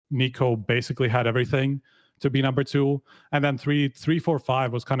Nico basically had everything to be number 2. And then 3, 4,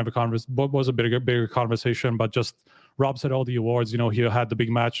 5 was kind of a bigger conversation, but just Rob's had all the awards. He had the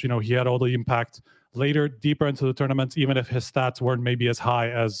big match. He had all the impact later, deeper into the tournament, even if his stats weren't maybe as high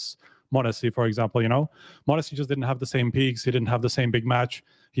as Modesty, for example. Modesty just didn't have the same peaks. He didn't have the same big match.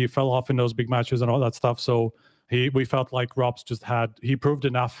 He fell off in those big matches and all that stuff. So we felt like Rob's he proved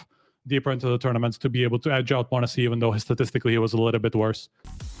enough deeper into the tournaments to be able to edge out Modesty, even though statistically he was a little bit worse.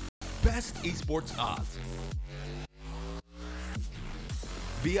 Best esports odds,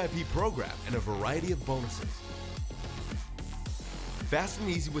 VIP program, and a variety of bonuses. Fast and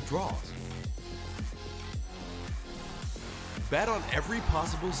easy withdrawals. Bet on every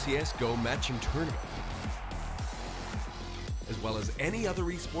possible CSGO matching tournament, as well as any other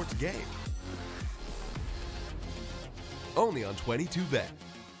esports game. Only on 22Bet.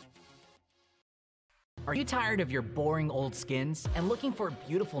 Are you tired of your boring old skins and looking for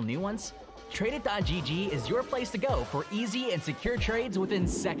beautiful new ones? Tradeit.gg is your place to go for easy and secure trades within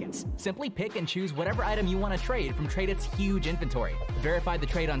seconds. Simply pick and choose whatever item you want to trade from Tradeit's huge inventory. Verify the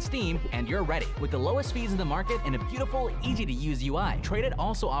trade on Steam, and you're ready. With the lowest fees in the market and a beautiful, easy-to-use UI, Tradeit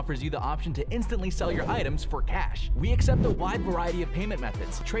also offers you the option to instantly sell your items for cash. We accept a wide variety of payment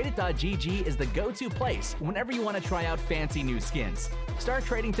methods. Tradeit.gg is the go-to place whenever you want to try out fancy new skins. Start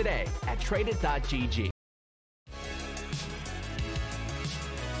trading today at Tradeit.gg.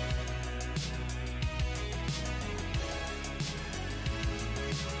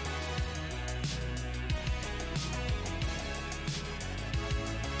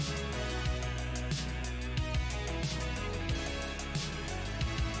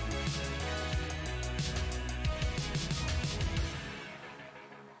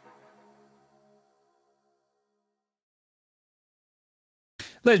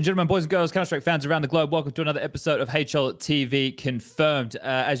 Ladies and gentlemen, boys and girls, Counter-Strike fans around the globe, welcome to another episode of HLTV Confirmed.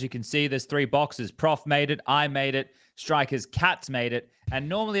 As you can see, there's 3 boxes. Prof made it, I made it, Strikers, Cats made it. And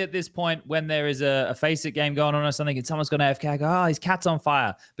normally at this point, when there is a Face-It game going on or something, and someone's gone AFK, I go, oh, his cat's on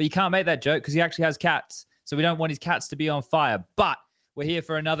fire. But you can't make that joke because he actually has cats. So we don't want his cats to be on fire. But we're here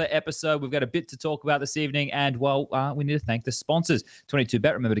for another episode. We've got a bit to talk about this evening. And, well, we need to thank the sponsors.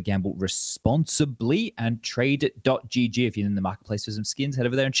 22Bet, remember to gamble responsibly. And Tradeit.gg, if you're in the marketplace for some skins, head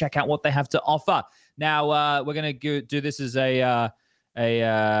over there and check out what they have to offer. Now, we're going to do this as a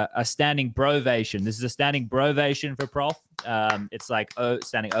standing brovation. This is a standing brovation for Prof. It's like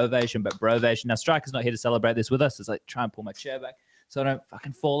standing ovation, but brovation. Now, Striker's not here to celebrate this with us. It's like try and pull my chair back so I don't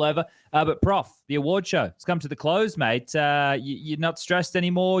fucking fall over. But Prof, the award show, it's come to the close, mate. You're not stressed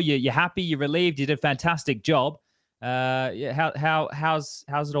anymore. You're happy. You're relieved. You did a fantastic job. Yeah, how's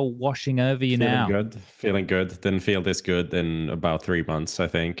it all washing over you now? Feeling good. Didn't feel this good in about 3 months, I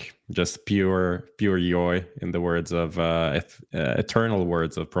think. Just pure joy, in the words of eternal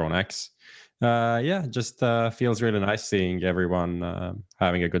words of Pronex. Yeah, just feels really nice seeing everyone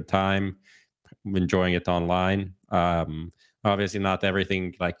having a good time, enjoying it online. Obviously, not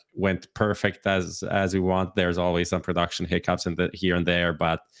everything went perfect as we want. There's always some production hiccups here and there,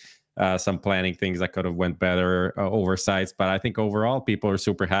 but some planning things that could have went better, oversights. But I think overall, people are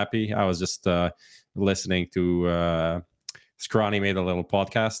super happy. I was just listening to Scrawny made a little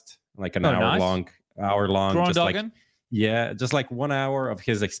podcast, like an hour long, just like 1 hour of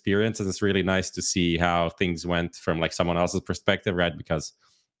his experience. And it's really nice to see how things went from someone else's perspective, right? Because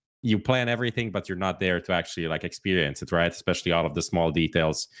you plan everything, but you're not there to actually experience it, right? Especially all of the small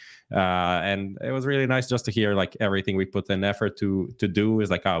details. And it was really nice just to hear everything we put in effort to do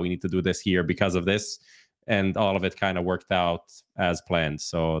is we need to do this here because of this. And all of it kind of worked out as planned.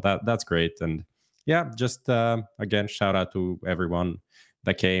 So that's great. And yeah, just again, shout out to everyone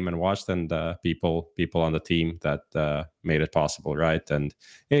that came and watched, and people on the team that made it possible, right? And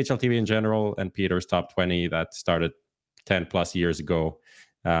HLTV in general, and Peter's Top 20 that started 10 plus years ago.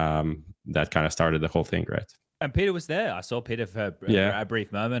 That kind of started the whole thing, right? And Peter was there. I saw Peter for a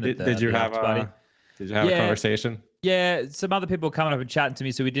brief moment. Did you have a conversation? Yeah, some other people were coming up and chatting to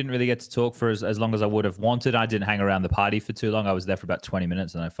me, so we didn't really get to talk for as long as I would have wanted. I didn't hang around the party for too long. I was there for about 20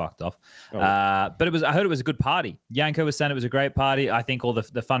 minutes and I fucked off. Oh. But I heard it was a good party. Yanko was saying it was a great party. I think all the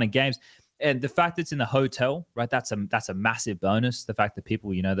fun and games. And the fact it's in the hotel, right? That's a massive bonus. The fact that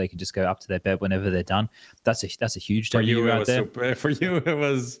people, they can just go up to their bed whenever they're done. That's a huge for you. For you, it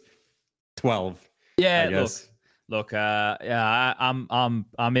was 12. Yeah, I guess. Look. Yeah,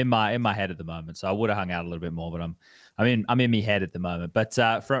 I'm in my head at the moment, so I would have hung out a little bit more, but I'm in my head at the moment. But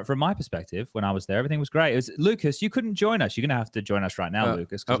from my perspective, when I was there, everything was great. It was Lucas. You couldn't join us. You're gonna have to join us right now,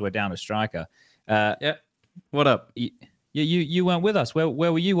 Lucas, because we're down a striker. Yeah. What up? You weren't with us. Where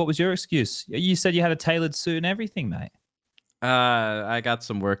were you? What was your excuse? You said you had a tailored suit and everything, mate. I got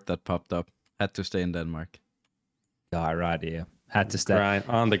some work that popped up. Had to stay in Denmark. All right, yeah. Had to stay. Grind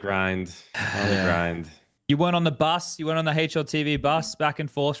on the grind. On the grind. You weren't on the bus. You weren't on the HLTV bus back and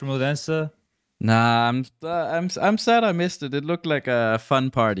forth from Odense. Nah, I'm sad I missed it. It looked like a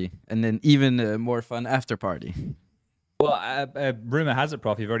fun party, and then even more fun after party. Well, rumor has it,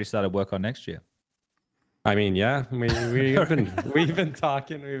 Prof, you've already started work on next year. I mean, yeah, we've been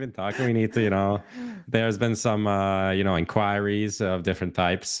talking. We need to, there's been some, inquiries of different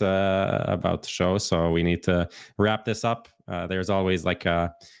types about the show. So we need to wrap this up. There's always like,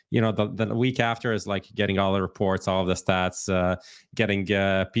 the week after is like getting all the reports, all of the stats, getting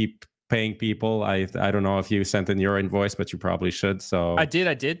paying people. I don't know if you sent in your invoice, but you probably should. So I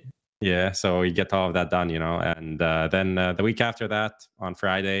did. Yeah, so we get all of that done, and then the week after that, on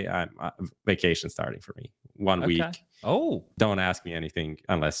Friday, I'm vacation starting for me. 1 week. Oh, don't ask me anything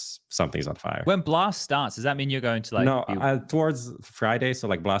unless something's on fire. When Blast starts, does that mean you're going to like? No, towards Friday, so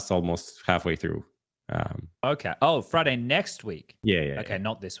like Blast's almost halfway through. Okay. Oh, Friday next week. Yeah. Okay,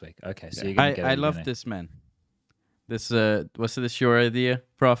 not this week. Okay, so you're I gonna love this, man. This was this your idea,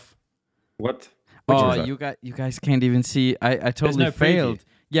 Prof? What? You guys can't even see. I totally failed. Preview.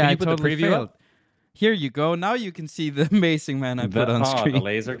 Yeah, I totally failed. up? Here you go. Now you can see the amazing man I put on screen. The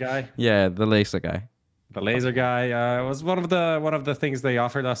laser guy. Yeah, the laser guy. The laser guy was one of the things they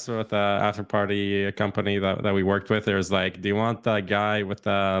offered us with the after party company that we worked with. There's like, do you want the guy with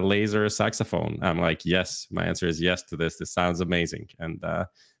the laser saxophone? I'm like, yes. My answer is yes to this. This sounds amazing, and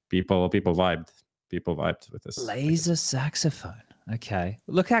people vibed. People vibed with this laser saxophone. Okay,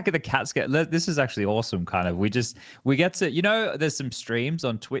 look how good the cats get. This is actually awesome. Kind of, we get to, there's some streams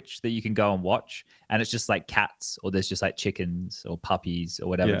on Twitch that you can go and watch, and it's just like cats, or there's just like chickens or puppies or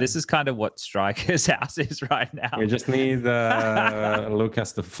whatever. Yeah. This is kind of what Striker's house is right now. We just need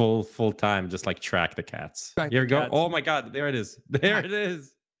Lucas to full time, just like track the cats. Here we go. Oh my God, there it is. There it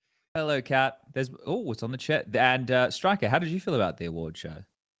is. Hello, cat. It's on the chat. And Striker, how did you feel about the award show?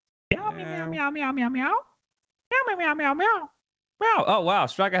 Meow meow meow meow meow meow meow meow meow meow meow. Wow. Oh, wow.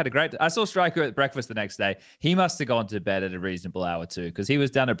 Striker had a great... I saw Striker at breakfast the next day. He must have gone to bed at a reasonable hour too, because he was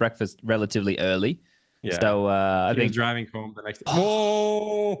down at breakfast relatively early. Yeah. So I think... He was driving home the next day.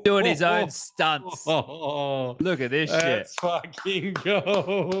 Oh! Doing his own stunts. Look at this shit. Let's fucking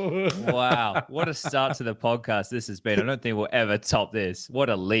go. Wow. What a start to the podcast this has been. I don't think we'll ever top this.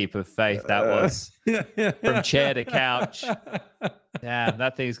 What a leap of faith that was. From chair to couch. Damn,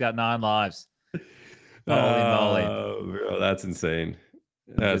 that thing's got 9 lives. Holy moly. Bro, that's insane.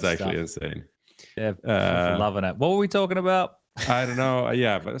 That's actually insane. Yeah, loving it. What were we talking about? I don't know.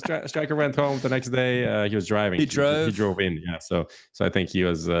 Yeah, but Striker went home the next day. He was driving. He drove in. Yeah, so I think he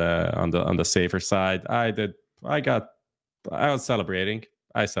was on the safer side. I was celebrating.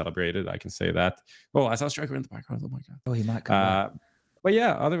 I celebrated. I can say that. Oh, I saw Striker in the background. Oh my God. Oh, he might come back. But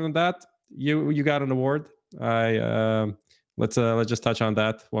yeah, other than that, you got an award. Let's just touch on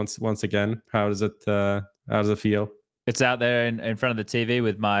that once again. How does it feel? It's out there in front of the TV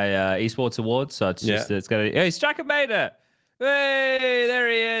with my esports award. So it's just it's got. Hey, Striker made it! Hey, there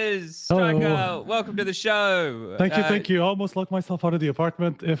he is. Striker, welcome to the show. Thank you. I almost locked myself out of the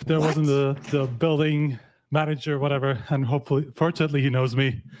apartment if there wasn't the building manager, whatever, and fortunately, he knows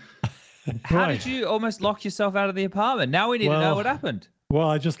me. How did you almost lock yourself out of the apartment? Now we need to know what happened. Well,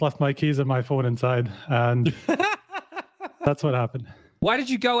 I just left my keys and my phone inside, and that's what happened. Why did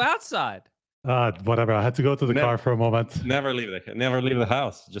you go outside? Whatever. I had to go to the car for a moment. Never leave the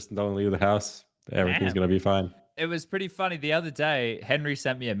house. Just don't leave the house. Everything's gonna be fine. It was pretty funny. The other day, Henry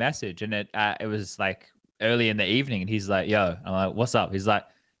sent me a message, and it was like early in the evening, and he's like, "Yo," I'm like, "What's up?" He's like,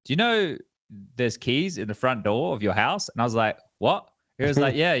 "Do you know there's keys in the front door of your house?" And I was like, "What?" He was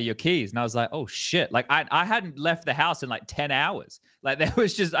like, "Yeah, your keys." And I was like, "Oh shit!" Like I hadn't left the house in like 10 hours. Like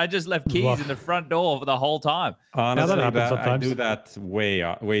I just left keys in the front door for the whole time. Honestly, I do that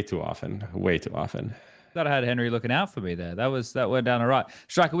way too often. Way too often. Thought I had Henry looking out for me there. That went down all right.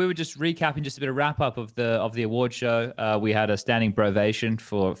 Striker, we were just recapping just a bit of wrap up of the award show. We had a standing brovation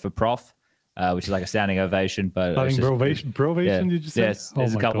for Prof, which is like a standing ovation, but brovation. Did you say? Yes,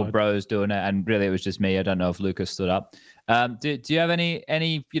 there's a couple of bros doing it, and really it was just me. I don't know if Lucas stood up. Do you have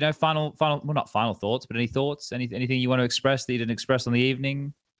any final well, not final thoughts, but any thoughts, anything you want to express that you didn't express on the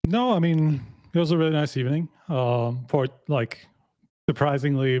evening? No, I mean it was a really nice evening. For like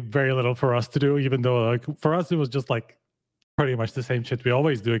surprisingly very little for us to do, even though like for us it was just like pretty much the same shit we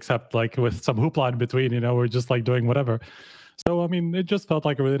always do, except like with some hoopla in between. We're just like doing whatever. So I mean, it just felt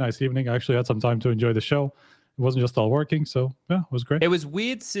like a really nice evening. I actually had some time to enjoy the show. It wasn't just all working, so yeah, it was great. It was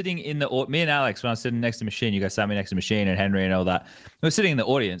weird sitting in me and Alex, when I was sitting next to Machine, you guys sat me next to Machine and Henry and all that. I was sitting in the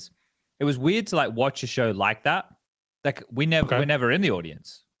audience. It was weird to like watch a show like that Like we're never in the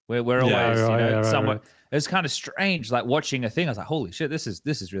audience. We're always somewhere. Right. It's kind of strange, like watching a thing. I was like, holy shit, this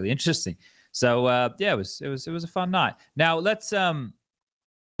is really interesting. So yeah, it was a fun night. Now let's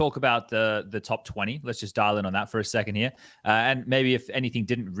talk about the top 20. Let's just dial in on that for a second here. And maybe if anything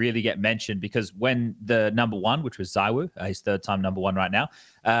didn't really get mentioned, because when the number one, which was ZywOo, his third time number one right now,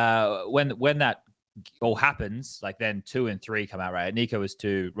 when that all happens, like then 2 and 3 come out, right? Nico was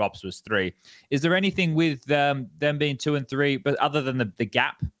 2, Robs was 3. Is there anything with them being 2 and 3, but other than the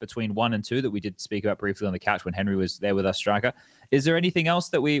gap between 1 and 2 that we did speak about briefly on the couch when Henry was there with us, Striker? Is there anything else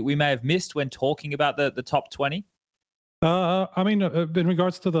that we may have missed when talking about the top 20? I mean, in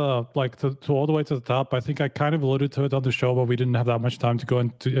regards to the to all the way to the top, I think I kind of alluded to it on the show, but we didn't have that much time to go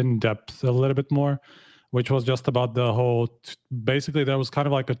in depth a little bit more, which was just about the whole. Basically, there was kind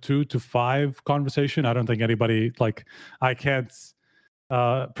of like a 2 to 5 conversation. I don't think anybody I can't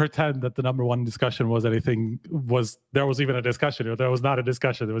pretend that the number one discussion was anything. There was even a discussion, or there was not a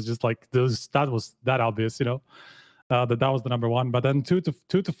discussion. It was just like that was that obvious, that was the number one. But then 2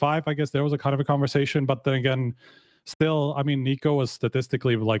 to 5, I guess there was a kind of a conversation. But then again, still, I mean, Nico was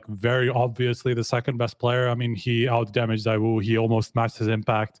statistically very obviously the second best player. I mean, he out-damaged ZywOo. He almost matched his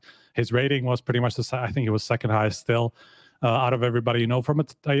impact. His rating was pretty much I think it was second highest still out of everybody, from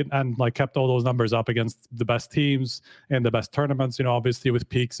it, and kept all those numbers up against the best teams and the best tournaments, obviously with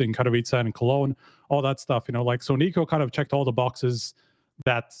peaks in Katowice and Cologne, all that stuff, so Nico kind of checked all the boxes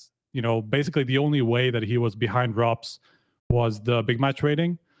that, basically the only way that he was behind Robs was the big match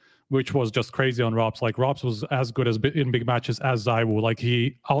rating, which was just crazy on Robs. Robs was as good as in big matches as ZywOo.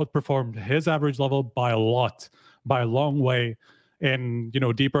 He outperformed his average level by a lot, by a long way, in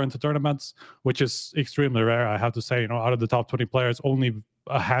deeper into tournaments, which is extremely rare, I have to say. Out of the top 20 players, only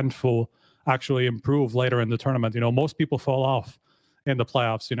a handful actually improve later in the tournament. Most people fall off in the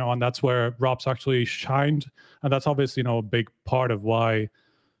playoffs, and that's where Robs actually shined, and that's obviously a big part of why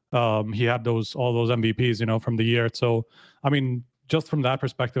he had all those MVPs, from the year. So I mean, just from that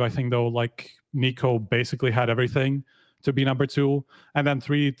perspective, I think though, Nico basically had everything to be number 2, and then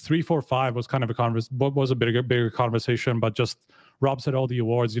 3, 4, 5 was kind of a bigger conversation. But just Robs had all the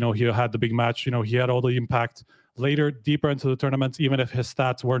awards. He had the big match. He had all the impact later, deeper into the tournaments, even if his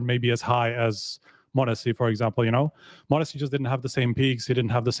stats weren't maybe as high as m0NESY, for example. m0NESY just didn't have the same peaks. He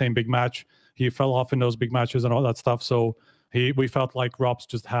didn't have the same big match. He fell off in those big matches and all that stuff. So we felt like Robs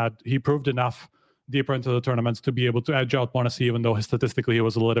he proved enough deeper into the tournaments to be able to edge out m0NESY, even though statistically he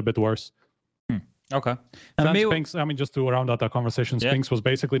was a little bit worse. Okay. And then Spinks, I mean, just to round out that conversation, Spinks was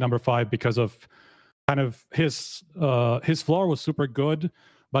basically number 5 because of kind of his floor was super good,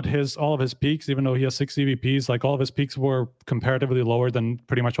 but all of his peaks, even though he has 6 EVPs, all of his peaks were comparatively lower than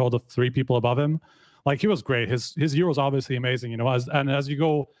pretty much all the 3 people above him. He was great. His year was obviously amazing, as you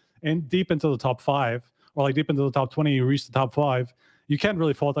go in deep into the top 5, or deep into the top 20, you reach the top 5, you can't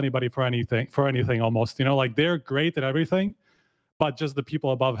really fault anybody for anything almost. They're great at everything, but just the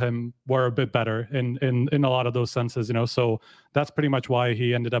people above him were a bit better in a lot of those senses, So that's pretty much why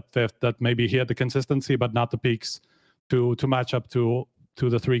he ended up 5th. That maybe he had the consistency, but not the peaks to match up to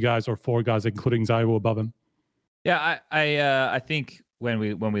the 3 guys or 4 guys, including ZywOo above him. Yeah, I think when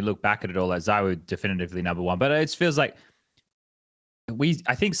we look back at it all, ZywOo definitively number 1, but it feels like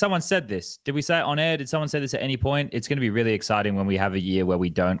I think someone said this. Did we say it on air? Did someone say this at any point? It's going to be really exciting when we have a year where we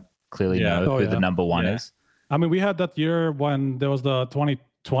don't clearly know who the number 1 is. I mean, we had that year when there was the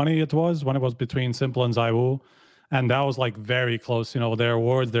 2020, when it was between Simple and ZywOo, and that was very close. Their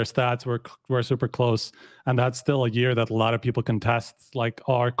awards, their stats were super close, and that's still a year that a lot of people contest,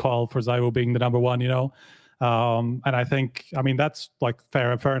 our call for ZywOo being the number 1. And I think, I mean, that's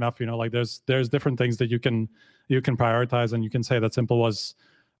fair enough. There's different things that you can prioritize, and you can say that Simple was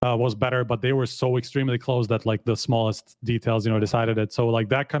better, but they were so extremely close that the smallest details decided it. So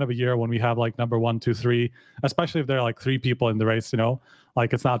that kind of a year when we have number 1, 2, 3, especially if there are 3 people in the race,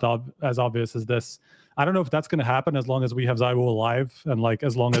 it's not as obvious as this. I don't know if that's going to happen as long as we have ZywOo alive, and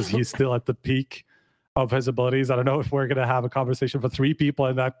as long as he's still at the peak of his abilities. I don't know if we're going to have a conversation for 3 people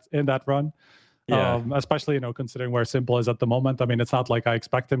in that run. Especially considering where Simple is at the moment. I mean, it's not like I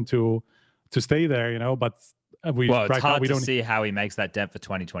expect him to stay there, but it's hard to see how he makes that dent for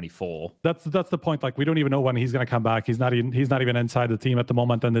 2024. That's the point. We don't even know when he's going to come back. He's not even inside the team at the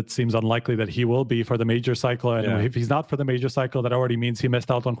moment, and it seems unlikely that he will be for the major cycle. And if he's not for the major cycle, that already means he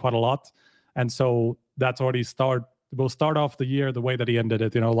missed out on quite a lot. And so that's already will start off the year the way that he ended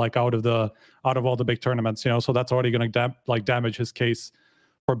it. Out of all the big tournaments. So that's already going to damage his case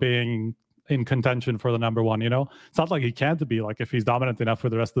for being in contention for the number 1. It's not like he can't be. If he's dominant enough for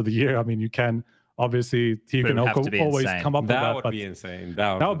the rest of the year, I mean, you can obviously he But it can would have to be always insane. come up with that. That would But be insane.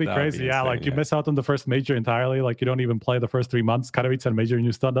 that would be crazy. Yeah, insane, like you miss out on the first major entirely. Like you don't even play the first 3 months. Katowice and major, and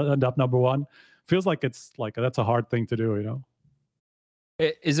you still end up number one. Feels like it's like that's a hard thing to do. You know.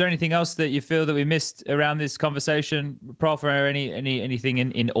 Is there anything else that you feel that we missed around this conversation, Prof, or anything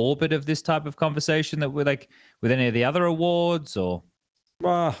in orbit of this type of conversation that we're like with any of the other awards or?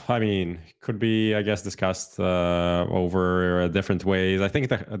 Well, I mean, could be, I guess, discussed over different ways. I think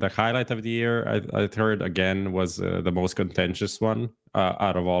the highlight of the year, I heard again, was the most contentious one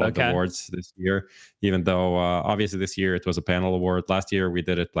out of all of the awards this year. Even though obviously this year it was a panel award. Last year we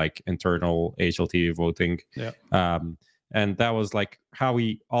did it like internal HLTV voting. Yeah. And that was like how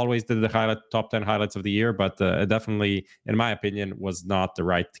we always did the top 10 highlights of the year. But it definitely, in my opinion, was not the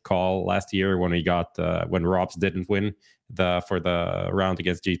right call last year when we got when Robs didn't win for the round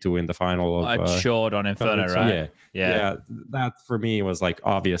against G2 in the final of short on Inferno, right? Yeah. That for me was like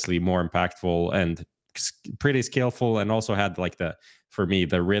obviously more impactful and pretty skillful, and also had like the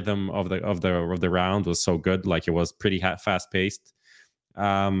rhythm of the round was so good. Like it was pretty fast paced.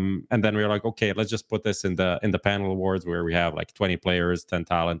 And then we were like, okay, let's just put this in the panel awards where we have like 20 players, 10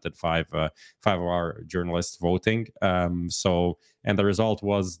 talent, and five of our journalists voting. So and the result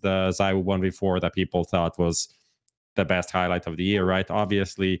was the ZywOo 1v4 that people thought was the best highlight of the year, right?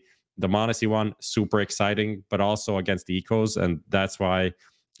 Obviously the m0NESY one, super exciting, but also against the ecos, and that's why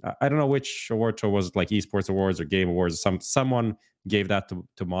I don't know which award show was, like esports awards or game awards. Someone gave that to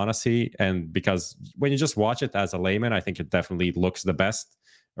m0NESY, and because when you just watch it as a layman, I think it definitely looks the best,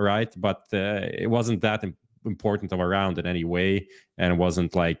 right? But it wasn't that important of a round in any way, and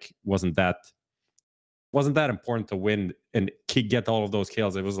wasn't that important to win and get all of those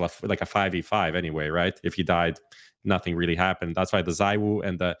kills. It was like a 5v5 anyway, right? If he died, nothing really happened. That's why the ZywOo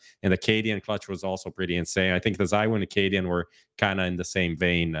and the Cadian clutch was also pretty insane. I think the ZywOo and the Cadian were kind of in the same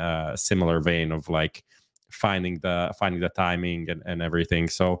vein, similar vein of like finding the timing and everything.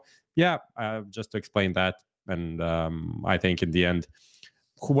 So yeah, just to explain that. And I think in the end,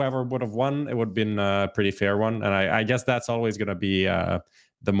 whoever would have won, it would have been a pretty fair one. And I guess that's always going to be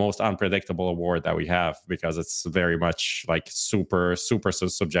the most unpredictable award that we have, because it's very much like super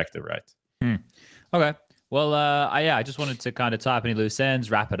subjective, right? Okay. Well, I just wanted to kind of tie up any loose ends,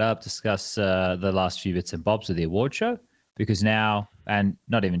 wrap it up, discuss the last few bits and bobs of the award show, because now, and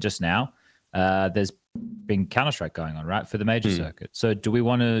not even just now, there's been Counter-Strike going on, right, for the major circuit. So do we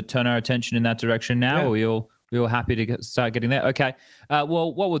want to turn our attention in that direction now, or we all happy to start getting there? Okay.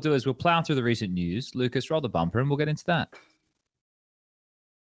 Well, what we'll do is we'll plow through the recent news. Lucas, roll the bumper, and we'll get into that.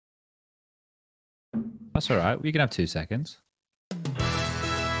 That's all right. We can have 2 seconds.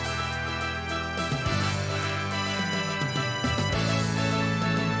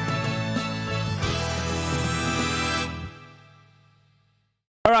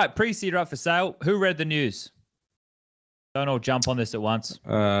 All right, pre-seed up for sale. Who read the news? Don't all jump on this at once.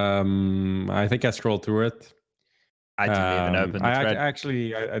 I think I scrolled through it. I didn't even open the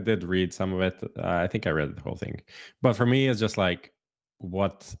thread. I did read some of it. I think I read the whole thing. But for me, it's just like,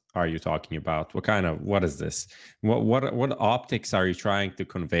 what are you talking about? What is this? What optics are you trying to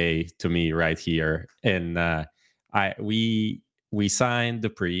convey to me right here? And we signed the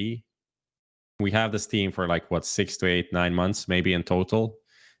pre. We have this team for like 6 to 8, 9 months, maybe in total.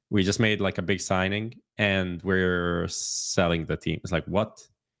 We just made like a big signing, and we're selling the team. It's like, what?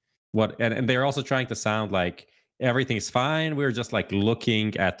 And they're also trying to sound like everything's fine. We're just like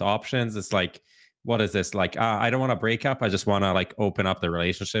looking at the options. It's like, what is this? Like, I don't want to break up. I just want to like open up the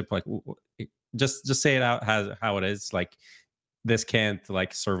relationship. Like, just say it out how it is. Like, this can't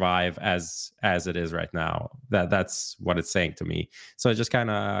like survive as it is right now. That's what it's saying to me. So it's just kind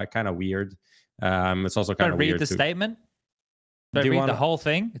of weird. It's also kind of weird. Read the statement. Don't read the whole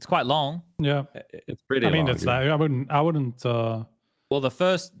thing. It's quite long. Yeah, it's pretty. I mean, it's that. I wouldn't. Well, the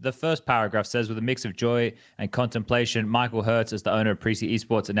first paragraph says, with a mix of joy and contemplation, Michael Hertz, as the owner of Pre-C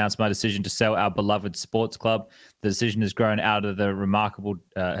Esports, announced my decision to sell our beloved sports club. The decision has grown out of the remarkable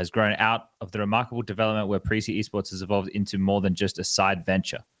development where Pre-C Esports has evolved into more than just a side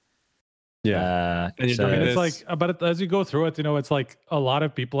venture. Yeah, so it's like, but as you go through it, it's like a lot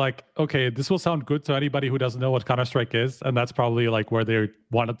of people like, okay, this will sound good to anybody who doesn't know what Counter-Strike is, and that's probably like where they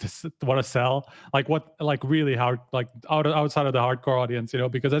want to sell, like what, like really hard, like outside of the hardcore audience,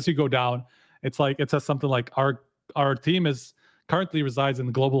 because as you go down, it's like it says something like our team currently resides in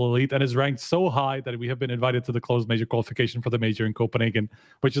the global elite and is ranked so high that we have been invited to the closed major qualification for the major in Copenhagen,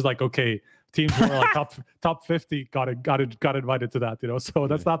 which is like, okay, teams who are like top 50 got invited to that, so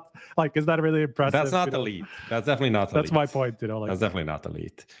that's not like, is that really impressive? That's not elite. That's definitely not elite. That's my point, like, that's definitely not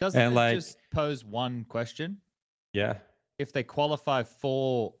elite. Doesn't it like just pose one question? Yeah. If they qualify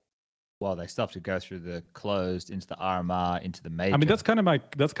for Well, they still have to go through the closed into the RMR into the major. I mean, that's kind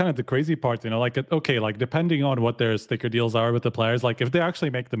of the crazy part, like, okay, like depending on what their sticker deals are with the players, like if they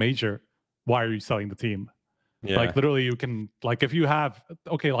actually make the major, why are you selling the team? Yeah. Like literally you can, like if you have,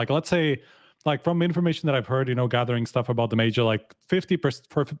 okay, like let's say, like from information that I've heard, gathering stuff about the major, like 50%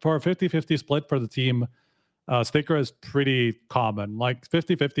 for a 50-50 split for the team, sticker is pretty common. Like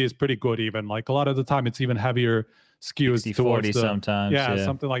 50-50 is pretty good even. Like a lot of the time it's even heavier skewed 60-40 towards the, sometimes. yeah, Yeah.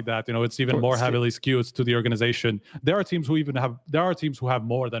 something like that. It's even more heavily skewed to the organization. There are teams who have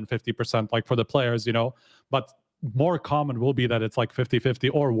more than 50%, like for the players, but more common will be that it's like 50-50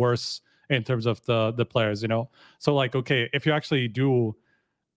 or worse in terms of the players, So like, okay, if you actually do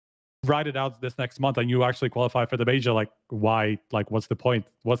ride it out this next month and you actually qualify for the major, like why, like what's the point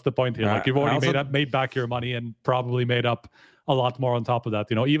here? Like you've already made back your money and probably made up a lot more on top of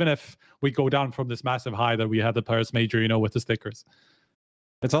that, even if we go down from this massive high that we had the Paris major, with the stickers.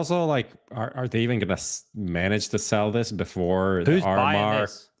 It's also like, are they even gonna manage to sell this before Who's the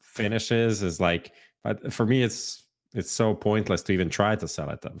RMR finishes? Is like, for me it's so pointless to even try to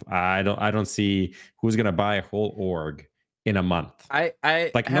sell it. I don't see who's gonna buy a whole org in a month.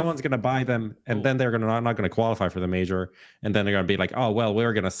 No one's gonna buy them, and then they're not gonna qualify for the major, and then they're gonna be like, oh well,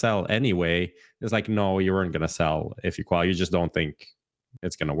 we're gonna sell anyway. It's like, no, you weren't gonna sell if you qualify. You just don't think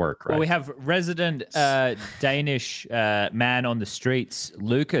it's gonna work, right? Well, we have resident Danish man on the streets,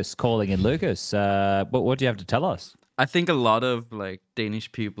 Lucas, calling in. Lucas, what do you have to tell us? I think a lot of like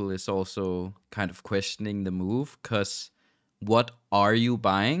Danish people is also kind of questioning the move, because what are you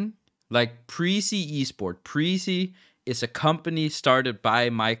buying? Like Prezi Esport, Prezi is a company started by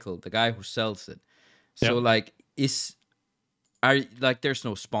Michael, the guy who sells it. So like, there's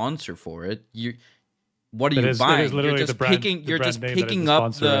no sponsor for it. What are you buying? You're just picking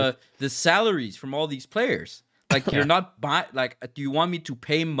up the salaries from all these players. Like you're not buying. Like, do you want me to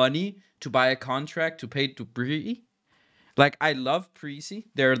pay money to buy a contract to pay to Prezi? Like, I love Prezi.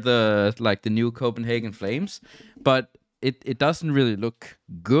 They're the new Copenhagen Flames, but it doesn't really look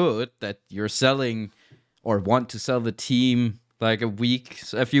good that you're selling or want to sell the team like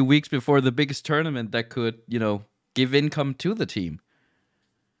a few weeks before the biggest tournament that could, give income to the team.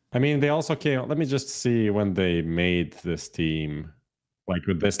 I mean, they also came. Let me just see when they made this team, like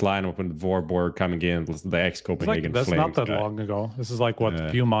with this lineup and Vorborg coming in, the ex-Copenhagen Flames. That's not that long ago. This is like a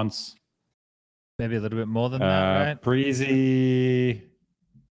few months, maybe a little bit more than that, right? Prezi,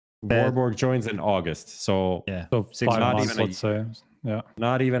 Vorborg joins in August, so yeah, so 5 months, let's say. Yeah,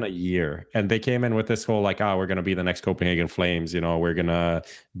 not even a year. And they came in with this whole like, we're going to be the next Copenhagen Flames. We're going to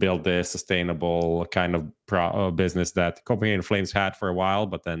build this sustainable kind of business that Copenhagen Flames had for a while,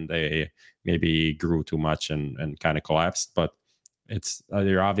 but then they maybe grew too much and kind of collapsed. But it's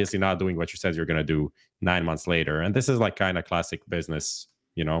you're obviously not doing what you said you're going to do 9 months later. And this is like kind of classic business,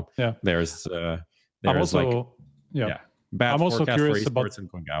 Yeah. There's I'm also, bad I'm also curious about and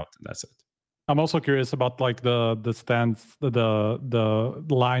going out, and that's it. I'm also curious about like the stance, the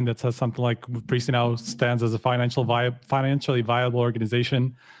line that says something like Prezi now stands as a financially viable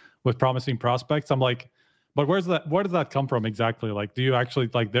organization with promising prospects. I'm like, but where does that come from exactly? Like, do you actually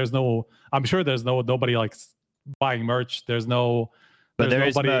like? I'm sure there's nobody like buying merch. But there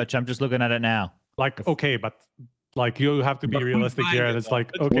is merch. I'm just looking at it now. Like, okay, but like you have to be realistic here, and it's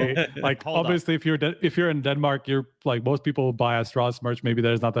like, okay, like obviously if you're in Denmark, you're like most people buy Astra's merch. Maybe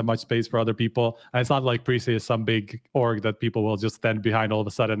there's not that much space for other people, and it's not like Prezi is some big org that people will just stand behind all of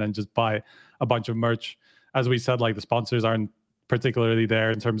a sudden and just buy a bunch of merch. As we said, like the sponsors aren't particularly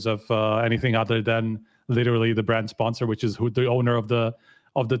there in terms of anything other than literally the brand sponsor, which is the owner of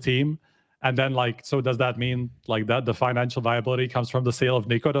the team. And then like, so does that mean like that the financial viability comes from the sale of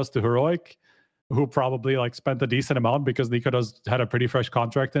Nikodos to Heroic, who probably like spent a decent amount because Nikodos had a pretty fresh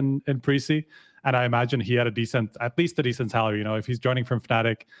contract in Prezi, and I imagine he had at least a decent salary. If he's joining from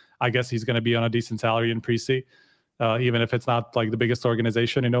Fnatic, I guess he's going to be on a decent salary in Prezi, even if it's not like the biggest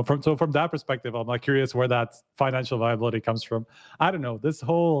organization. From that perspective, I'm like curious where that financial viability comes from. I don't know. This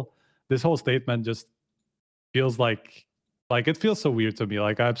whole statement just feels like it feels so weird to me.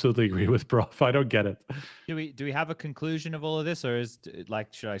 Like I absolutely agree with Prof. I don't get it. Do we have a conclusion of all of this, or is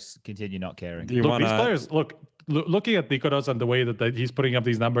like should I continue not caring? These players looking at Nikodos and the way that he's putting up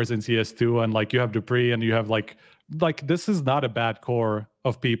these numbers in CS2, and like you have Dupree and you have like this is not a bad core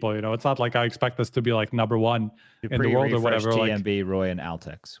of people. It's not like I expect this to be like number one in the world or whatever. TMB, Roy, and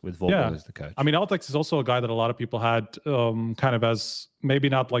Altex with Volvo as the coach. I mean, Altex is also a guy that a lot of people had kind of as maybe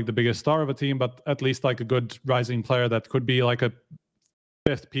not like the biggest star of a team, but at least like a good rising player that could be like a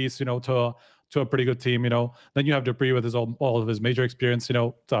fifth piece, to a pretty good team. Then you have Dupree with all of his major experience.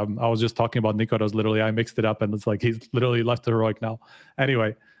 I was just talking about Nikodos. Literally, I mixed it up, and it's like he's literally left the Heroic now.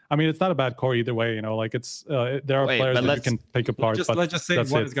 Anyway, I mean, it's not a bad core either way. You know, like it's there are players that you can take apart. Let's just say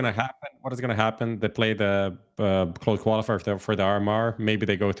what is going to happen. What is going to happen? They play the close qualifier for the RMR. Maybe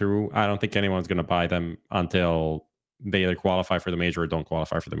they go through. I don't think anyone's going to buy them until they either qualify for the major or don't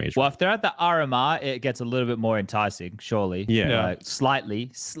qualify for the major. Well, if they're at the RMR, it gets a little bit more enticing, surely. Yeah.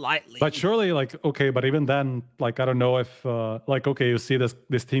 Slightly. But surely, like, okay, but even then, like, I don't know if, like, okay, you see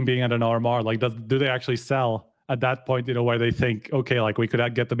this team being at an RMR, like, do they actually sell at that point, you know, where they think, okay, like, we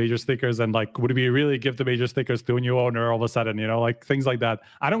could get the major stickers, and, like, would we really give the major stickers to a new owner all of a sudden, you know, like, things like that.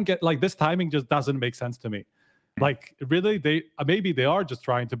 I don't get, like, this timing just doesn't make sense to me. Like, really, maybe they are just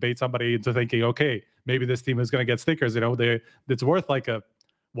trying to bait somebody into thinking, okay, maybe this team is going to get stickers. You know, it's worth like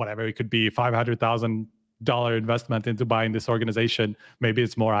whatever it could be, $500,000 investment into buying this organization. Maybe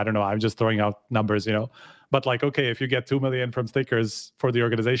it's more. I don't know. I'm just throwing out numbers, you know. But like, okay, if you get $2 million from stickers for the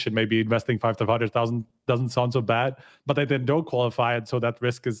organization, maybe investing $500,000 doesn't sound so bad. But they then don't qualify, and so that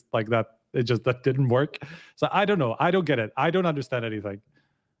risk is like that. That didn't work. So I don't know. I don't get it. I don't understand anything.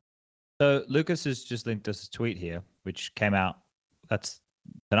 So Lucas has just linked us a tweet here, which came out. That's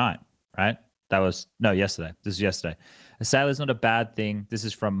tonight, right? That was yesterday. This is yesterday. A sale is not a bad thing. This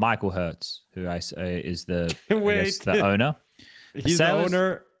is from Michael Hertz, who is the owner. He's the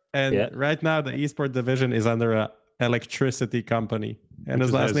owner, and right now the esports division is under an electricity company, and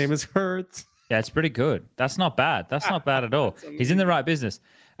his last name is Hertz. Yeah, it's pretty good. That's not bad. That's not bad at all. He's in the right business.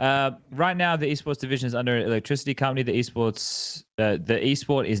 Right now, the esports division is under an electricity company. The esport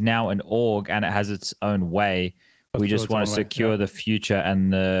is now an org, and it has its own way. We just want to secure the future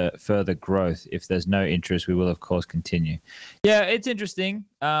and the further growth. If there's no interest, we will, of course, continue. Yeah, it's interesting,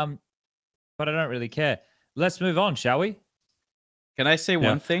 but I don't really care. Let's move on, shall we? Can I say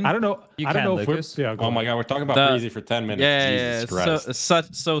one thing? I don't know. I don't know Lucas. if oh my God, we're talking about Breezy for 10 minutes. Yeah, Jesus Christ.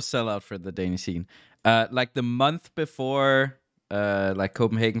 So sellout for the Danish scene. Like the month before, like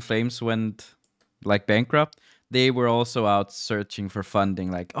Copenhagen Flames went like bankrupt, they were also out searching for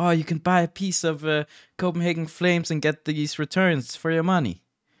funding. Like, oh, you can buy a piece of Copenhagen Flames and get these returns for your money,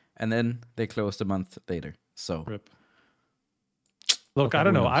 and then they closed a month later. So. Rip. Look, I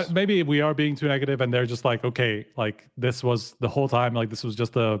don't know. Maybe we are being too negative, and they're just like, okay, like this was the whole time, like this was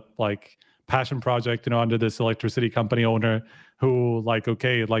just a like passion project, you know, under this electricity company owner who like,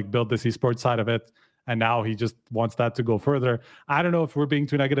 okay, like built this esports side of it, and now he just wants that to go further. I don't know if we're being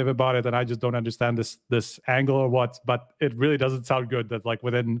too negative about it, and I just don't understand this angle or what, but it really doesn't sound good that like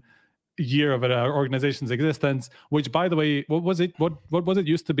within a year of an organization's existence, which by the way, what was it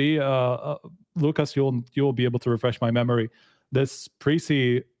used to be? Lucas, you'll be able to refresh my memory. This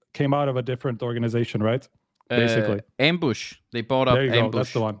Prezi came out of a different organization, right? Basically. Ambush. They bought up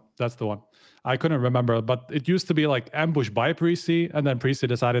Ambush. Ambush. That's the one. I couldn't remember, but it used to be like Ambush by Prezi, and then Prezi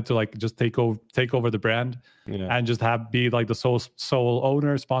decided to like just take over the brand and just be like the sole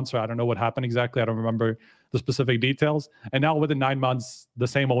owner, sponsor. I don't know what happened exactly. I don't remember the specific details. And now within 9 months, the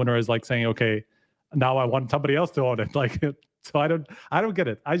same owner is like saying, okay, now I want somebody else to own it. Like, so I don't get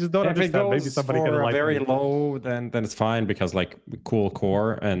it. I just don't understand. Maybe somebody can like very low, then it's fine because like cool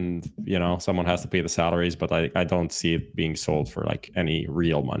core, and you know someone has to pay the salaries. But I don't see it being sold for like any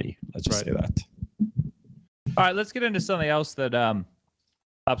real money. Let's just say that. All right, let's get into something else that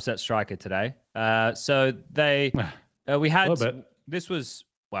upset Striker today. So we had this was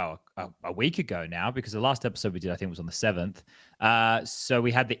a week ago now, because the last episode we did I think was on the 7th. So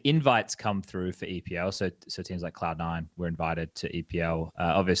we had the invites come through for EPL. So teams like Cloud9 were invited to EPL.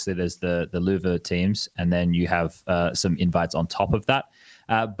 Obviously there's the Luva teams, and then you have some invites on top of that.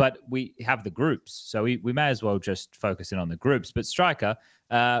 But we have the groups, so we may as well just focus in on the groups. But Striker,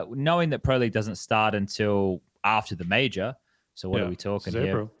 knowing that Pro League doesn't start until after the major, so what are we talking here?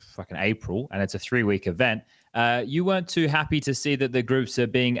 April. Fucking April, and it's a 3-week event. You weren't too happy to see that the groups are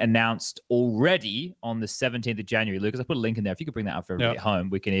being announced already on the 17th of January. Lucas, I put a link in there. If you could bring that up for everybody at home,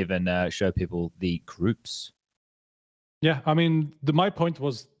 we can even show people the groups. Yeah, I mean, my point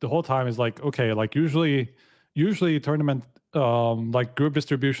was the whole time is like, okay, like usually tournament like group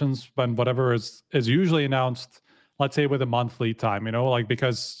distributions when whatever is usually announced, let's say with a month lead time, you know, like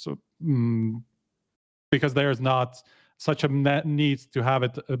because there's not such a need to have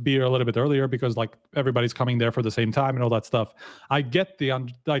it be a little bit earlier because like everybody's coming there for the same time and all that stuff. I get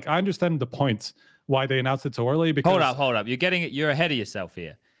I understand the point why they announced it so early. Because hold up, you're ahead of yourself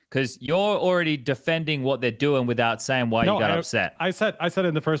here, because you're already defending what they're doing without saying why you got upset. I said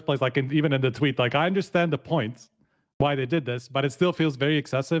in the first place, like even in the tweet, like I understand the point why they did this, but it still feels very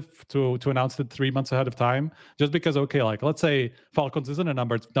excessive to announce it 3 months ahead of time. Just because, okay, like let's say Falcons isn't a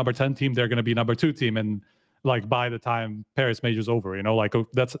number 10 team, they're going to be number 2 team, and like by the time Paris Major's over, you know, like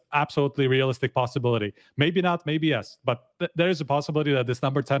that's absolutely realistic possibility. Maybe not, maybe yes, but there is a possibility that this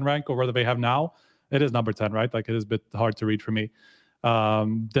number 10 rank, or whether they have now, it is number 10, right? Like it is a bit hard to read for me.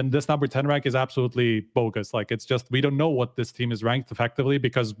 Then this number 10 rank is absolutely bogus. Like it's just, we don't know what this team is ranked effectively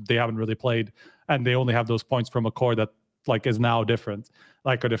because they haven't really played, and they only have those points from a core that like is now different,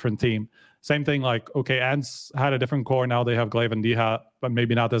 like a different team. Same thing, like, okay, Ants had a different core, now they have Glaive and Diha, but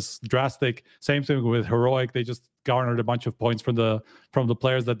maybe not as drastic. Same thing with Heroic, they just garnered a bunch of points from the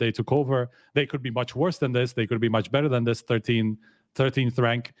players that they took over. They could be much worse than this, they could be much better than this 13th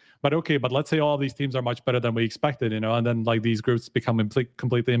rank. But okay, but let's say all these teams are much better than we expected, you know, and then like these groups become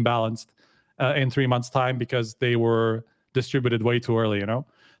completely imbalanced in 3 months' time because they were distributed way too early, you know.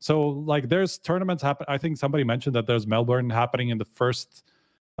 So like there's tournaments happen. I think somebody mentioned that there's Melbourne happening in the first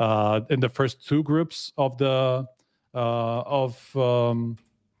two groups of the Pro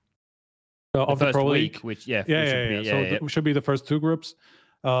League, which So it should be the first two groups.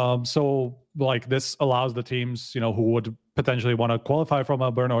 So like this allows the teams, you know, who would potentially want to qualify from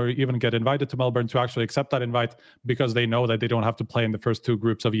Melbourne or even get invited to Melbourne to actually accept that invite, because they know that they don't have to play in the first two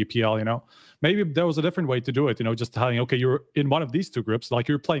groups of EPL, you know. Maybe there was a different way to do it, you know, just telling, okay, you're in one of these two groups, like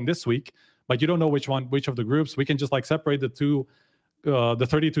you're playing this week, but you don't know which of the groups. We can just like separate the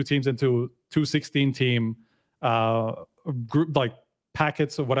 32 teams into 16 team group, like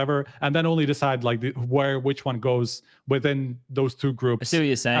packets or whatever, and then only decide like which one goes within those two groups. I see what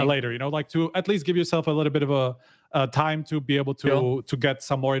you're saying. Later, you know, like to at least give yourself a little bit of a time to be able to get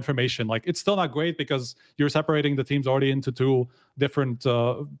some more information. Like it's still not great because you're separating the teams already into two different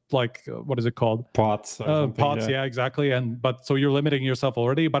what is it called, pots, yeah, exactly. But so you're limiting yourself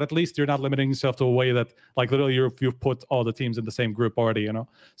already, but at least you're not limiting yourself to a way that like literally you've put all the teams in the same group already, you know.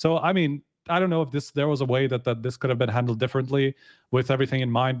 So I mean, I don't know if there was a way that this could have been handled differently with everything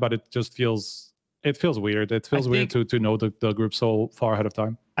in mind, but it just feels weird. It feels weird to know the group so far ahead of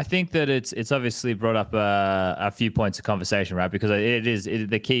time. I think that it's obviously brought up a few points of conversation, right? Because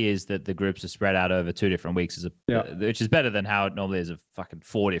the key is that the groups are spread out over 2 different weeks, which is better than how it normally is of fucking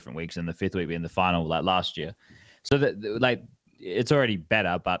 4 different weeks, and the 5th week being the final like last year. So that like it's already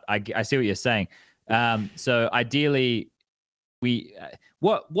better, but I see what you're saying. So ideally,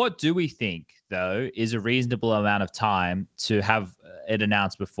 what do we think though is a reasonable amount of time to have it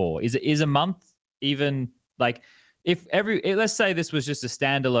announced before? Is a month even, like, if let's say this was just a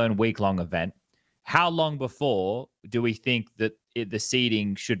standalone week-long event, how long before do we think that the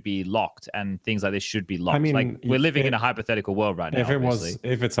seeding should be locked and things like this should be locked? I mean, like, we're living in a hypothetical world right now.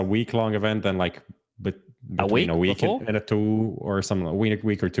 If it's a week-long event, then like between a week and a 2 or something, a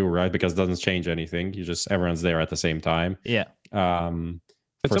week or 2, right? Because it doesn't change anything. Everyone's there at the same time. Yeah.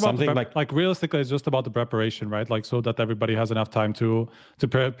 It's about something like realistically, it's just about the preparation, right? Like so that everybody has enough time to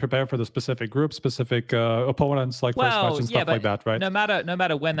prepare for the specific group, specific opponents, like first match and stuff like that, right? No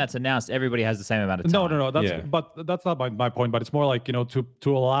matter when that's announced, everybody has the same amount of time. No. But that's not my point. But it's more like, you know, to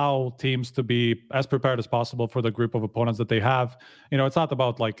allow teams to be as prepared as possible for the group of opponents that they have. You know, it's not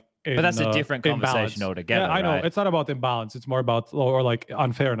about like. But that's a different conversation altogether. Yeah, I know. Right? It's not about imbalance. It's more about or like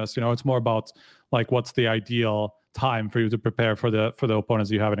unfairness. You know, it's more about like what's the ideal time for you to prepare for the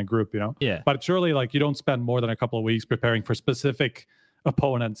opponents you have in a group, you know. Yeah. But surely, like, you don't spend more than a couple of weeks preparing for specific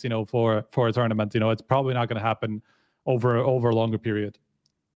opponents, you know, for a tournament. You know, it's probably not going to happen over a longer period.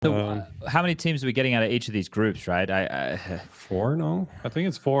 So how many teams are we getting out of each of these groups, right? 4, no? I think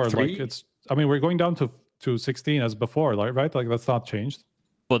it's 4. 3? Like we're going down to 16 as before, like, right? Like that's not changed.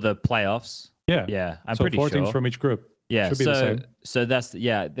 For the playoffs? Yeah. I'm pretty sure. 4 teams from each group. Yeah, should be the same. So that's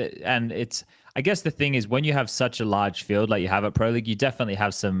and it's, I guess the thing is, when you have such a large field like you have at Pro League, you definitely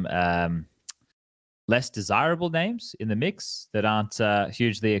have some less desirable names in the mix that aren't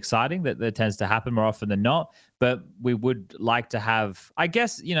hugely exciting. That tends to happen more often than not. But we would like to have, I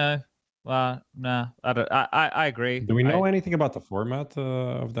guess, you know, no, I agree. Do we know anything about the format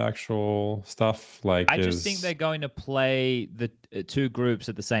of the actual stuff? Like, I just think they're going to play the 2 groups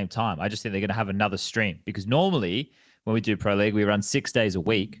at the same time. I just think they're going to have another stream, because normally when we do Pro League, we run 6 days a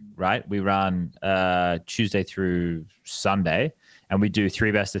week, right? We run Tuesday through Sunday, and we do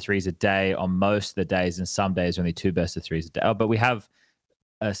 3 best of 3s a day on most of the days, and some days only 2 best of 3s a day. But we have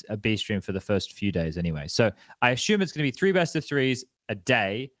a B stream for the first few days anyway. So I assume it's going to be 3 best of 3s a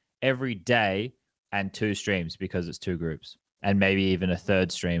day, every day, and 2 streams, because it's 2 groups, and maybe even a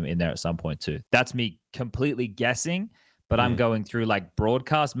 3rd stream in there at some point too. That's me completely guessing, but I'm going through like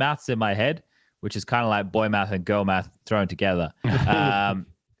broadcast maths in my head, which is kind of like boy math and girl math thrown together.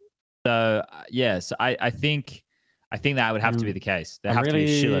 So yes, I think that would have to be the case. There have to be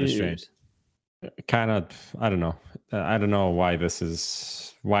a shitload of streams. Kind of, I don't know. I don't know why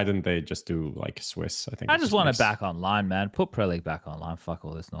why didn't they just do like Swiss? I think I just want it back online, man. Put Pro League back online. Fuck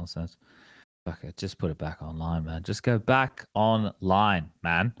all this nonsense. Fuck it. Just put it back online, man. Just go back online,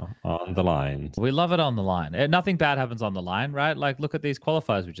 man. On the line. We love it on the line. Nothing bad happens on the line, right? Like, look at these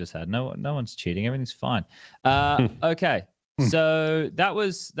qualifiers we just had. No one's cheating. Everything's fine. Okay. So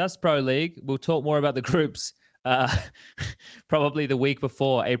that's Pro League. We'll talk more about the groups probably the week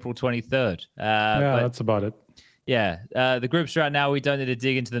before April 23rd. That's about it. Yeah, the groups right now, we don't need to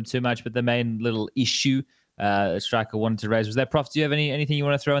dig into them too much, but the main little issue Striker wanted to raise was that. Prof, do you have anything you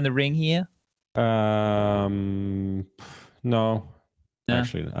want to throw in the ring here? No.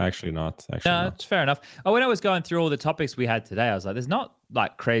 Actually not. No, it's fair enough. When I was going through all the topics we had today, I was like, there's not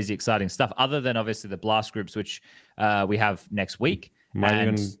like crazy exciting stuff other than obviously the blast groups, which we have next week. Might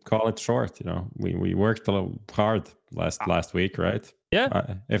even call it short. We worked a little hard last week, right?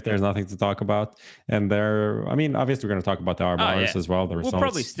 Yeah. If there's nothing to talk about, and obviously we're going to talk about the RMRs as well. The results. We'll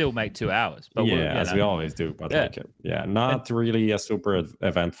probably still make 2 hours, but as we always do. But not really a super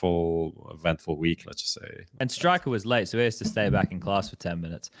eventful week, let's just say. And Striker was late, so he has to stay back in class for 10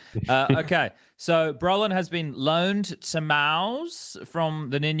 minutes. Okay, so Brolin has been loaned to Maus from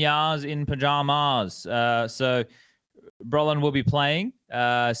the Ninjas in pajamas. So Brolin will be playing.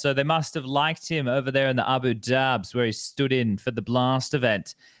 So they must have liked him over there in the Abu Dhabs where he stood in for the Blast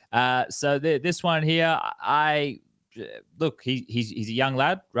event. So this one here, look, he's a young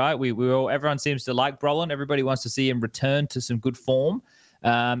lad, right? Everyone seems to like Brolin. Everybody wants to see him return to some good form.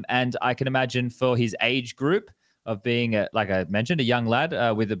 And I can imagine for his age group of being, like I mentioned, a young lad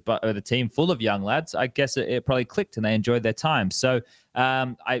with a team full of young lads, I guess it probably clicked and they enjoyed their time. So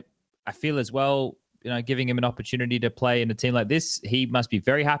I feel as well, giving him an opportunity to play in a team like this, he must be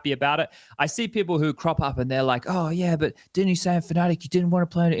very happy about it. I see people who crop up and they're like, oh, yeah, but didn't you say in Fnatic you didn't want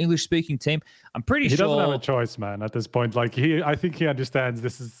to play in an English-speaking team? I'm pretty sure... He doesn't have a choice, man, at this point. Like, I think he understands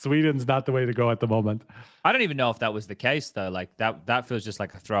Sweden's not the way to go at the moment. I don't even know if that was the case, though. Like, that feels just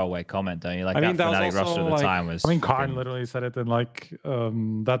like a throwaway comment, don't you? Like, that Fnatic roster at the time was... Karn literally said it, and, like,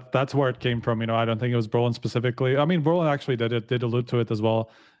 that's where it came from. I don't think it was Brolin specifically. Brolin actually did allude to it as well.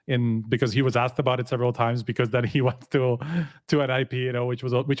 Because he was asked about it several times, because then he went to an IP,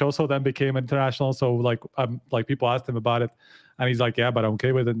 which also then became international. So like people asked him about it, and he's like, yeah, but I'm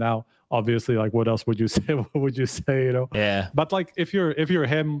okay with it now. Obviously, like, what else would you say? What would you say? Yeah. But like, if you're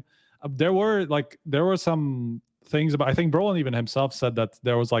him, there were some things about. I think Brolin even himself said that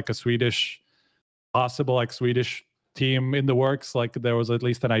there was like a possible Swedish team in the works. Like, there was at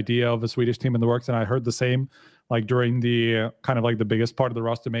least an idea of a Swedish team in the works, and I heard the same. Like during the kind of like the biggest part of the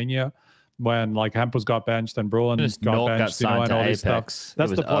roster mania, when like Hampus got benched and Brolin got benched, and all this stuff.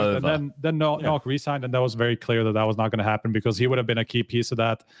 That's the point. Over. And then Nock re-signed, and that was very clear that was not going to happen, because he would have been a key piece of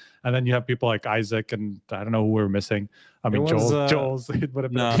that. And then you have people like Isaac, and I don't know who we're missing. Joel's. It would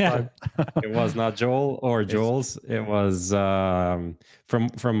have been time. It was not Joel or Joel's. It was from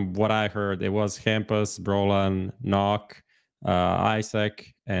what I heard, it was Hampus, Brolin, Nock,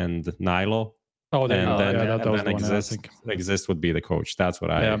 Isaac, and Nilo. Exist would be the coach. That's what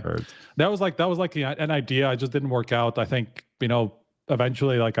I heard. That was like an idea. I just didn't work out. I think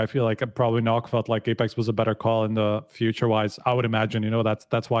eventually, like, I feel like probably Nock felt like Apex was a better call in the future wise. I would imagine,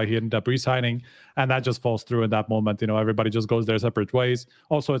 that's why he ended up resigning, and that just falls through in that moment. Everybody just goes their separate ways.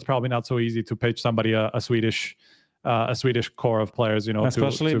 Also, it's probably not so easy to pitch somebody a Swedish core of players.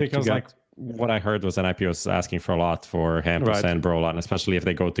 Especially because what I heard was NIP was asking for a lot for Hampus and Brolin, especially if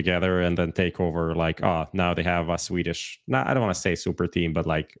they go together and then take over. Like, now they have a Swedish. I don't want to say super team, but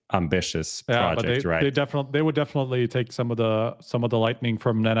like ambitious project, right? They would definitely take some of the lightning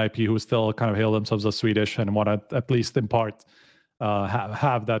from NIP, who still kind of hail themselves as Swedish and want to, at least in part,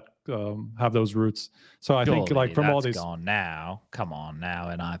 have those roots. So I think like from all these gone now. Come on now,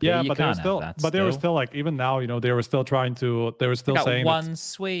 NIP. Yeah, but they were still like, even now, they were still saying one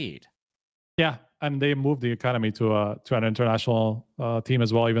Swede. Yeah, and they moved the academy to an international team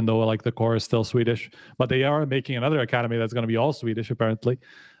as well, even though like the core is still Swedish. But they are making another academy that's going to be all Swedish apparently.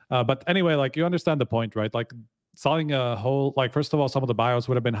 But anyway, like, you understand the point, right? Like, selling a whole, like, first of all, some of the bios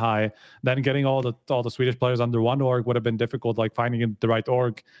would have been high. Then getting all the Swedish players under one org would have been difficult, like finding the right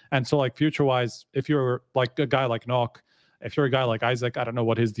org. And so like future wise, if you're like a guy like Nock, if you're a guy like Isaac, I don't know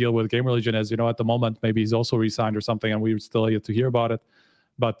what his deal with Game Religion is. At the moment, maybe he's also re-signed or something, and we're still yet to hear about it.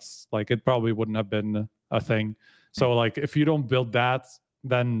 But like, it probably wouldn't have been a thing. So like, if you don't build that,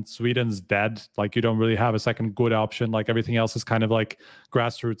 then Sweden's dead. Like, you don't really have a second good option. Like, everything else is kind of like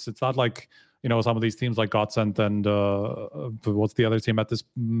grassroots. It's not like, some of these teams like Godsend and what's the other team at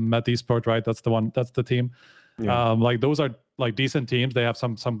Esport, right? That's the team. Like those are like decent teams. They have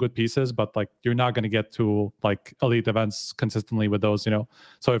some good pieces, but like you're not going to get to like elite events consistently with those, you know.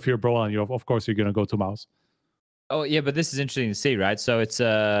 So if you're brawling, you of course you're going to go to Mouse. Oh yeah, but this is interesting to see, right? So it's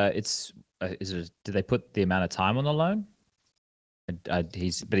did they put the amount of time on the loan? I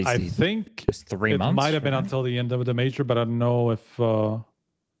think it's 3 months. It might have been until the end of the major, but I don't know if.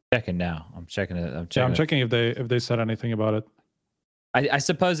 Checking now. I'm checking it. I'm checking if they said anything about it. I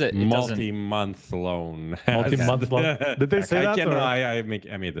suppose it multi-month loan. Multi-month loan. Did they say that? No, I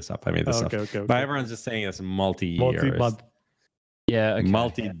made this up. Okay. But everyone's just saying it's multi-year. Multi-month. Yeah. Okay.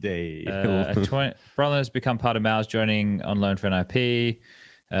 Multi-day. Brawler has become part of Mao's joining on loan for an IP.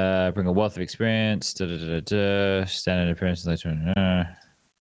 Bring a wealth of experience. Standard appearance later.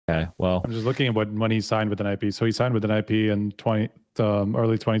 Okay. Well, I'm just looking at when he signed with an IP. So he signed with an IP in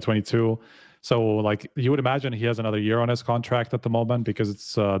early 2022. So like you would imagine he has another year on his contract at the moment because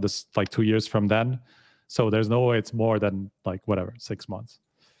it's this like 2 years from then. So there's no way it's more than like whatever 6 months.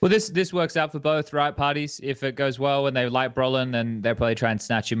 Well, this works out for both, right? Parties. If it goes well and they like Brolin, then they'll probably try and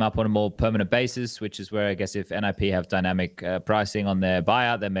snatch him up on a more permanent basis, which is where I guess if NIP have dynamic pricing on their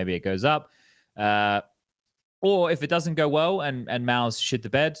buyout, then maybe it goes up. Or if it doesn't go well and Mao's shit the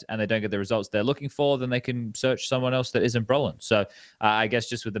bed and they don't get the results they're looking for, then they can search someone else that isn't Brolin. So I guess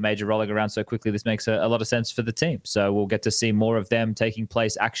just with the major rolling around so quickly, this makes a lot of sense for the team. So we'll get to see more of them taking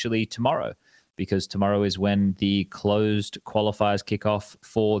place actually tomorrow, because tomorrow is when the closed qualifiers kick off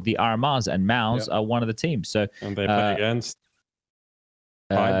for the RMRs, and Mao's are one of the teams. So and they play against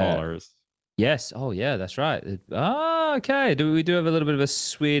eyeballers. Yes. Oh, yeah, that's right. Okay. We do have a little bit of a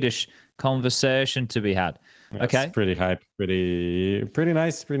Swedish conversation to be had. That's okay. Pretty hype. Pretty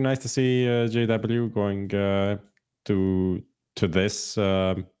nice. Pretty nice to see JW going to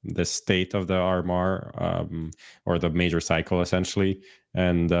this state of the RMR or the major cycle essentially,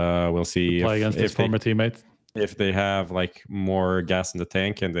 and we'll see play against his former teammates. If they have like more gas in the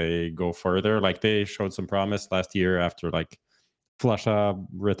tank and they go further. Like they showed some promise last year after like Flusha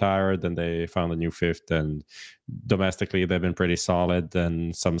retired, and they found a new fifth, and domestically they've been pretty solid,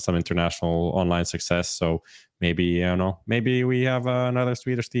 and some international online success. So maybe, I don't know, maybe we have another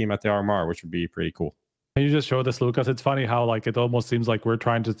Swedish team at the RMR, which would be pretty cool. Can you just show this, Lucas? It's funny how like it almost seems like we're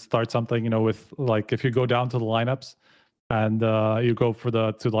trying to start something, you know, with like if you go down to the lineups and you go for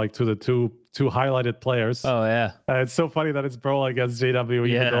the two highlighted players. Oh yeah, it's so funny that it's Brawl against JW.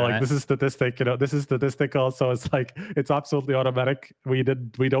 Even though like this is statistic, you know, this is statistical, so it's like it's absolutely automatic. We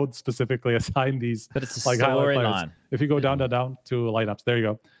don't specifically assign these, but it's a like storyline. If you go down to lineups, there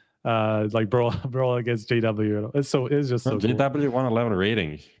you go. Like Brawl against JW. You know? It's just so JW cool. 111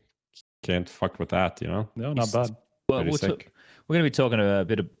 rating. Can't fuck with that, you know. No, not bad. Well, we're going to be talking a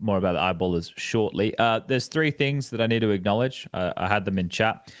bit more about the eyeballers shortly. There's 3 things that I need to acknowledge. I had them in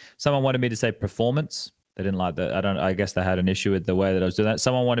chat. Someone wanted me to say performance. They didn't like that. I guess they had an issue with the way that I was doing that.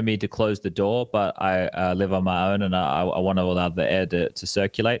 Someone wanted me to close the door, but I live on my own and I want to allow the air to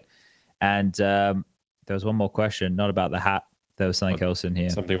circulate. And there was one more question, not about the hat. There was something else in here.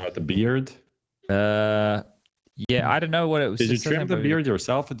 Something about the beard? Yeah, I don't know what it was. Did you trim the beard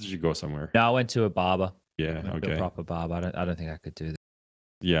yourself, or did you go somewhere? No, I went to a barber. Yeah, okay. A proper barber. I don't think I could do that.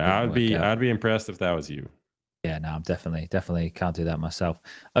 Yeah, I'd be impressed if that was you. Yeah, no, I'm definitely can't do that myself.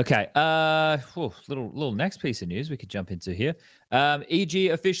 Okay, little next piece of news we could jump into here.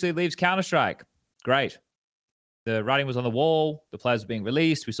 EG officially leaves Counter-Strike. Great. The writing was on the wall. The players were being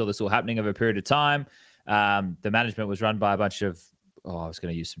released. We saw this all happening over a period of time. The management was run by a bunch of. Oh, I was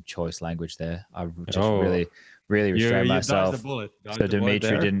going to use some choice language there. I just really restrained myself. So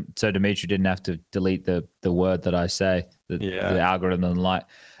Dimitri didn't have to delete the word that I say, the algorithm and the like.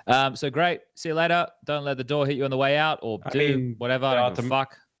 So great. See you later. Don't let the door hit you on the way out, or whatever. I don't give a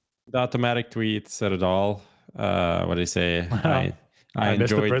fuck. The automatic tweet said it all. What did he say? I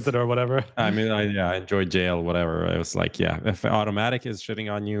enjoyed the prison or whatever. I enjoyed jail, whatever. It was like, yeah, if automatic is shitting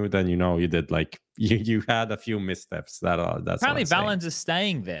on you, then you know you did like you had a few missteps. That's apparently Valens is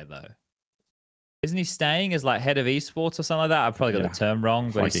staying there though. Isn't he staying as like head of esports or something like that? I probably got the term wrong,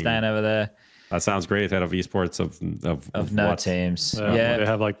 but he's staying over there. That sounds great. Head of esports of no what? teams. Yeah, they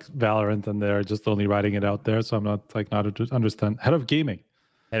have like Valorant and they're just only writing it out there. So I'm not understand. Head of gaming.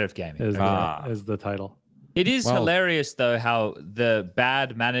 Head of gaming is the title. It is hilarious though how the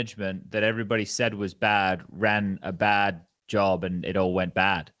bad management that everybody said was bad ran a bad job and it all went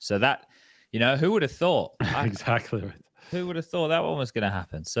bad. So that, you know, who would have thought? Exactly right. Who would have thought that one was going to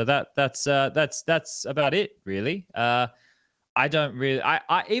happen? So that's about it really. I don't really.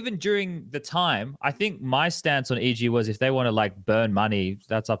 I even during the time, I think my stance on EG was if they want to like burn money,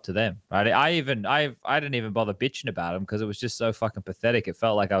 that's up to them, right? I didn't even bother bitching about them because it was just so fucking pathetic. It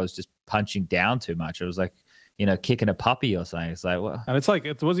felt like I was just punching down too much. It was like, kicking a puppy or something. It's like, well, and it's like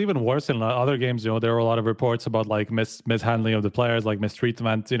it was even worse in other games. There were a lot of reports about like mishandling of the players, like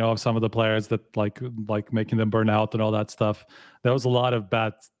mistreatment, of some of the players, that like making them burn out and all that stuff. There was a lot of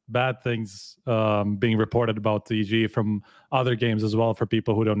bad things being reported about the EG from other games as well. For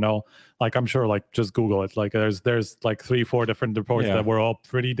people who don't know, like I'm sure, like just Google it. Like there's like 3-4 different reports that were all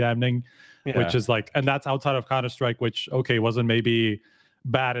pretty damning, which is like, and that's outside of Counter-Strike, which wasn't maybe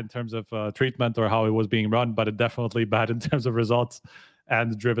bad in terms of treatment or how it was being run, but it definitely bad in terms of results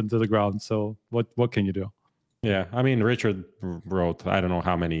and driven to the ground. So what can you do? Yeah, I mean, Richard wrote, I don't know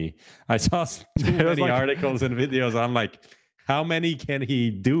how many. I saw too many articles and videos. I'm like, how many can he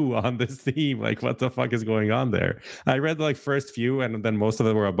do on this team? Like, what the fuck is going on there? I read like first few, and then most of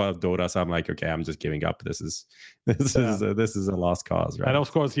them were above Dota. So I'm like, okay, I'm just giving up. This is a lost cause, right? And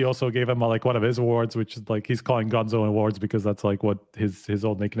of course, he also gave him like one of his awards, which is like he's calling Gonzo awards because that's like what his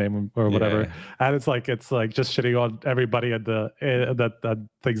old nickname or whatever. Yeah. And it's like just shitting on everybody at the that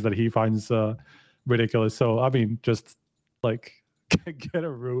things that he finds ridiculous. So I mean, just like get a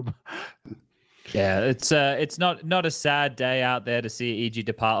room. Yeah, it's not a sad day out there to see EG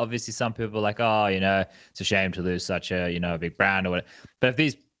depart. Obviously, some people are like, oh, it's a shame to lose such a a big brand or whatever. But if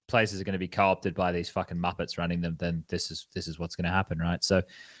these places are going to be co-opted by these fucking Muppets running them, then this is what's going to happen, right? So,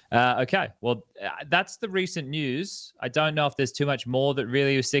 okay, well, that's the recent news. I don't know if there's too much more that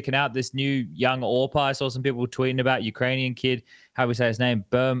really was sticking out. This new young AWPer, I saw some people tweeting about Ukrainian kid. How do we say his name?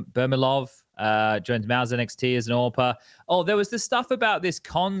 Bermilov. Joins Mouse NXT as an AWPer. Oh, there was this stuff about this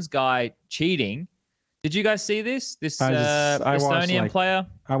cons guy cheating. Did you guys see this? This Estonian player?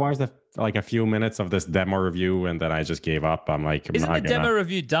 I watched like a few minutes of this demo review, and then I just gave up. I'm like, isn't the demo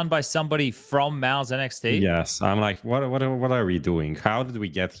review done by somebody from Mouse NXT? Yes. I'm like, what are we doing? How did we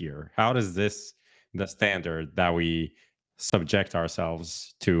get here? How is this the standard that we subject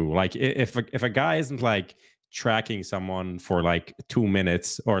ourselves to? Like, if a guy isn't like tracking someone for like 2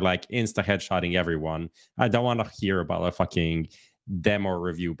 minutes or like insta headshotting everyone, I don't want to hear about a fucking demo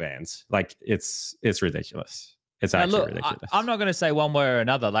review bans. Like it's ridiculous. It's actually ridiculous. I'm not going to say one way or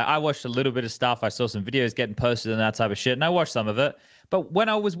another. Like I watched a little bit of stuff. I saw some videos getting posted and that type of shit, and I watched some of it. But when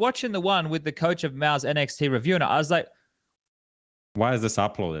I was watching the one with the coach of Mao's NXT reviewing it, I was like, why is this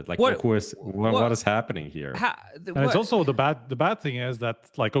uploaded? Like, what is happening here? And it's also the bad thing is that,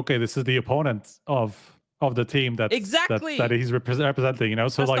 like, okay, this is the opponent of the team that he's representing,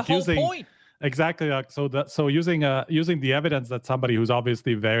 so that's like the using whole point. Exactly, like so using the evidence that somebody who's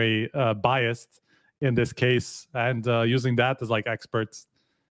obviously very biased in this case, and using that as like experts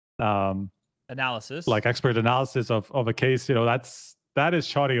analysis, like expert analysis of a case, that is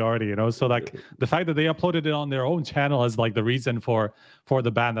shoddy already, so like the fact that they uploaded it on their own channel as like the reason for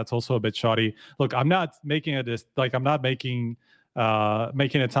the ban, that's also a bit shoddy. Look, I'm not making I'm not making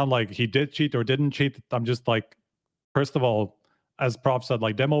it sound like he did cheat or didn't cheat. I'm just like, first of all, as Prof said,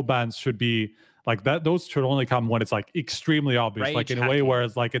 like demo bans should be like that. Those should only come when it's like extremely obvious, rage like in hacking. A way where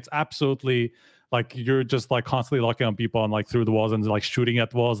it's like it's absolutely like you're just like constantly locking on people and like through the walls and like shooting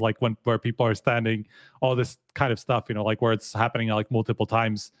at walls, like where people are standing, all this kind of stuff, like where it's happening like multiple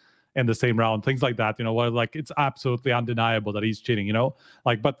times in the same round, things like that, where like it's absolutely undeniable that he's cheating,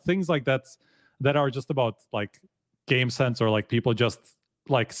 like, but things like that are just about like game sense, or like people just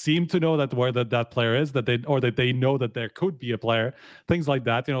like seem to know that where that player is, that they know that there could be a player, things like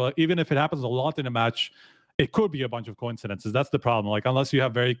that, even if it happens a lot in a match, it could be a bunch of coincidences. That's the problem. Like, unless you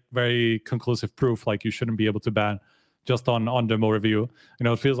have very, very conclusive proof, like you shouldn't be able to ban just on demo review.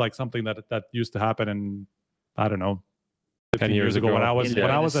 It feels like something that used to happen in, I don't know, 15 years ago when I was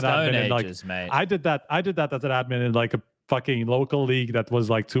an admin, ages, like mate. I did that as an admin in like a fucking local league that was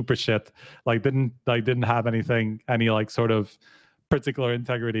like super shit, like didn't have any like sort of particular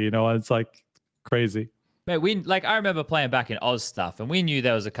integrity, it's like crazy. Mate, I remember playing back in Oz stuff, and we knew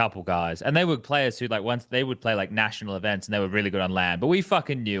there was a couple guys, and they were players who like once they would play like national events, and they were really good on LAN. But we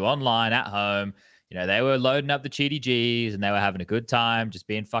fucking knew online at home, they were loading up the cheaty Gs, and they were having a good time, just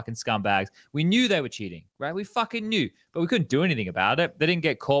being fucking scumbags. We knew they were cheating, right? We fucking knew, but we couldn't do anything about it. They didn't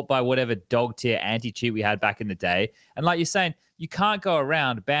get caught by whatever dog tier anti-cheat we had back in the day. And like you're saying, you can't go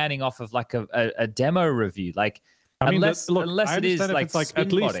around banning off of like a demo review, like. Unless it is like spin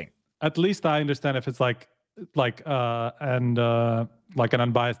botting. At least I understand if it's like an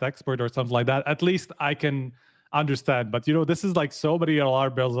unbiased expert or something like that. At least I can understand. But this is like so many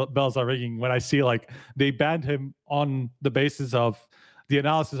alarm bells are ringing when I see like they banned him on the basis of the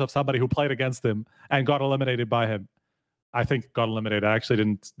analysis of somebody who played against him and got eliminated by him. I think got eliminated. I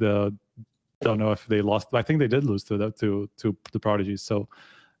actually don't know if they lost. I think they did lose to the Prodigies. So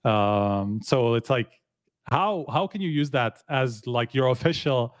it's like, how can you use that as like your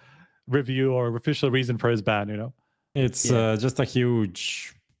official review or official reason for his ban. You know, it's just a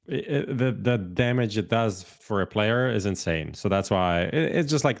huge. The damage it does for a player is insane. So that's why it's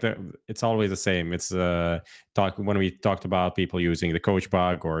just like it's always the same. It's when we talked about people using the coach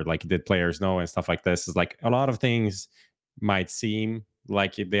bug or like did players know and stuff like this, is like a lot of things might seem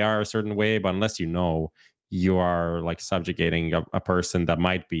like they are a certain way, but unless you know, you are like subjugating a person that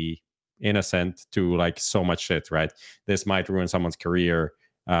might be innocent to like so much shit, right? This might ruin someone's career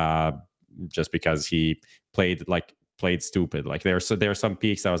just because he played stupid. Like there are some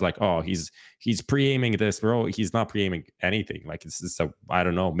peaks I was like, oh, he's pre-aiming this, bro. He's not pre-aiming anything. Like it's so I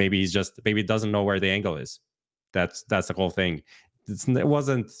don't know. Maybe he doesn't know where the angle is. That's the whole thing. It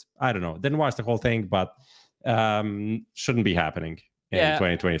wasn't. I don't know. Didn't watch the whole thing, but shouldn't be happening in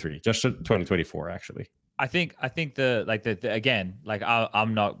 2023. Just 2024 actually. I think again, like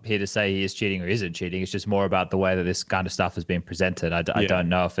I'm not here to say he is cheating or isn't cheating. It's just more about the way that this kind of stuff has been presented. I don't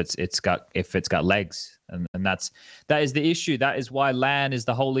know if it's got legs, and that is the issue. That is why LAN is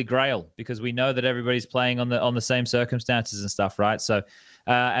the holy grail, because we know that everybody's playing on the same circumstances and stuff, right? So,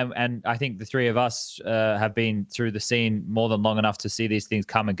 and I think the three of us have been through the scene more than long enough to see these things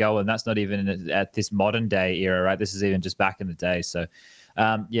come and go, and that's not even at this modern day era, right? This is even just back in the day. So.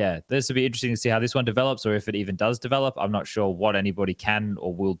 This will be interesting to see how this one develops, or if it even does develop. I'm not sure what anybody can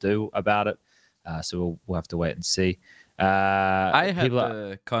or will do about it. So we'll have to wait and see. I had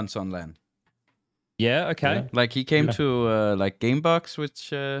the cons on LAN. Yeah, okay. Yeah. Like he came to like Gamebox,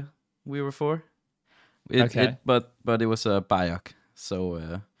 which we were for. But it was a Bayok. So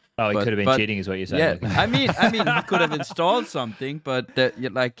he could have been cheating, is what you're saying. Yeah, I mean, he could have installed something, but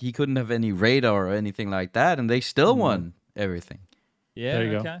like he couldn't have any radar or anything like that, and they still won everything. Yeah, there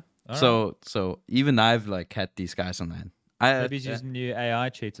you okay. go. So even I've like had these guys on LAN. Maybe he's using new AI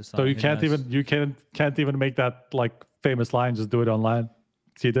cheats or something. So you can't even make that like famous line. Just do it online.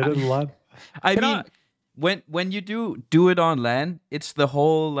 So you did it online. I mean, when you do it on LAN, it's the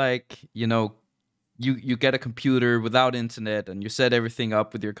whole like you get a computer without internet and you set everything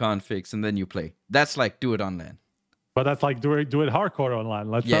up with your configs and then you play. That's like do it on LAN. But that's like do it hardcore online.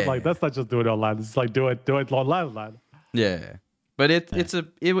 That's not just do it online. It's like do it online. Yeah. But it as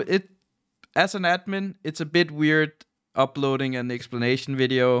an admin, it's a bit weird uploading an explanation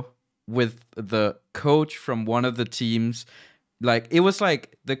video with the coach from one of the teams. Like it was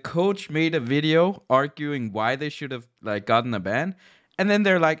like the coach made a video arguing why they should have like gotten a ban, and then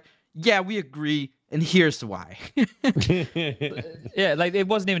they're like, "Yeah, we agree, and here's why." Yeah, like it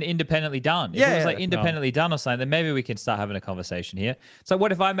wasn't even independently done. If it was like independently done or something, then maybe we can start having a conversation here. So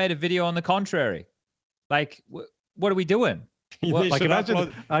what if I made a video on the contrary? Like, what are we doing? Like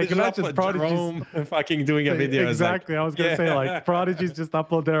imagine Prodigy's fucking doing a video. Exactly. I was gonna say like Prodigy's just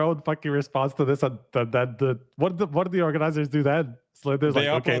upload their own fucking response to this, and what do the organizers do then? So there's they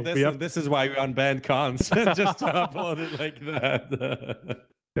like, okay, this is why we unbanned cons. Just to upload it like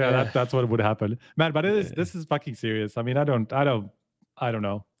that. That's what would happen, man. But this is fucking serious. I mean, I don't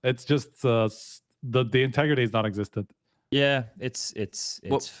know. It's just the integrity is non-existent. Yeah, it's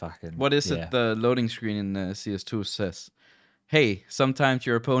fucking. What is it? The loading screen in CS2 says, "Hey, sometimes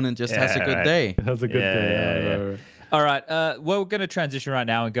your opponent just has a good day." Has a good day. Right. All right. We're going to transition right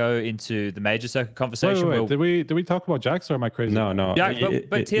now and go into the major circuit conversation. Wait. Did we talk about Jax or am I crazy? No. Jax,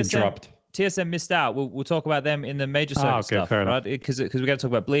 but it dropped. TSM missed out. We'll talk about them in the major circuit stuff, fair right? Because we got to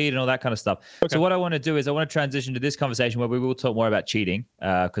talk about bleed and all that kind of stuff. Okay. So what I want to do is I want to transition to this conversation where we will talk more about cheating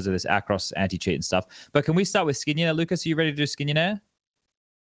because of this Acros anti-cheat and stuff. But can we start with Skinionaire? Lucas, are you ready to do Skinionaire?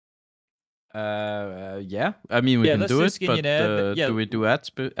 Yeah. I mean, we can do it, but do we do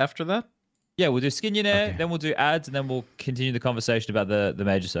ads after that? Yeah, we'll do Skinionaire, then we'll do ads, and then we'll continue the conversation about the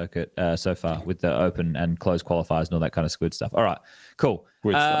major circuit so far with the open and closed qualifiers and all that kind of good stuff. All right, cool.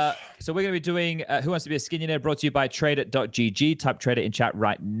 So we're going to be doing Who Wants to Be a Skinionaire, brought to you by Trader.gg. Type Trader in chat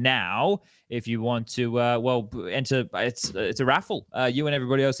right now if you want to, enter. It's a raffle. You and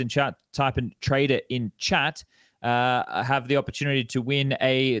everybody else in chat, type in Trader in chat. Have the opportunity to win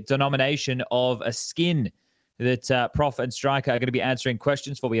a denomination of a skin that Prof and Striker are going to be answering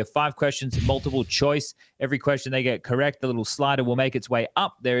questions for. We have 5 questions, multiple choice. Every question they get correct, the little slider will make its way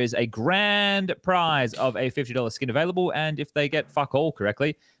up. There is a grand prize of a $50 skin available, and if they get fuck all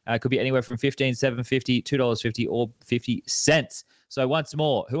correctly, it could be anywhere from $15, $7.50, $2.50, or 50 cents. So once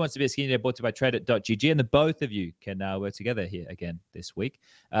more, Who Wants to Be a Skinionaire, brought to you by Trader.gg, and the both of you can work together here again this week.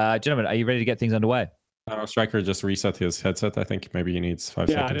 Gentlemen, are you ready to get things underway? Striker just reset his headset. I think maybe he needs 5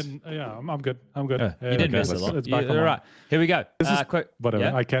 seconds. I'm good. You didn't miss a lot. All right, here we go. This is quick. Whatever.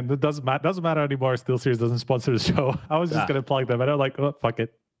 Yeah? I can. It doesn't matter anymore. SteelSeries doesn't sponsor the show. I was just gonna plug them, and I'm like, oh, fuck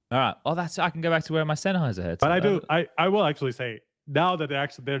it. All right. Oh, I can go back to wearing my Sennheiser headset. But I will actually say now that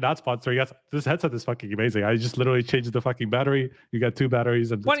they're not sponsoring us, this headset is fucking amazing. I just literally changed the fucking battery. You got 2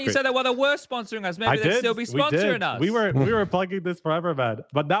 batteries, and why don't you say that while they were sponsoring us? Maybe they'd still be sponsoring us. We were plugging this forever, man.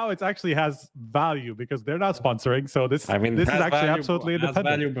 But now it actually has value because they're not sponsoring. So this is actually absolutely independent. It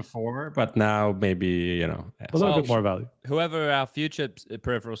has value before, but now maybe a little bit more value. Whoever our future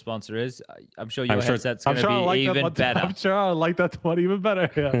peripheral sponsor is, I'm sure your headset's going to be even better. I'm sure I like that one even better.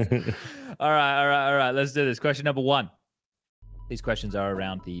 Yes. All right. Let's do this. Question number 1. These questions are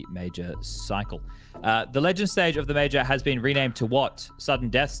around the major cycle. The legend stage of the major has been renamed to what? Sudden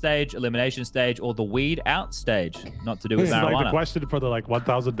death stage, elimination stage, or the weed out stage? Not to do with marijuana. This is like the question for the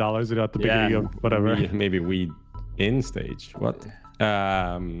 $1,000 at the beginning of whatever. Maybe weed in stage. What?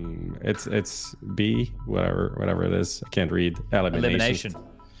 It's B, whatever it is. I can't read. Elimination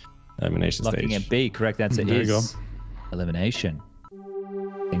stage. Locking in B. Correct answer is elimination.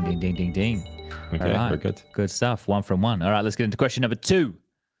 Ding, ding, ding, ding, ding. Okay, we're good. Good stuff. 1 from 1. All right, let's get into question number 2.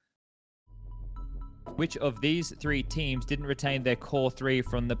 Which of these 3 teams didn't retain their core 3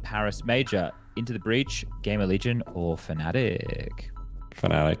 from the Paris Major? Into the Breach, Gamer Legion, or Fnatic?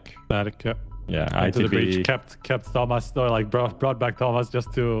 Fnatic, yeah. Into the Breach kept Thomas, or brought back Thomas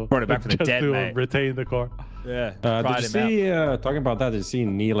just to brought it back from the dead, mate. Retain the core. Yeah. Did you see, talking about that, did you see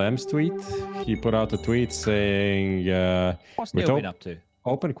Neil M's tweet? He put out a tweet saying, what's Neil been up to?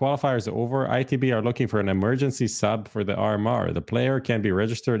 Open qualifiers over. ITB are looking for an emergency sub for the RMR. The player can be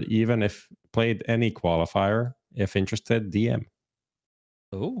registered even if played any qualifier. If interested, DM.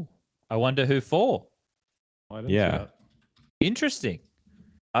 Oh, I wonder who for. Yeah. Interesting.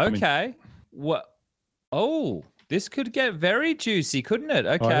 Okay. What? Oh, this could get very juicy, couldn't it?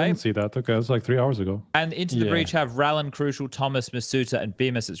 Okay. I didn't see that. Okay, it was like 3 hours ago. And Into the Breach have Rallen, Crucial, Thomas, Masuta, and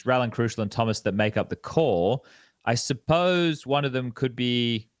Bemis. It's Rallen, Crucial, and Thomas that make up the core. I suppose one of them could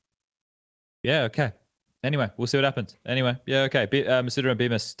be... Yeah, okay. Anyway, we'll see what happens. Anyway, yeah, okay. Masuda and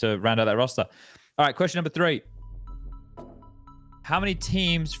Bemis to round out that roster. All right, question number 3. How many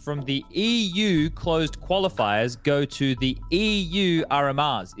teams from the EU closed qualifiers go to the EU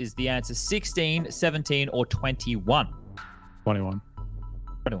RMRs? Is the answer 16, 17, or 21? 21.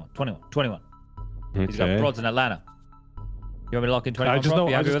 21. Okay. He's got Broads in Atlanta. You want me to lock in 21?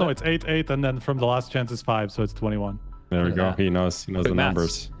 I just know it's 8, and then from the last chance is 5, so it's 21. There we go. He knows the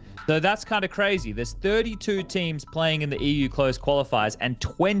numbers. So that's kind of crazy. There's 32 teams playing in the EU closed qualifiers, and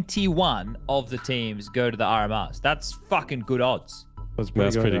 21 of the teams go to the RMRs. That's fucking good odds. That's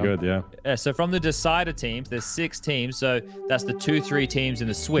pretty good, yeah. Yeah. So from the decider teams, there's 6 teams. So that's the 2-3 teams in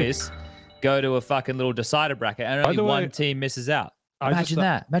the Swiss go to a fucking little decider bracket, and only one team misses out. Imagine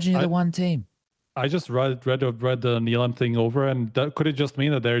that. Imagine you're the one team. I just read the Neelam thing over, and could it just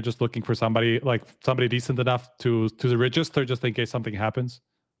mean that they're just looking for somebody decent enough to register just in case something happens?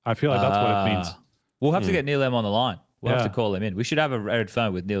 I feel like that's what it means. We'll have to get Neelam on the line. We'll have to call him in. We should have a red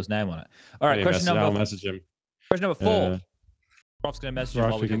phone with Neil's name on it. All right, I'll message him. Question number 4. Prof's going to message him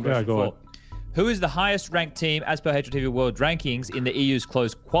while we do question 4. Who is the highest ranked team as per HLTV World Rankings in the EU's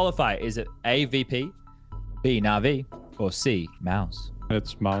closed qualifier? Is it A, VP, B, Na'Vi, or C, Mouse?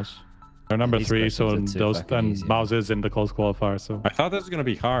 It's Mouse. They're number 3, so Mouse is in the close qualifier. So I thought this was gonna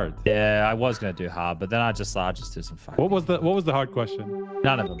be hard. Yeah, I was gonna do hard, but then I just did some fucking. What was the hard question?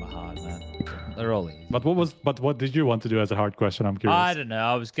 None of them are hard, man. They're all easy. But what did you want to do as a hard question? I'm curious. I don't know.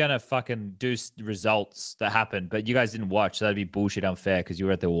 I was gonna fucking do results that happened, but you guys didn't watch, so that'd be bullshit unfair because you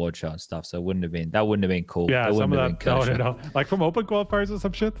were at the award show and stuff. So that wouldn't have been cool. Yeah, some of that. No, like from open qualifiers or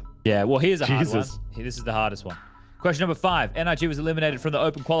some shit. Yeah, well, here's a hard one. This is the hardest one. Question number 5. NRG was eliminated from the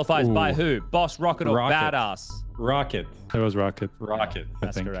open qualifiers by who? Boss, Rocket, or Badass? Rocket. It was Rocket.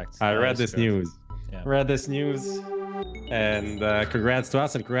 That's correct. I read this news. And congrats to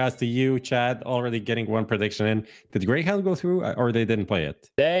us and congrats to you, Chad, already getting one prediction in. Did Greyhound go through or they didn't play it?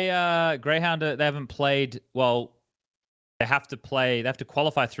 Greyhound, they haven't played. Well, they have to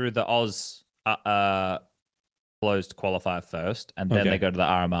qualify through the Oz closed qualifier first, and then they go to the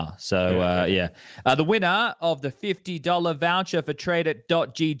RMR. So, the winner of the $50 voucher for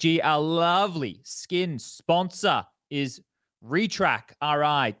trade.gg, our lovely skin sponsor, is Retrack,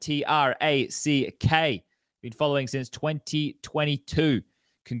 RITRACK. Been following since 2022.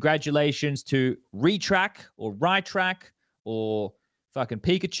 Congratulations to Retrack or Rytrack or fucking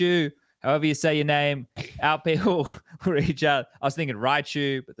Pikachu, however you say your name. Our people reach out. I was thinking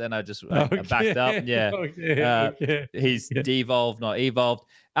Raichu, but then I just backed up. Yeah. He's devolved, not evolved.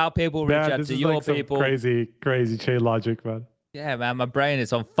 Our people reach out to your people. Crazy chain logic, man. Yeah, man. My brain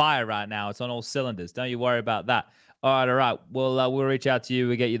is on fire right now. It's on all cylinders. Don't you worry about that. All right. We'll reach out to you.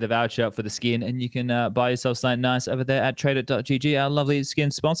 We'll get you the voucher for the skin, and you can buy yourself something nice over there at tradeit.gg, our lovely skin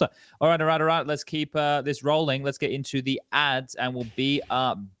sponsor. All right. Let's keep this rolling. Let's get into the ads, and we'll be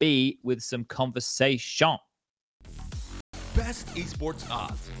with some conversation. Best esports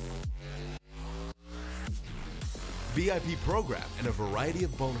odds. VIP program and a variety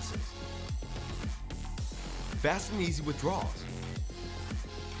of bonuses. Fast and easy withdrawals.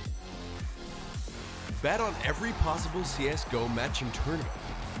 Bet on every possible CSGO matching tournament,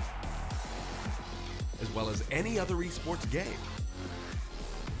 as well as any other esports game.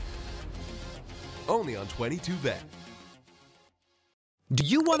 Only on 22Bet. Do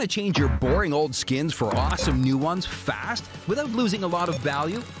you want to change your boring old skins for awesome new ones fast, without losing a lot of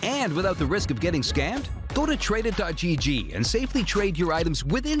value, and without the risk of getting scammed? Go to tradeit.gg and safely trade your items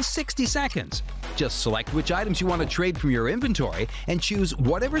within 60 seconds. Just select which items you want to trade from your inventory and choose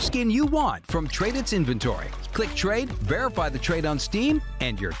whatever skin you want from Tradeit's inventory. Click Trade, verify the trade on Steam,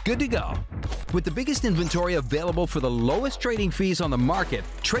 and you're good to go. With the biggest inventory available for the lowest trading fees on the market,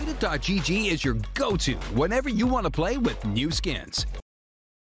 tradeit.gg is your go-to whenever you want to play with new skins.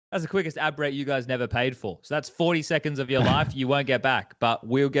 That's the quickest ad break you guys never paid for. So that's 40 seconds of your life you won't get back, but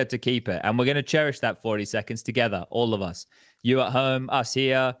we'll get to keep it. And we're going to cherish that 40 seconds together, all of us. You at home, us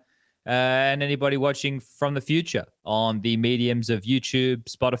here, and anybody watching from the future on the mediums of YouTube,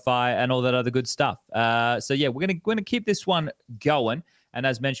 Spotify, and all that other good stuff. So yeah, we're going to keep this one going. And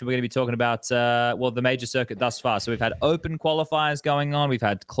as mentioned, we're going to be talking about, the major circuit thus far. So we've had open qualifiers going on. We've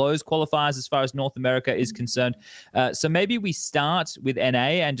had closed qualifiers as far as North America is concerned. So maybe we start with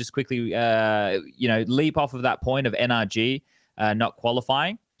NA and just quickly, leap off of that point of NRG not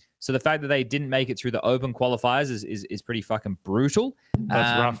qualifying. So the fact that they didn't make it through the open qualifiers is pretty fucking brutal.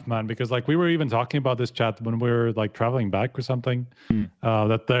 That's rough, man, because like we were even talking about this chat when we were like traveling back or something,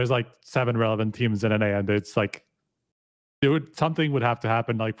 that there's like 7 relevant teams in NA, and it's like, something would have to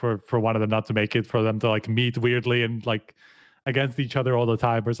happen like for one of them not to make it, for them to like meet weirdly and like against each other all the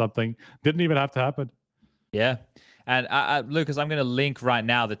time or something. Didn't even have to happen. Yeah. And Lucas, I'm going to link right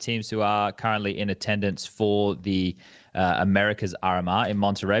now the teams who are currently in attendance for the America's RMR in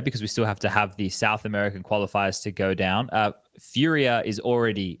Monterrey, because we still have to have the South American qualifiers to go down. Furia is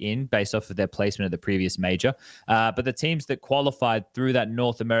already in based off of their placement at the previous major. But the teams that qualified through that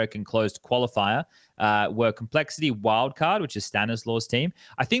North American closed qualifier were Complexity Wildcard, which is Stanislaw's team.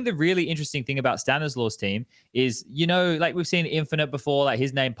 I think the really interesting thing about Stanislaw's team is, like we've seen Infinite before, like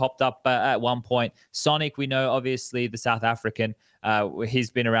his name popped up at one point. Sonic, we know, obviously, the South African.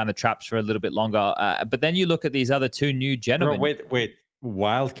 He's been around the traps for a little bit longer. But then you look at these other 2 new gentlemen. Bro, wait.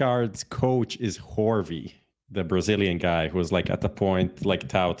 Wildcard's coach is Horvey, the Brazilian guy who was like at the point like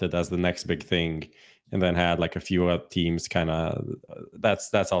touted as the next big thing, and then had like a few other teams kind of.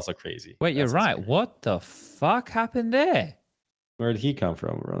 That's also crazy. Wait, you're right. Crazy. What the fuck happened there? Where did he come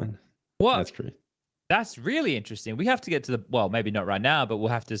from, Roland? What? That's crazy. That's really interesting. We have to get to the maybe not right now, but we'll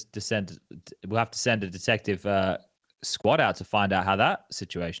have to send a detective squad out to find out how that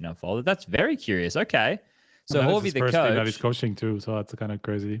situation unfolded. That's very curious. Okay. So Horvey, the coach, that he's coaching too, so that's kind of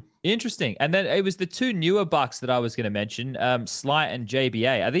crazy. Interesting. And then it was the 2 newer bucks that I was going to mention, Slight and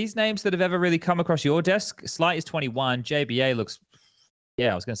JBA. Are these names that have ever really come across your desk? Slight is 21. JBA looks,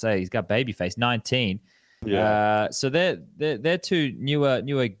 I was going to say he's got baby face, 19. Yeah. So they're 2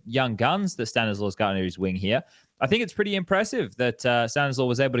 newer young guns that Stanislaw's got under his wing here. I think it's pretty impressive that Stanislaw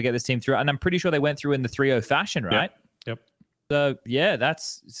was able to get this team through, and I'm pretty sure they went through in the 3-0 fashion, right? Yep. So, yeah,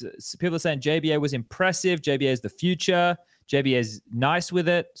 that's people are saying JBA was impressive. JBA is the future. JBA is nice with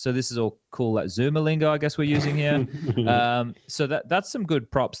it. So this is all cool, that Zoomer lingo, I guess we're using here. So that's some good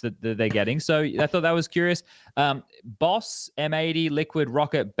props that they're getting. So I thought that was curious. Boss, M80, Liquid,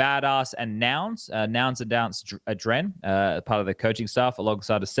 Rocket, Badass, and Nouns. Nouns announced Dren, part of the coaching staff,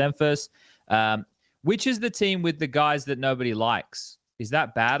 alongside of Semphis. Which is the team with the guys that nobody likes? Is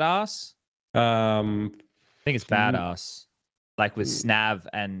that Badass? I think it's Badass. Like with Snav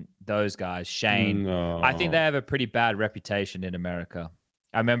and those guys, Shane. No. I think they have a pretty bad reputation in America.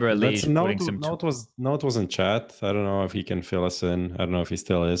 I remember Elise putting some... Note was in chat. I don't know if he can fill us in. I don't know if he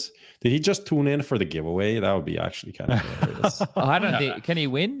still is. Did he just tune in for the giveaway? That would be actually kind of hilarious. I don't think... Can he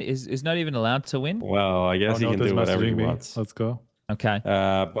win? Is not even allowed to win? Well, I guess he can do whatever he wants. Let's go. Okay.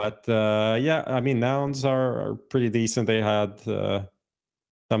 Yeah, I mean, Nouns are pretty decent. They had...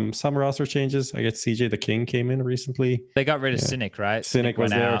 some roster changes. I guess CJ the King came in recently. They got rid of Cynic, right? Cynic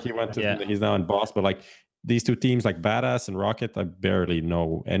was there. He went to he's now in Boss, but like these 2 teams like Badass and Rocket, I barely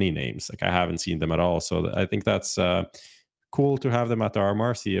know any names. Like I haven't seen them at all. So I think that's cool to have them at the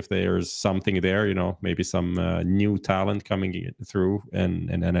RMR, see if there's something there, maybe some new talent coming through in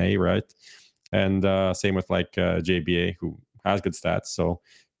NA, right? and same with like JBA, who has good stats. So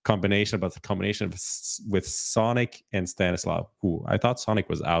combination with Sonic and Stanislav, who I thought Sonic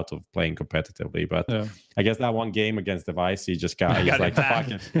was out of playing competitively, but I guess that one game against Device, he just got he's like, fuck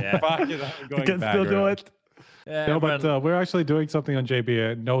it, fuck it, I'm going you can back still do around. it. No, but we're actually doing something on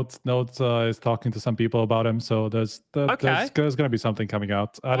JBA. Notes is talking to some people about him, so there's going to be something coming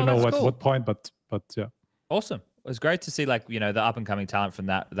out. I don't know what point, but yeah. Awesome. It was great to see, like, you know, the up and coming talent from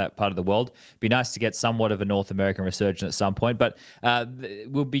that part of the world. Be nice to get somewhat of a North American resurgence at some point, but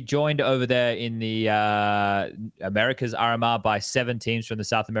we'll be joined over there in the Americas RMR by 7 teams from the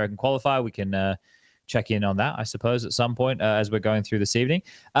South American qualifier. We can check in on that, I suppose, at some point as we're going through this evening.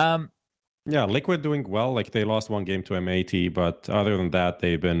 Yeah, Liquid doing well. Like, they lost one game to M80, but other than that,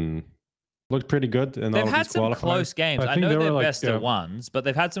 they've been looked pretty good in all of these qualifiers. They've had some close games. I know they're best of ones, but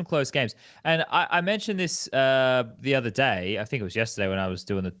they've had some close games. And I mentioned this the other day. I think it was yesterday when I was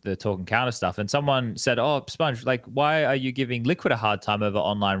doing the talk and counter stuff. And someone said, "Oh, Sponge, like, why are you giving Liquid a hard time over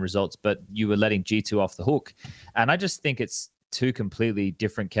online results, but you were letting G2 off the hook?" And I just think it's two completely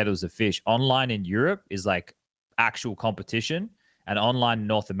different kettles of fish. Online in Europe is like actual competition, and online in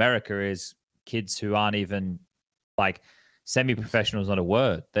North America is kids who aren't even like... Semi-professional is not a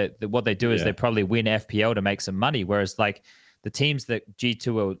word. What they do is they probably win FPL to make some money. Whereas like the teams that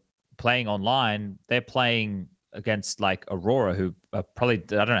G2 are playing online, they're playing against like Aurora, who are probably,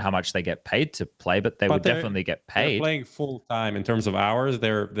 I don't know how much they get paid to play, but they would definitely get paid. They're playing full time in terms of hours.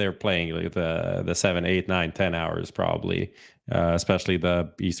 They're playing like the 7, 8, 9, 10 hours probably, especially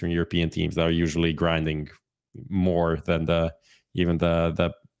the Eastern European teams that are usually grinding more than even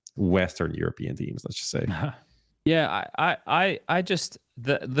the Western European teams, let's just say. Yeah, I just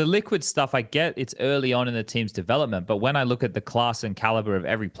the Liquid stuff, I get it's early on in the team's development, but when I look at the class and caliber of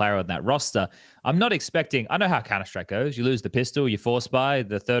every player on that roster, I'm not expecting... I know how Counter-Strike goes. You lose the pistol, you force buy,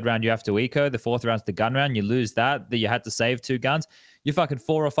 the 3rd round you have to eco, the 4th round's the gun round, you lose that you had to save 2 guns. You're fucking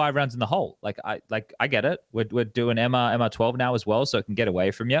 4 or 5 rounds in the hole. I get it. We're doing MR12 now as well, so it can get away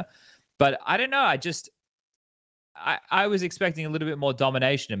from you. But I don't know, I was expecting a little bit more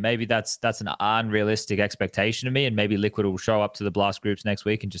domination, and maybe that's an unrealistic expectation of me, and maybe Liquid will show up to the Blast groups next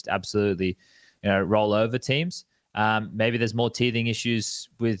week and just absolutely, roll over teams. Maybe there's more teething issues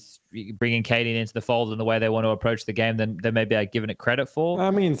with bringing Katie into the fold and the way they want to approach the game than maybe I've given it credit for. I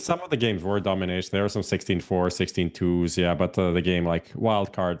mean, some of the games were domination. There were some 16-4, 16-2s, yeah, but the game like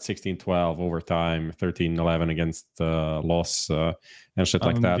wildcard 16-12 overtime, 13-11 against loss and shit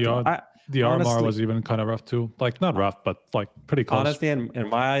like that. The RMR was even kind of rough too. Like, not rough, but like pretty close. Honestly, in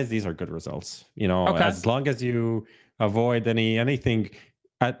my eyes, these are good results. As long as you avoid anything,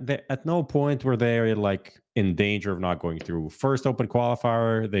 at no point were they like in danger of not going through. First open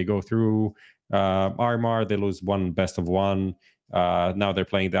qualifier, they go through. RMR, they lose one best of one. Now they're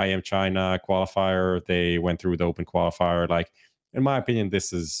playing the IM China qualifier. They went through the open qualifier. Like, in my opinion,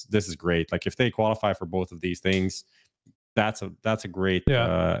 this is great. Like, if they qualify for both of these things, that's a great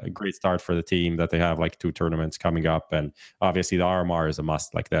great start for the team, that they have like 2 tournaments coming up, and obviously the RMR is a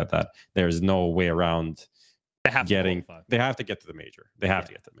must. Like that there's no way around. They have to get to the major. They have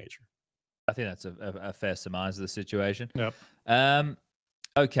to get to the major. I think that's a fair surmise of the situation. Yep.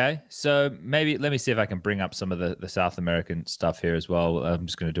 Okay, so maybe let me see if I can bring up some of the South American stuff here as well. I'm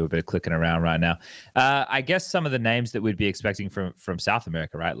just going to do a bit of clicking around right now. I guess some of the names that we'd be expecting from South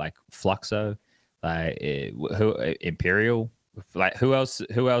America, right? Like Fluxo, like Imperial, like who else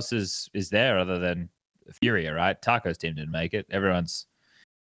is there other than Furia, right? Taco's team didn't make it. Everyone's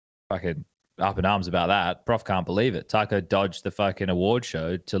fucking up in arms about that. Prof can't believe it. Taco dodged the fucking award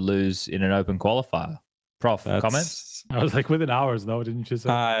show to lose in an open qualifier. Prof, comments? I was like within hours though, didn't you say?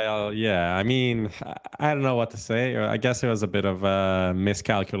 Yeah, I mean, I don't know what to say. I guess it was a bit of a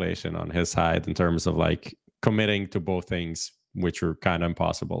miscalculation on his side in terms of like committing to both things, which were kind of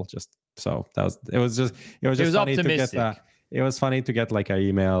impossible. It was funny to get that. It was funny to get like an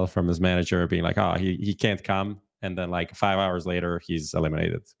email from his manager being like, "Oh, he can't come," and then like 5 hours later he's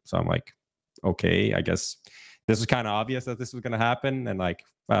eliminated. So I'm like, okay, I guess this was kind of obvious that this was going to happen, and like,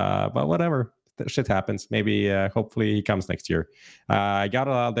 but whatever, shit happens. Maybe hopefully he comes next year. I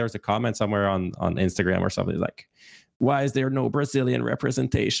got there's a comment somewhere on Instagram or something like, "Why is there no Brazilian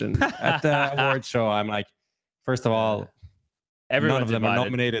representation at the award show?" I'm like, first of all, none of them are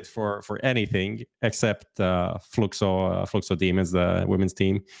nominated for anything except Fluxo Demons, the women's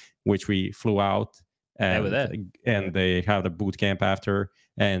team, which we flew out, and they have the boot camp after.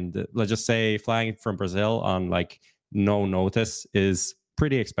 And let's just say flying from Brazil on like no notice is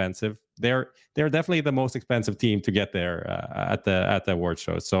pretty expensive. They're definitely the most expensive team to get there at the award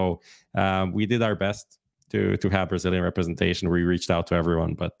show. So we did our best to have Brazilian representation. We reached out to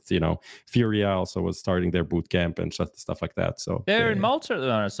everyone, but Furia also was starting their boot camp and stuff like that. So they're in Malta at the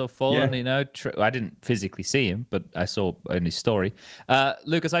moment. So Fallen, yeah. I didn't physically see him, but I saw in his story.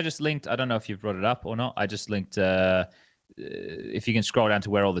 Lucas, I just linked. I don't know if you've brought it up or not. I just linked. If you can scroll down to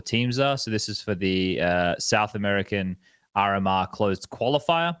where all the teams are. So this is for the South American RMR closed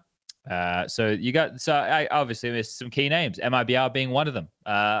qualifier. I obviously there's some key names, MIBR being one of them.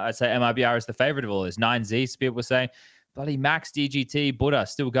 I'd say MIBR is the favorite of all. There's 9Z, so people were saying, bloody Max, DGT, Buddha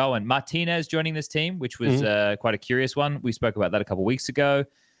still going. Martinez joining this team, which was quite a curious one. We spoke about that a couple of weeks ago.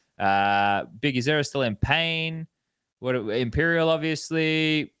 Big Azera still in pain. Imperial,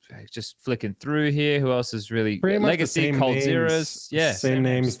 obviously, just flicking through here. Who else is really pretty much Legacy, Cold Zeros? Yeah, same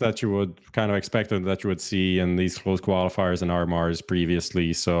names that you would kind of expect that you would see in these close qualifiers and RMRs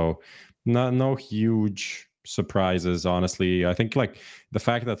previously. So no huge surprises, honestly. I think like the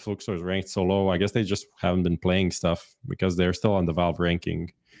fact that Fluxor is ranked so low, I guess they just haven't been playing stuff because they're still on the Valve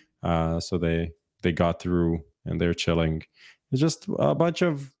ranking. So they got through and they're chilling. It's just a bunch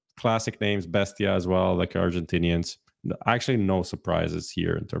of classic names, Bestia as well, like Argentinians. Actually, no surprises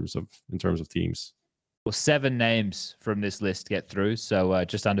here in terms of teams. Well, 7 names from this list get through, so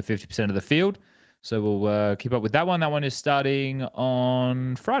just under 50% of the field. So we'll keep up with that one. That one is starting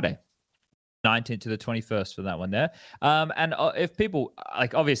on Friday, 19th to the 21st for that one there. And if people,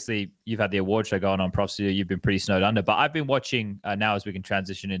 like, obviously you've had the award show going on, props to you, you've been pretty snowed under, but I've been watching now as we can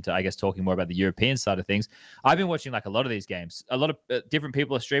transition into, I guess, talking more about the European side of things. I've been watching like a lot of these games. A lot of different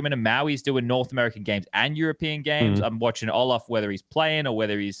people are streaming, and Maui's doing North American games and European games. I'm watching Olaf, whether he's playing or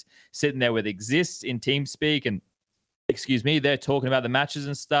whether he's sitting there with Exist in TeamSpeak, and they're talking about the matches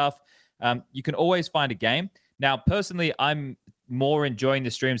and stuff. You can always find a game. Now, personally, I'm more enjoying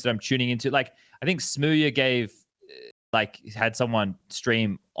the streams that I'm tuning into. Like, I think Smooya had someone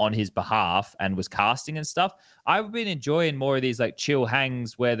stream on his behalf and was casting and stuff. I've been enjoying more of these like chill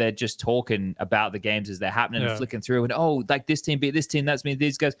hangs where they're just talking about the games as they're happening and flicking through, and like this team beat this team, that's means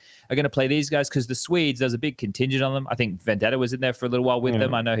these guys are going to play these guys, because the Swedes, there's a big contingent on them. I think Vendetta was in there for a little while with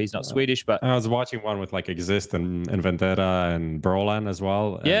them. I know he's not Swedish, but I was watching one with like Exist and Vendetta and Brolan as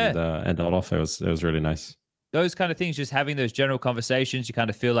well. And Olaf. It was really nice. Those kind of things, just having those general conversations, you kind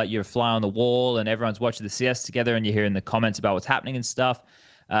of feel like you're a fly on the wall and everyone's watching the CS together and you're hearing the comments about what's happening and stuff.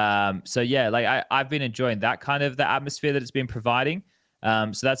 So yeah, like I've been enjoying that kind of the atmosphere that it's been providing.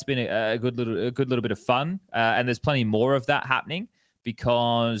 So that's been a good little bit of fun. And there's plenty more of that happening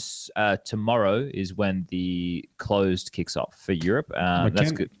because tomorrow is when the closed kicks off for Europe.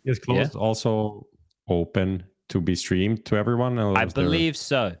 That's good. Is closed also open to be streamed to everyone? I believe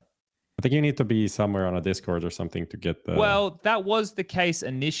so. I think you need to be somewhere on a Discord or something to get the... Well, that was the case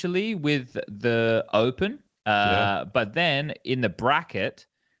initially with the Open. But then in the bracket,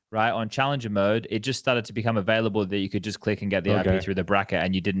 right, on Challenger mode, it just started to become available that you could just click and get the IP through the bracket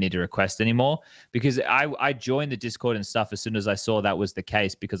and you didn't need to request anymore. Because I joined the Discord and stuff as soon as I saw that was the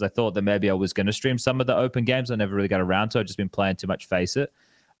case, because I thought that maybe I was going to stream some of the Open games. I never really got around to it. I've just been playing too much Face It.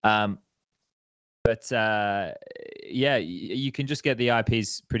 But yeah, you can just get the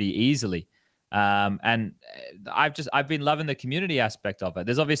IPs pretty easily. And I've been loving the community aspect of it.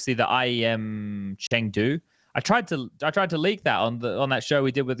 There's obviously the IEM Chengdu. I tried to leak that on that show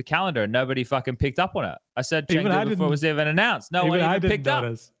we did with the calendar, and nobody fucking picked up on it. I said Chengdu before it was even announced. No one even picked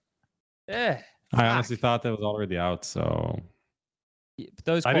up. Yeah. I honestly thought that was already out, so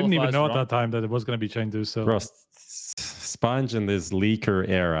I didn't even know at that time that it was going to be Chengdu. So bro, Sponge in this leaker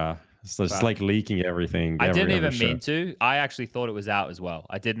era. So it's like leaking everything. I didn't even mean to. I actually thought it was out as well.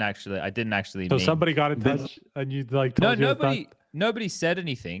 I didn't actually. So somebody got in touch and you like told nobody said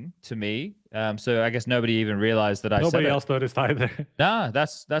anything to me. So I guess nobody even realized that I said it. Nobody else noticed either. Nah,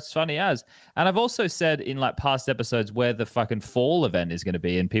 that's funny as. And I've also said in like past episodes where the fucking fall event is going to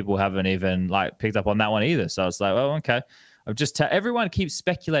be, and people haven't even like picked up on that one either. So I was like, oh, okay. I've just everyone keeps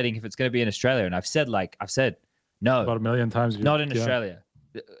speculating if it's going to be in Australia, and I've said no, about 1 million times. Not in Australia.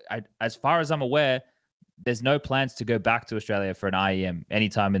 As far as I'm aware, there's no plans to go back to Australia for an IEM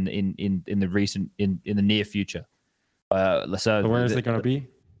anytime in the near future. So where is it going to be?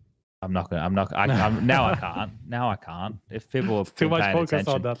 Now I can't. If people are too much focus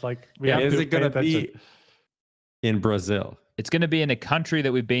attention. on that, like is it going to be in Brazil? It's going to be in a country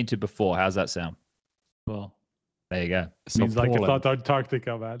that we've been to before. How's that sound? Well, there you go. So means like it's not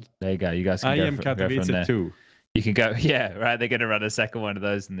Antarctica, man. There you go. You guys can IEM Katowice too. You can go, yeah, right. They're going to run a second one of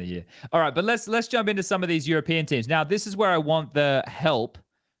those in the year. All right, but let's jump into some of these European teams. Now, this is where I want the help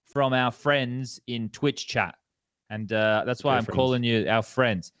from our friends in Twitch chat. And that's why I'm calling you our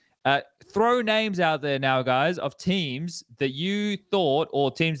friends. Throw names out there now, guys, of teams that you thought,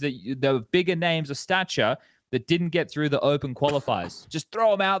 or teams that the bigger names of stature that didn't get through the open qualifiers. Just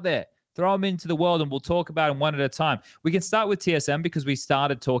throw them out there. Throw them into the world, and we'll talk about them one at a time. We can start with TSM because we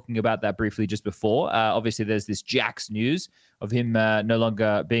started talking about that briefly just before. Obviously, there's this Jax news of him no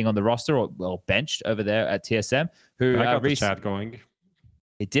longer being on the roster or benched over there at TSM. Who I got the chat going.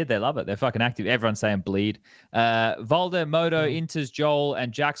 It did. They love it. They're fucking active. Everyone's saying bleed. Valder, Moto, Inters, Joel,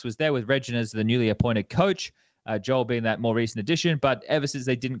 and Jax was there with Regin as the newly appointed coach. Joel being that more recent addition. But ever since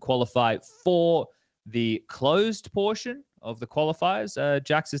they didn't qualify for the closed portion of the qualifiers,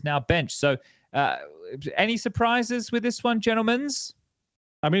 Jax is now benched. So any surprises with this one, gentlemen?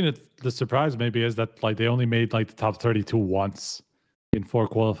 I mean, the surprise maybe is that like they only made like the top 32 once in 4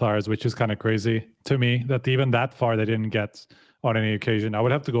 qualifiers, which is kind of crazy to me that even that far they didn't get on any occasion. I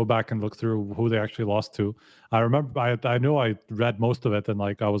would have to go back and look through who they actually lost to. I remember, I know I read most of it and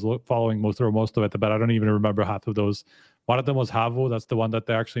like I was following most of it, but I don't even remember half of those. One of them was Havo. That's the one that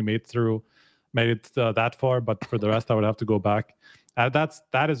they actually made it that far. But for the rest, I would have to go back.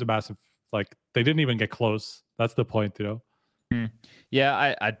 That is a massive, like they didn't even get close. That's the point, you know?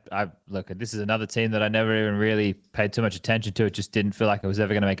 Yeah, I look, this is another team that I never even really paid too much attention to. It just didn't feel like it was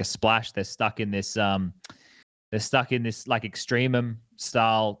ever going to make a splash. They're stuck in this like Extremum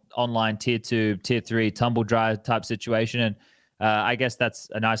style online tier 2, tier 3 tumble dry type situation. And I guess that's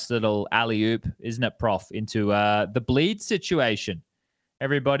a nice little alley-oop, isn't it, Prof, into the bleed situation.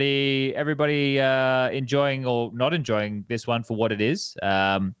 Everybody enjoying or not enjoying this one for what it is.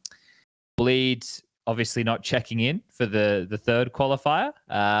 Bleed obviously not checking in for the third qualifier.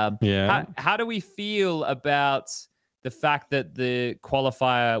 How do we feel about the fact that the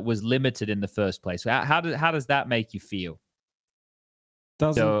qualifier was limited in the first place? How does that make you feel?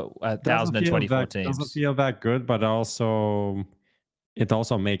 Doesn't 1,024 teams. Doesn't feel that good, but also it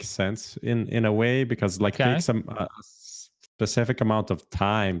also makes sense in a way because like it takes a specific amount of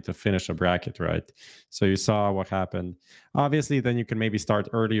time to finish a bracket, right? So you saw what happened. Obviously, then you can maybe start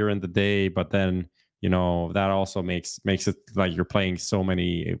earlier in the day, but then you know that also makes it like you're playing so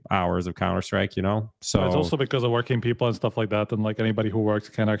many hours of Counter-Strike, you know. So it's also because of working people and stuff like that, and like anybody who works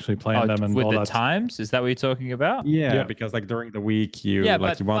can actually play in them and with all the that. Times. Is that what you're talking about? Yeah, because like during the week you you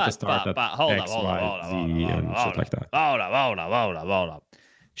want to start at X, Y, Z and shit like that. Hold up.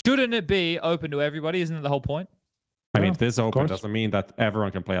 Shouldn't it be open to everybody? Isn't it the whole point? I mean, this open doesn't mean that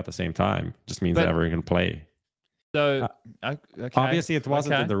everyone can play at the same time. It just means that everyone can play. So obviously it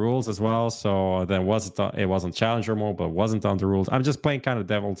wasn't in the rules as well. So then it wasn't challenger mode, but wasn't on the rules. I'm just playing kind of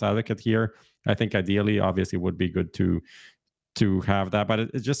devil's advocate here. I think ideally, obviously, it would be good to have that, but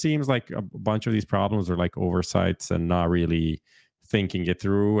it just seems like a bunch of these problems are like oversights and not really thinking it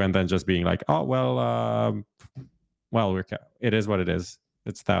through, and then just being like, oh well, it is what it is.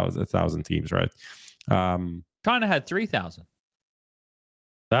 It's 1,000 teams, right? China had 3,000.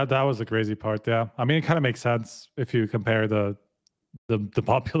 That was the crazy part. Yeah, I mean, it kind of makes sense if you compare the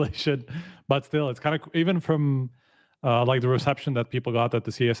population, but still, it's kind of even from like the reception that people got at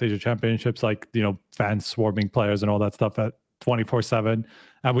the CS Asia Championships, like you know, fans swarming players and all that stuff at 24/7,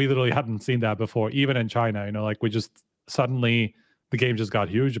 and we literally hadn't seen that before, even in China. You know, like we just suddenly the game just got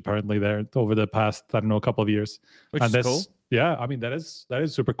huge apparently there over the past a couple of years, which is cool. Yeah, I mean that is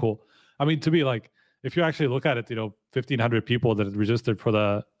super cool. I mean to be like. If you actually look at it, you know, 1,500 people that registered for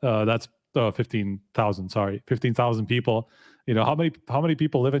the that's 15,000. Sorry, 15,000 people. You know, how many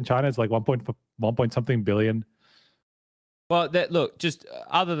people live in China? It's like 1 point something billion. Well, look, just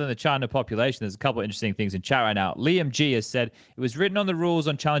other than the China population, there's a couple of interesting things in chat right now. Liam G has said it was written on the rules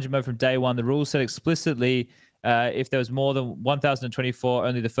on challenger mode from day one. The rules said explicitly if there was more than 1,024,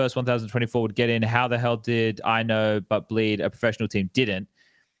 only the first 1,024 would get in. How the hell did I know? But Bleed, a professional team, didn't.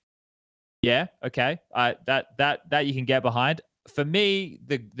 Yeah, okay. That you can get behind. For me,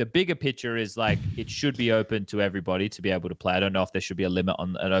 the bigger picture is like it should be open to everybody to be able to play. I don't know if there should be a limit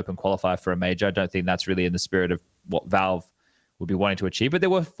on an open qualifier for a major. I don't think that's really in the spirit of what Valve would be wanting to achieve. But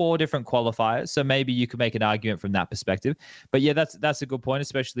there were 4 different qualifiers, so maybe you could make an argument from that perspective. But yeah, that's a good point,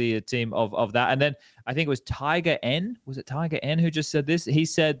 especially a team of that. And then I think it was Tiger N. Was it Tiger N who just said this? He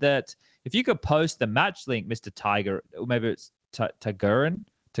said that if you could post the match link, Mr. Tiger, or maybe it's Tagurin,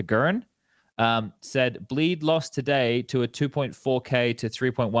 said Bleed lost today to a 2.4K to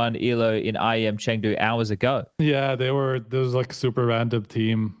 3.1 ELO in IEM Chengdu hours ago. Yeah, there was like a super random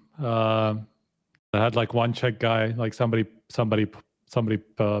team. That had like one Czech guy, like somebody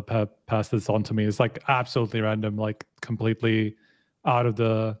passed this on to me. It's like absolutely random, like completely out of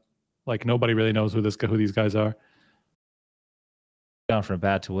the, like nobody really knows who these guys are. Going from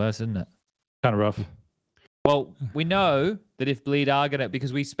bad to worse, isn't it? Kind of rough. Well, we know that if Bleed are gonna,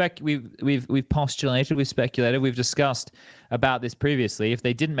 because we've postulated, we've speculated, we've discussed about this previously. If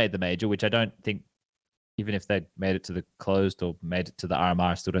they didn't make the major, which I don't think, even if they made it to the closed or made it to the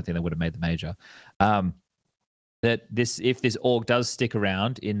RMR, I still don't think they would have made the major. That if this org does stick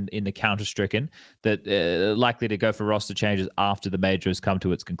around in the Counter-Stricken, that likely to go for roster changes after the major has come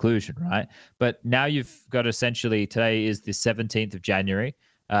to its conclusion, right? But now you've got essentially, today is the 17th of January.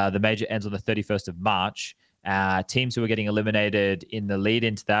 The major ends on the 31st of March. Teams who are getting eliminated in the lead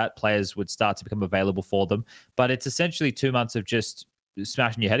into that, players would start to become available for them. But it's essentially 2 months of just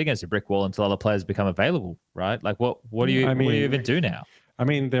smashing your head against a brick wall until other players become available, right? Like, what do you even do now? I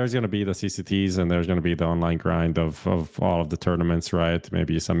mean, there's going to be the CCTs and there's going to be the online grind of all of the tournaments, right?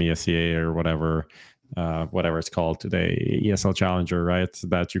 Maybe some ESEA or whatever it's called today, ESL Challenger, right?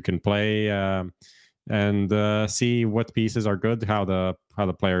 That you can play and see what pieces are good, how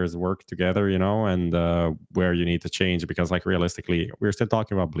the players work together, you know, and where you need to change, because like realistically, we're still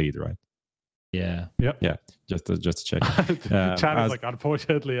talking about Bleed, right? Yeah. Yep. Yeah. Just to check. Chad is like,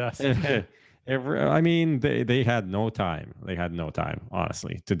 unfortunately, yes. I mean, they had no time. They had no time,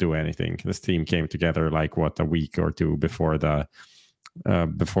 honestly, to do anything. This team came together like a week or two before the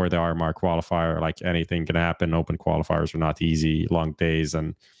RMR qualifier. Like anything can happen. Open qualifiers are not easy, long days,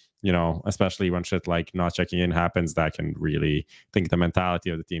 and you know, especially when shit like not checking in happens, that can really, I think the mentality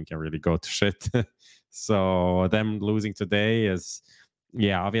of the team can really go to shit. So them losing today is,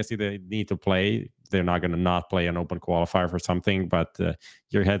 yeah, obviously they need to play. They're not going to not play an open qualifier for something, but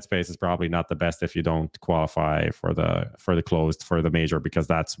your headspace is probably not the best if you don't qualify for the closed, for the major, because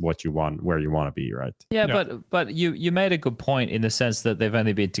that's what you want, where you want to be, right? Yeah. But you made a good point in the sense that they've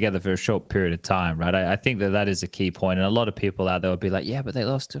only been together for a short period of time, right? I think that is a key point, and a lot of people out there will be like, yeah, but they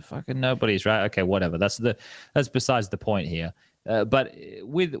lost to fucking nobodies, right? Okay, whatever. That's besides the point here. But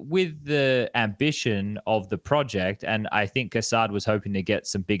with the ambition of the project, and I think Kassad was hoping to get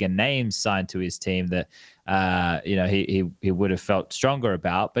some bigger names signed to his team that he would have felt stronger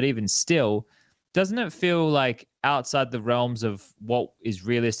about. But even still, doesn't it feel like outside the realms of what is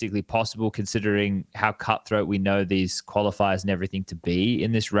realistically possible, considering how cutthroat we know these qualifiers and everything to be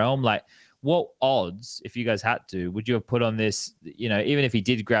in this realm? Like, what odds, if you guys had to, would you have put on this, you know, even if he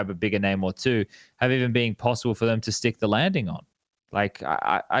did grab a bigger name or two, have even been possible for them to stick the landing on? Like,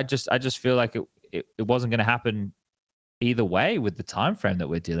 I just feel like it wasn't going to happen either way with the time frame that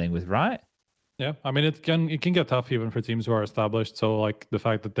we're dealing with, right? Yeah, I mean, it can get tough even for teams who are established. So like the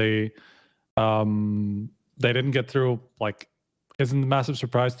fact that they didn't get through, like, isn't a massive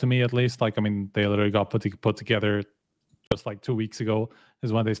surprise to me, at least. Like, I mean, they literally got put together just like 2 weeks ago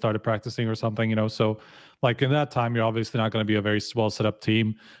is when they started practicing or something, you know. So like in that time, you're obviously not going to be a very well set up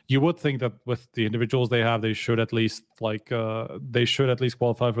team. You would think that with the individuals they have, they should at least qualify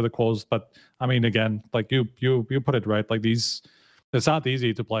for the quals. But I mean, again, like you put it right, like it's not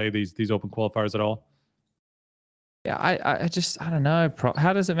easy to play these open qualifiers at all. Yeah, I don't know, Prof.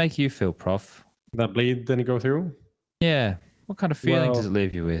 How does it make you feel, Prof? That Bleed didn't go through? Yeah. What kind of feeling does it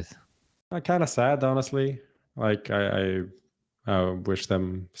leave you with? I'm kind of sad, honestly. Like I wish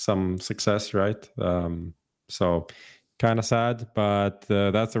them some success, right? So kind of sad, but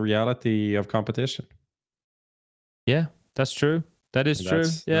that's the reality of competition. Yeah, that's true. That is true.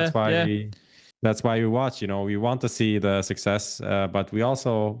 That's why we watch. You know, we want to see the success, but we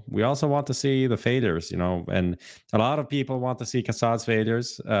also want to see the failures. You know, and a lot of people want to see Kassad's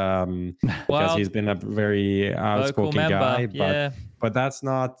failures because he's been a very outspoken guy. But that's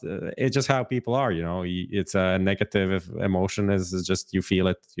not. It's just how people are. You know, it's a negative emotion. Is just you feel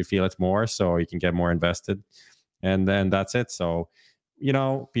it more, so you can get more invested, and then that's it. So, you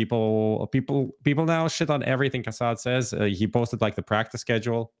know, people now shit on everything Kassad says. He posted like the practice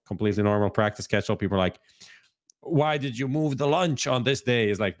schedule, completely normal practice schedule. People are like, why did you move the lunch on this day?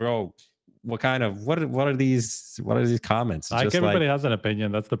 It's like, bro, what are these comments? Like, everybody has an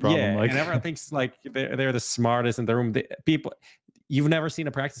opinion. That's the problem. Yeah, like, and everyone thinks like they're the smartest in the room. You've never seen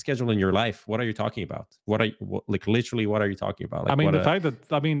a practice schedule in your life. What are you talking about? Literally, what are you talking about? Like,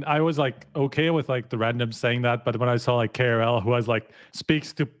 I mean, I was like okay with like the random saying that, but when I saw like KRL, who has like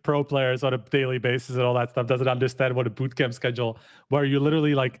speaks to pro players on a daily basis and all that stuff, doesn't understand what a bootcamp schedule, where you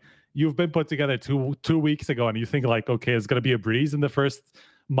literally like you've been put together two weeks ago, and you think like, okay, it's gonna be a breeze in the first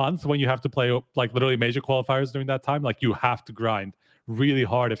month when you have to play like literally major qualifiers during that time. Like, you have to grind really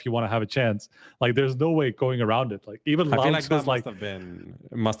hard if you want to have a chance. Like, there's no way going around it. Like, even I feel like that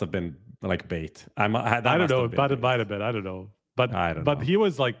must have been like bait. I don't know, but it might have been. I don't know. But he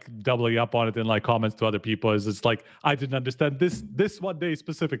was like doubling up on it in like comments to other people. It's like, I didn't understand this one day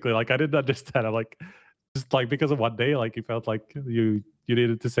specifically. Like, I didn't understand. I'm like, just like because of one day, like you felt like you you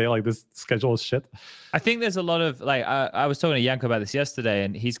needed to say like this schedule is shit? I think there's a lot of like I was talking to Yanko about this yesterday,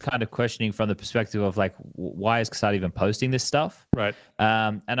 and he's kind of questioning from the perspective of like, why is kassad even posting this stuff? Right.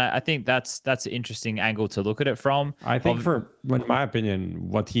 And I think that's an interesting angle to look at it from. I think in my opinion,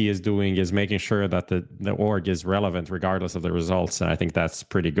 what he is doing is making sure that the org is relevant regardless of the results, and I think that's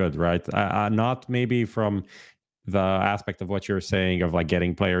pretty good, right? Not maybe from the aspect of what you're saying of like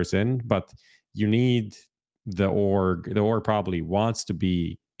getting players in, but you need the org probably wants to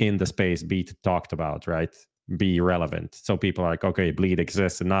be in the space, be talked about, right? Be relevant. So people are like, okay, Bleed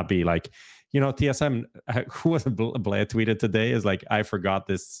exists, and not be like, TSM, who was Blade tweeted today is like, I forgot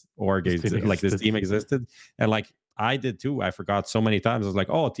this org, like this team existed. And like, I did too. I forgot so many times. I was like,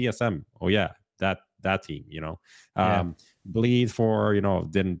 oh, TSM. Oh yeah, that team, Bleed for,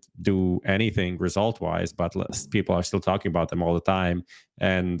 didn't do anything result wise, but people are still talking about them all the time.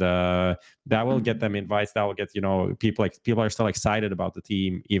 And that will get them invites. That will get, people are still excited about the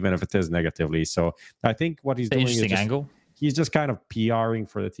team, even if it is negatively. So I think what he's doing is angle. He's just kind of PRing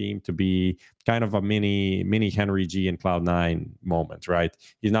for the team to be kind of a mini Henry G and Cloud9 moment, right?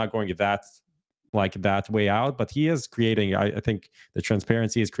 He's not going that way out, but he is creating, I think the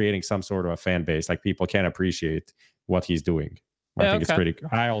transparency is creating some sort of a fan base. Like people can appreciate what he's doing. I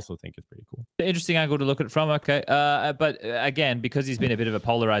also think it's pretty cool. Interesting angle to look at it from. Okay. But again, because he's been a bit of a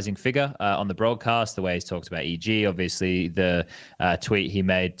polarizing figure on the broadcast, the way he's talked about EG, obviously the tweet he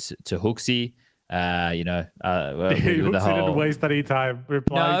made to HooXi, HooXi didn't waste any time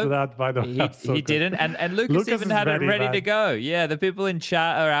replying to that, by the way. He didn't. And Lucas even had it ready to go. Yeah, the people in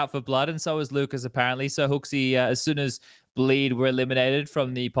chat are out for blood, and so is Lucas, apparently. So HooXi, as soon as Bleed were eliminated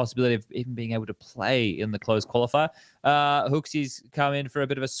from the possibility of even being able to play in the closed qualifier, HooXi's come in for a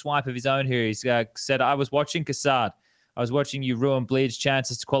bit of a swipe of his own here. He's said, I was watching kassad. I was watching you ruin Bleed's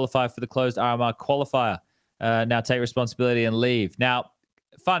chances to qualify for the closed RMR qualifier. Now take responsibility and leave. Now,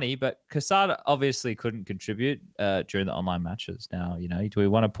 funny, but kassad obviously couldn't contribute during the online matches. Now, do we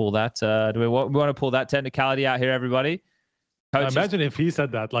want to pull that? Do we want to pull that technicality out here, everybody? Imagine if he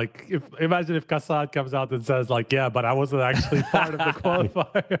said that. Like, imagine if kassad comes out and says, like, yeah, but I wasn't actually part of the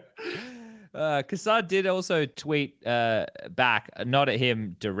qualifier. Kassad did also tweet back, not at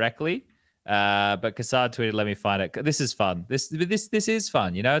him directly, but kassad tweeted, "Let me find it. This is fun. This is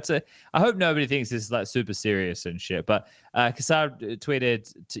fun. I hope nobody thinks this is like super serious and shit." But kassad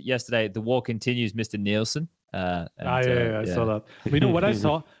tweeted yesterday, "The war continues, Mr. Nielsen." I saw that.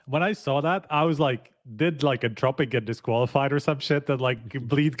 When I saw that, I was like, did like Entropic get disqualified or some shit that like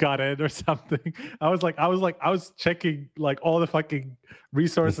Bleed got in or something? I was checking like all the fucking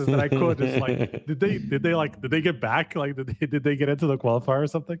resources that I could. It's like, did they get back? Like, did they get into the qualifier or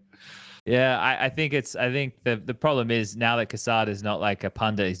something? Yeah, I think the problem is now that kassad is not like a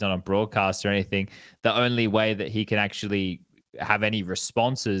pundit, he's not on broadcast or anything. The only way that he can actually have any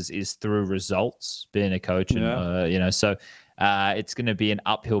responses is through results, being a coach, and so it's going to be an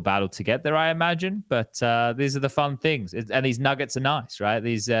uphill battle to get there, I imagine. But these are the fun things, and these nuggets are nice, right?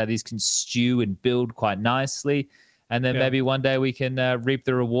 These can stew and build quite nicely, and then maybe one day we can reap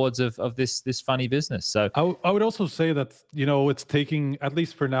the rewards of this funny business. So I would also say that it's taking, at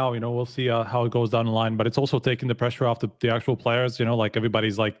least for now, we'll see how it goes down the line, but it's also taking the pressure off the actual players. Like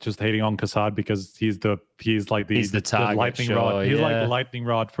everybody's like just hating on kassad because he's the target, the lightning rod. He's like the lightning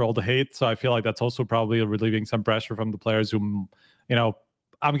rod for all the hate. So I feel like that's also probably relieving some pressure from the players who,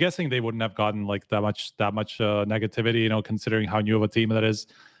 I'm guessing they wouldn't have gotten like that much negativity, considering how new of a team that is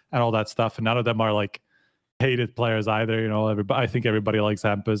and all that stuff. And none of them are like hated players either. I think everybody likes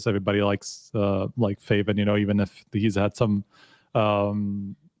Hampus. Everybody likes Faven. Even if he's had some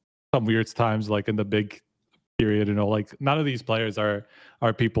weird times like in the big period. Like none of these players are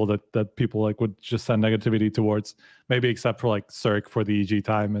people that people like would just send negativity towards. Maybe except for like Cirque for the EG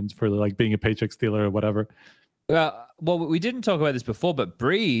time and for like being a paycheck stealer or whatever. Well, we didn't talk about this before, but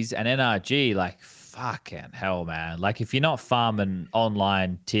Breeze and NRG, like, fucking hell, man. Like, if you're not farming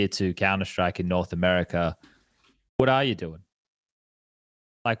online tier 2 Counter-Strike in North America, what are you doing?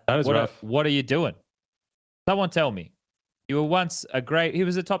 Like, that is rough. What are you doing? Someone tell me. You were once he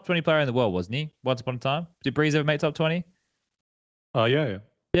was a top 20 player in the world, wasn't he? Once upon a time. Did Breeze ever make top 20? Yeah.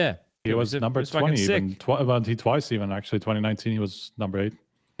 Yeah. He was number 20 even. Twice even, actually. 2019, he was number 8.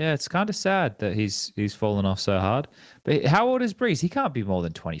 Yeah, it's kind of sad that he's fallen off so hard. But how old is Breeze? He can't be more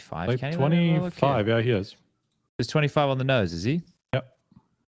than 25. Like 25, yeah, he is. He's 25 on the nose, is he? Yep.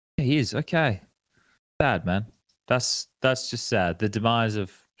 Yeah, he is. Okay. Sad, man. That's just sad. The demise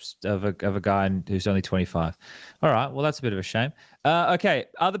of a guy who's only 25. All right. Well, that's a bit of a shame. Okay.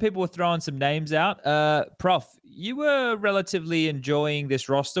 Other people were throwing some names out. Prof, you were relatively enjoying this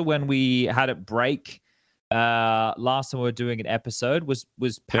roster when we had it break last time we were doing an episode was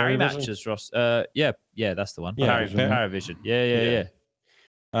Parry matches, Ross. Yeah, that's the one. Yeah, Paravision. Yeah.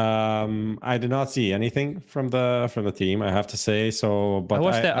 I did not see anything from the team, I have to say. So, but I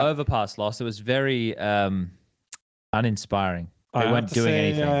watched their overpass loss. It was very uninspiring. They weren't doing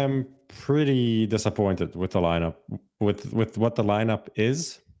anything. I'm pretty disappointed with the lineup, with what the lineup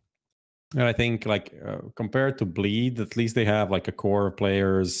is. And I think compared to Bleed, at least they have like a core of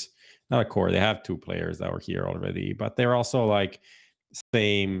players. Not a core. They have 2 players that were here already, but they're also like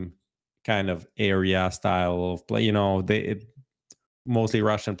same kind of area style of play. Mostly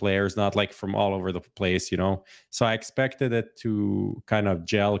Russian players, not like from all over the place. So I expected it to kind of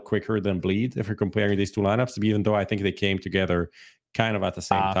gel quicker than Bleed if you're comparing these 2 lineups. Even though I think they came together kind of at the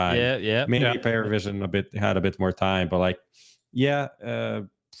same time. Maybe Paravision had a bit more time, but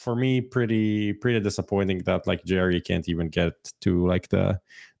for me, pretty disappointing that like Jerry can't even get to like the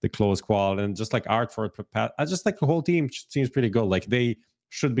close qual, and just like Artford, I just like the whole team seems pretty good. Like they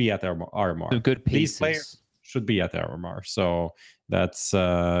should be at their RMR. Some good pieces. These players should be at their RMR. So that's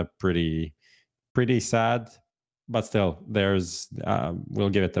pretty sad, but still, there's we'll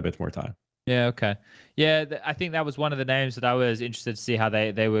give it a bit more time. Yeah, okay. Yeah, I think that was one of the names that I was interested to see how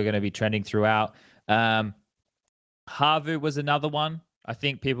they were going to be trending throughout. Havu was another one. I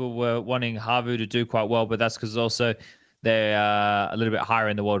think people were wanting Havu to do quite well, but that's because also they're a little bit higher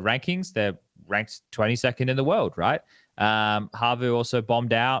in the world rankings. They're ranked 22nd in the world, right? Havu also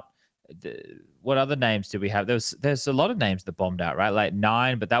bombed out. What other names did we have? There's a lot of names that bombed out, right? Like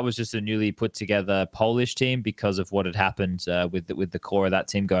 9, but that was just a newly put together Polish team because of what had happened with the core of that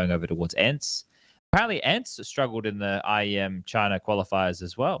team going over towards ENTS. Apparently, ENTS struggled in the IEM China qualifiers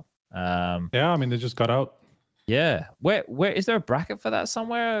as well. Yeah, I mean they just got out. Yeah, where is there a bracket for that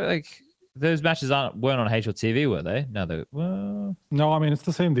somewhere? Like those matches weren't on HLTV, were they? No, I mean it's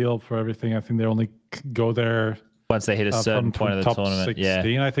the same deal for everything. I think they only go there once they hit a certain point of the tournament.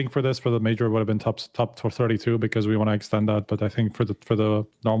 16, I think for the major would have been top 32 because we want to extend that. But I think for the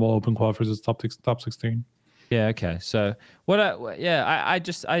normal open qualifiers, it's top 16. Yeah. Okay. So there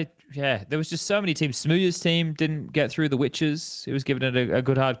was just so many teams. Smooth's team didn't get through the Witches. It was giving it a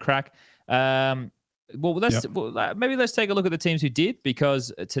good hard crack. Maybe let's take a look at the teams who did,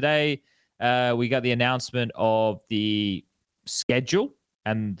 because today we got the announcement of the schedule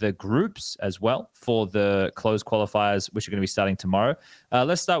and the groups as well for the closed qualifiers, which are going to be starting tomorrow.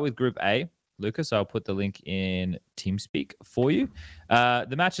 Let's start with Group A. Lucas, I'll put the link in TeamSpeak for you.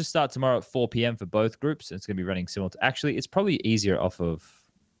 The matches start tomorrow at 4 p.m. for both groups. It's going to be running simultaneously. Actually, it's probably easier off of...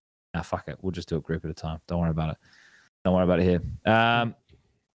 fuck it. We'll just do a group at a time. Don't worry about it here.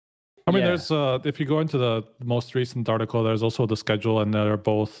 I mean, there's if you go into the most recent article, there's also the schedule, and they're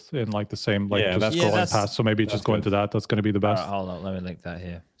both in like the same scrolling past. So maybe just go into that. That's going to be the best. Right, hold on, let me link that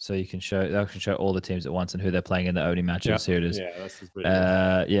here, so you can show all the teams at once and who they're playing in the opening matches. Here it is.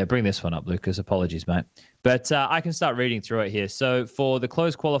 Bring this one up, Lucas. Apologies, mate. But I can start reading through it here. So for the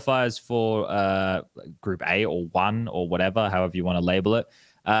closed qualifiers for Group A or 1 or whatever, however you want to label it.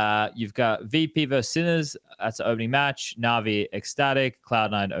 You've got VP versus Sinners. That's an opening match. Navi Ecstatic,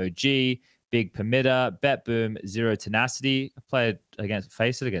 Cloud9 OG, Big Permitter, Bet Boom, Zero Tenacity. I played against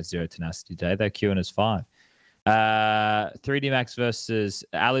Zero Tenacity today. They're queuing as 5. 3D Max versus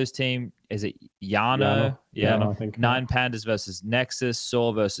Alu's team. Is it Yano? Yeah. I think 9 Pandas versus Nexus.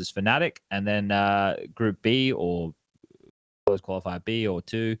 Saw versus Fnatic. And then Group B or closed qualifier B or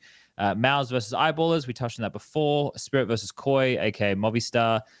 2. Mouse versus Eyeballers, we touched on that before. Spirit versus Koi, aka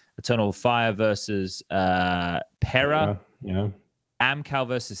Movistar. Eternal Fire versus Pera. Yeah. Amcal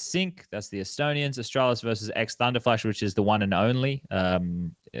versus Sync, that's the Estonians. Astralis versus X Thunderflash, which is the one and only.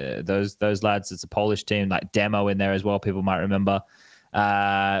 Those lads, it's a Polish team, like Demo in there as well. People might remember.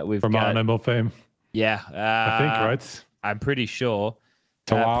 We've from got MMO fame. Yeah, I think right. I'm pretty sure.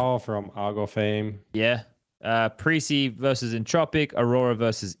 Tawao from Argo fame. Yeah. Prisi versus Entropic, Aurora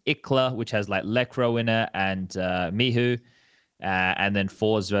versus Ikla, which has like Lekro in it, and Mihu, and then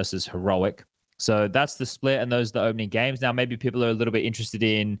Forz versus Heroic. So that's the split, and those are the opening games. Now, maybe people are a little bit interested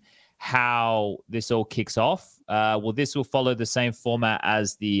in how this all kicks off. Well, this will follow the same format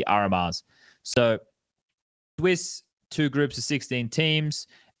as the RMRs. So Swiss, 2 groups of 16 teams.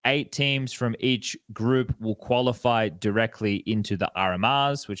 8 teams from each group will qualify directly into the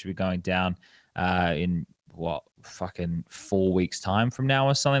RMRs, which will be going down in 4 weeks time from now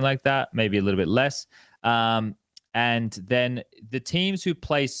or something like that, maybe a little bit less. And then the teams who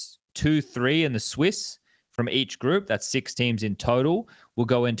place 2, 3 in the Swiss from each group, that's 6 teams in total, will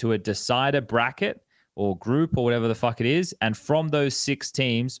go into a decider bracket or group or whatever the fuck it is. And from those 6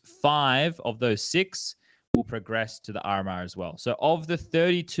 teams, 5 of those 6 will progress to the RMR as well. So of the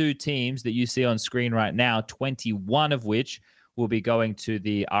 32 teams that you see on screen right now, 21 of which will be going to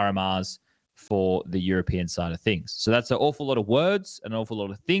the RMRs for the European side of things. So that's an awful lot of words, an awful lot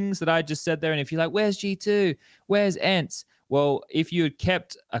of things that I just said there. And if you're like, where's G2? Where's ENTS? Well, if you had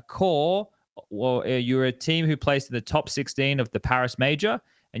kept a core, well, you're a team who placed in the top 16 of the Paris Major,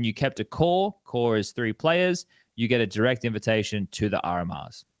 and you kept a core is 3 players, you get a direct invitation to the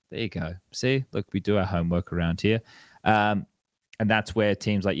RMRs. There you go. See, look, we do our homework around here. And that's where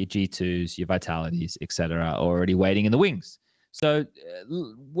teams like your G2s, your Vitalities, etc., are already waiting in the wings. So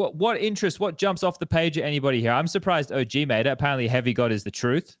what jumps off the page at anybody here? I'm surprised OG made it. Apparently Heavy God is the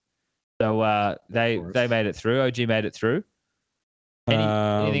truth. So they made it through. OG made it through.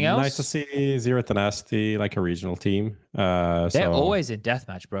 Anything else? Nice to see Zero Tenacity, like a regional team. They're always in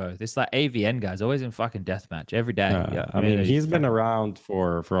deathmatch, bro. This like AVN guys always in fucking deathmatch every day. Yeah, I mean, he's been around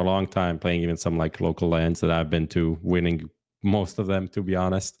for a long time, playing even some like local lands that I've been to, winning most of them, to be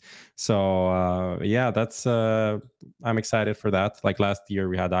honest. So yeah, that's I'm excited for that. Like last year,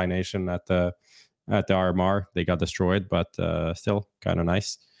 we had iNation at the RMR. They got destroyed, but still kind of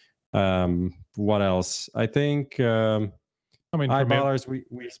nice. What else? I think. I mean, eyeballers,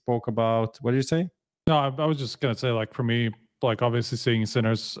 we spoke about. What did you say? No, I was just gonna say, like, for me, like, obviously seeing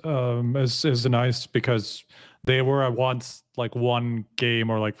Sinners is nice, because they were at once like 1 game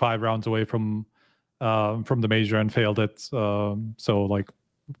or like 5 rounds away from the major and failed it. So like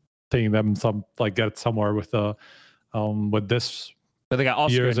seeing them get somewhere with this. So they got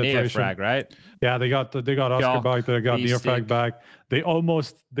Oscar and Neofrag, right? Yeah, they got Oscar back. They got Neofrag back. They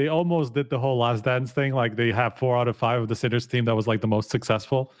almost did the whole Last Dance thing. Like, they have 4 out of 5 of the Sinners team that was like the most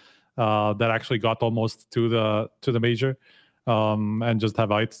successful. That actually got almost to the major, and just have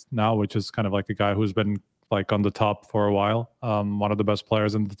Eitz now, which is kind of like a guy who's been like on the top for a while. One of the best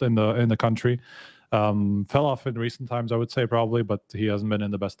players in the country. Fell off in recent times, I would say, probably, but he hasn't been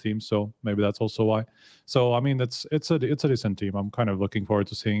in the best team, so maybe that's also why. So I mean, it's a decent team. I'm kind of looking forward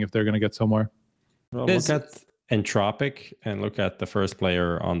to seeing if they're going to get somewhere. Well, look at Entropic and look at the first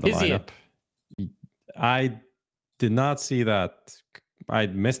player on the lineup. I did not see that. I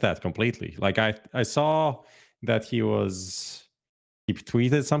missed that completely. Like I saw that he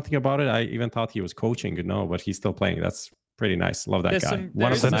tweeted something about it. I even thought he was coaching, but he's still playing. That's pretty nice. Love that guy.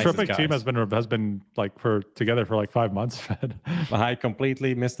 One of the nicest team has been like together for like 5 months. I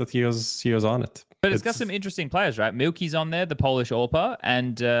completely missed that he was on it. But it's got some interesting players, right? Milky's on there, the Polish Orpa,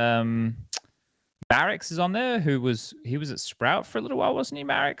 and Marix is on there. He was at Sprout for a little while, wasn't he?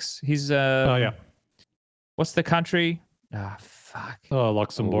 Marix. He's oh yeah. What's the country? Ah, fuck. Oh,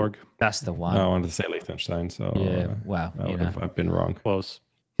 Luxembourg. That's the one. I wanted to say Liechtenstein. So yeah. Wow. I've been wrong. Close.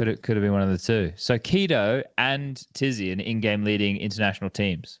 Could have been one of the two. So Keto and Tizzy, an in-game leading international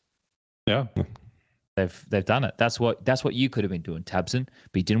teams. Yeah, they've done it. That's what you could have been doing, Tabson.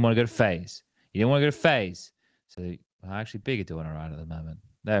 But you didn't want to go to FaZe. You didn't want to go to FaZe. So actually, Big are doing all right at the moment.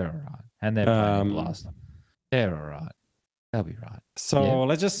 They're all right, and they're playing Blast. They're all right. They'll be right. So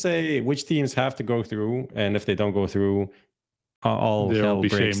let's just say which teams have to go through, and if they don't go through, all hell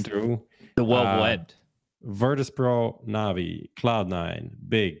breaks through. The world will end. Virtus Pro, Navi, Cloud9,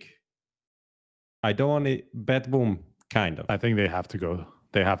 Big. I don't want to bet boom, kind of. I think they have to go.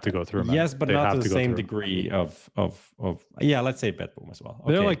 They have to go through. Man. Yes, but not to the same degree of. Yeah, let's say bet boom as well.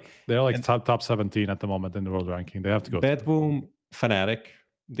 Okay. They're like top 17 at the moment in the world ranking. They have to go. Bet boom, Fnatic.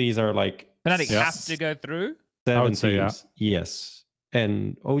 These are like Fnatic have to go through. 7 I would say teams. Yeah. Yes,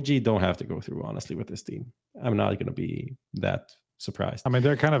 and OG don't have to go through. Honestly, with this team, I'm not going to be that surprised. I mean,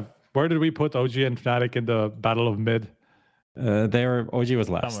 they're kind of. Where did we put OG and Fnatic in the battle of mid? OG was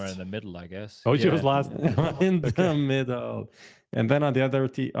last. Somewhere in the middle, I guess. OG was last. In the middle. And then on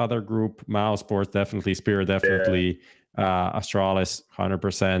the other group, Mao Sports, definitely. Spirit, definitely. Astralis,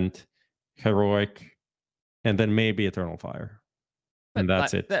 100%. Heroic. And then maybe Eternal Fire. And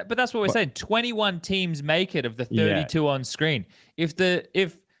that's it. But that's what we're saying. 21 teams make it of the 32 on screen. If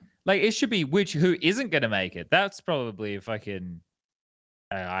it should be who isn't going to make it. That's probably fucking...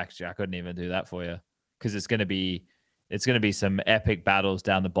 Actually, I couldn't even do that for you, because it's gonna be some epic battles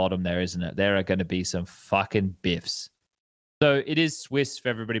down the bottom there, isn't it? There are gonna be some fucking biffs. So it is Swiss for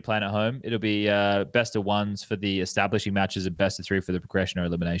everybody playing at home. It'll be best of 1s for the establishing matches and best of 3 for the progression or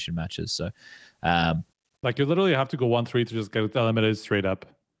elimination matches. So, like, you literally have to go 1-3 to just get eliminated straight up.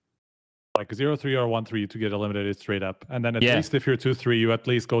 Like 0-3 or 1-3 to get eliminated straight up, and then at least if you're 2-3, you at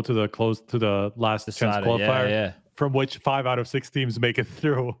least go to the last chance qualifier. Yeah. From which 5 out of 6 teams make it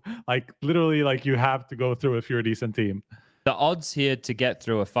through. Like, literally, like, you have to go through if you're a decent team. The odds here to get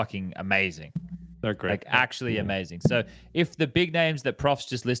through are fucking amazing. They're great. Like actually amazing. So if the big names that Prof's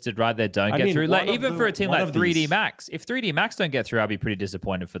just listed right there don't get through, like even for a team like 3D Max, if 3D Max don't get through, I'll be pretty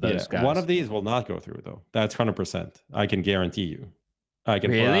disappointed for those guys. One of these will not go through though. That's 100%. I can guarantee you. I can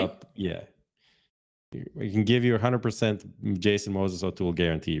really? Pull out, yeah. We can give you 100% Jason Moses O'Toole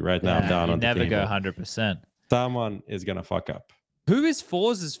guarantee. Right now I'm down on the table. Never go 100%. Someone is gonna fuck up. Who is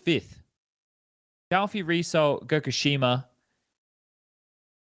Forza's fifth? Dalfi, Riso, Gokushima.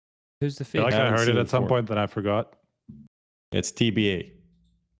 Who's the fifth? I heard it at some point, then I forgot. It's TBA.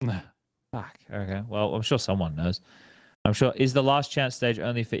 Fuck. Okay. Well, I'm sure someone knows. I'm sure. Is the last chance stage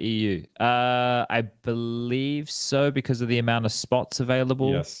only for EU? I believe so because of the amount of spots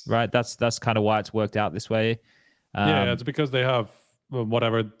available. Yes. Right. That's kind of why it's worked out this way. Yeah, it's because they have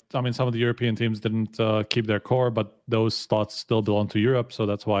whatever. I mean, some of the European teams didn't keep their core, but those slots still belong to Europe, so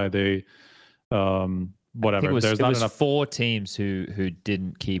that's why they. Whatever. It was, There's not enough. 4 teams who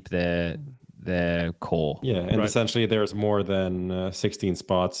didn't keep their core. Yeah, and essentially there's more than 16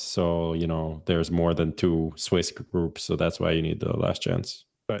 spots, so there's more than 2 Swiss groups, so that's why you need the last chance.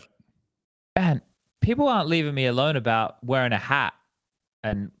 Right. Man, people aren't leaving me alone about wearing a hat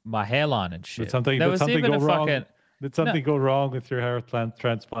and my hairline and shit. Did something go wrong? Did something go wrong with your hair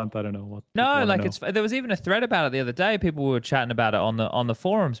transplant? I don't know what. No, like there was even a thread about it the other day. People were chatting about it on the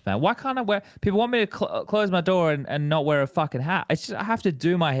forums, man. Why can't I wear? People want me to close my door and not wear a fucking hat. It's just I have to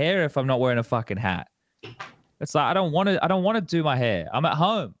do my hair if I'm not wearing a fucking hat. It's like I don't want to do my hair. I'm at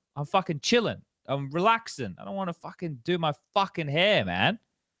home. I'm fucking chilling. I'm relaxing. I don't want to fucking do my fucking hair, man.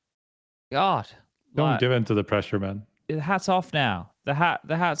 God, don't give in to the pressure, man. The hat's off now. The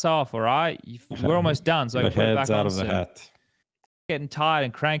hat's off. All right, we're almost done. So I can put it back on. Out of the hat. Getting tired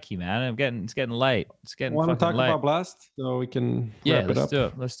and cranky, man. It's getting late. It's getting Want to talk late. about Blast so we can wrap it up? Do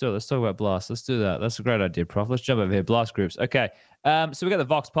it. Let's do it. Let's talk about Blast. Let's do that. That's a great idea, Prof. Let's jump over here. Blast groups. Okay. So we got the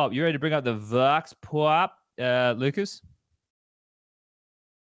Vox Pop. You ready to bring up the Vox Pop, Lucas?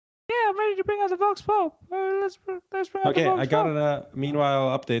 Yeah, I'm ready to bring out the Vox Pop. Let's bring out the Vox Pop. Okay, I got a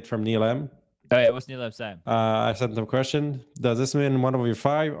meanwhile update from Neil M. Oh yeah, what's Neil M saying? I sent him a question. Does this mean one of your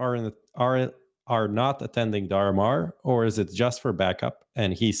 5 are not attending the RMR, or is it just for backup?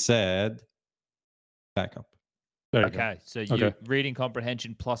 And he said backup. Okay, so you're reading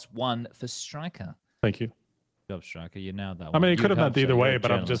comprehension +1 for Striker. Thank you. Good job, Striker. You nailed that one. I mean, it could have meant either way,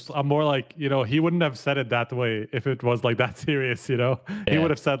 but I'm more like, he wouldn't have said it that way if it was like that serious, He would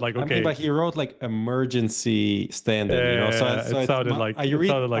have said like, okay. But he wrote like emergency stand-in, So it sounded like I read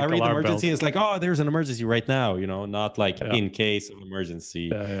emergency, bells. it's like, oh, there's an emergency right now, not like in case of emergency.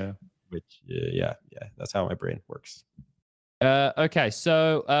 Yeah. Which, that's how my brain works. Okay,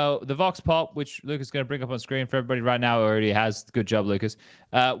 so the Vox Pop, which Lucas is going to bring up on screen for everybody right now, already has. Good job, Lucas.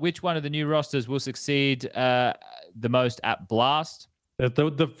 Which one of the new rosters will succeed the most at Blast?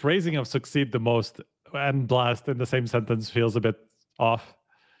 The phrasing of succeed the most and Blast in the same sentence feels a bit off.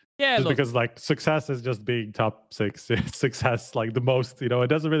 Yeah, because like success is just being top 6. Success like the most, it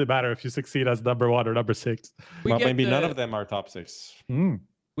doesn't really matter if you succeed as number 1 or number 6. Well, maybe none of them are top 6.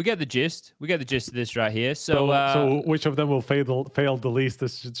 We get the gist. We get the gist of this right here. So which of them will fail the least?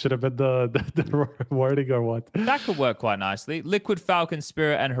 This should have been the wording or what? That could work quite nicely. Liquid, Falcon,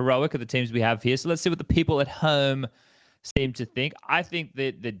 Spirit, and Heroic are the teams we have here. So let's see what the people at home seem to think. I think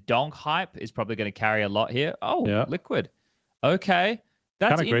that the Donk hype is probably going to carry a lot here. Oh, yeah. Liquid. Okay.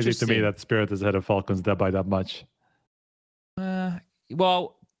 That's kind of crazy to me that Spirit is ahead of Falcons by that much.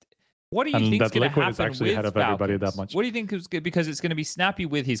 Well, what do you think is going to happen is actually ahead of everybody that much? What do you think is good? Because it's going to be Snappy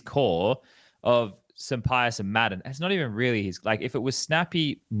with his core of Sampias and Madden. It's not even really his, like, if it was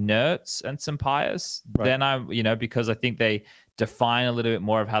Snappy, Nerds, and Sampias, then because I think they define a little bit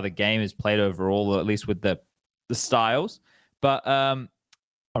more of how the game is played overall, or at least with the styles. But I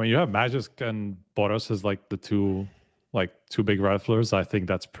mean, you have Magisk and Boros as like the two big riflers. I think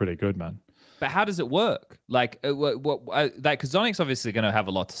that's pretty good, man. But how does it work? Like, because Zonic's obviously going to have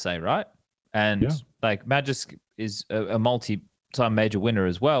a lot to say, right? And like Magisk is a multi-time major winner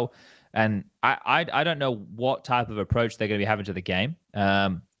as well. And I don't know what type of approach they're going to be having to the game.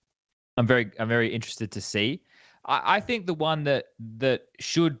 I'm very interested to see. I think the one that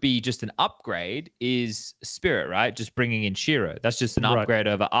should be just an upgrade is Spirit, right? Just bringing in Shiro. That's just an upgrade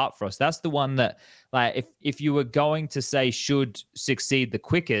over Artfrost. That's the one that, like, if you were going to say should succeed the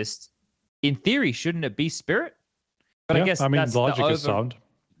quickest, in theory, shouldn't it be Spirit? But I guess the logic is sound.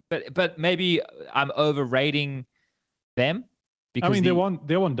 But maybe I'm overrating them. Because I mean,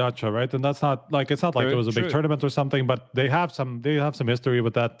 they won Dacha, right? And that's not like, it's not like it was a big tournament or something, but they have some history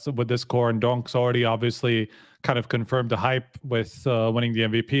with that, with this core, and Donk's already obviously kind of confirmed the hype with winning the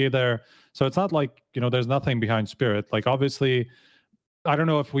MVP there. So it's not like, there's nothing behind Spirit. Like, obviously I don't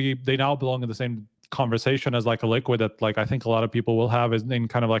know if they now belong in the same conversation as like a Liquid that like I think a lot of people will have is in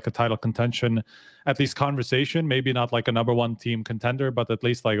kind of like a title contention, at least conversation, maybe not like a #1 team contender, but at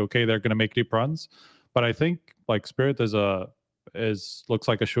least like, okay, they're going to make deep runs. But I think like Spirit looks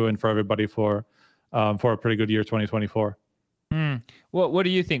like a shoe-in for everybody for a pretty good year 2024. What do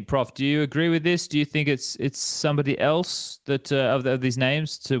you think, Prof? Do you agree with this? Do you think it's somebody else that of these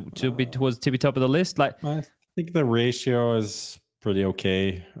names to be towards tippy top of the list? Like, I think the ratio is pretty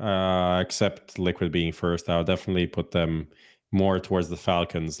okay, except Liquid being first. I would definitely put them more towards the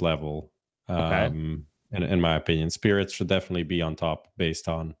Falcons level. In my opinion, Spirits should definitely be on top based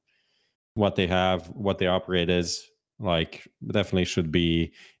on what they have, what they operate is. Like, definitely should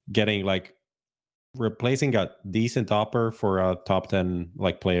be getting like replacing a decent offer for a top 10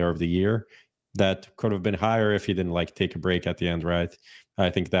 like player of the year that could have been higher if he didn't like take a break at the end, right? I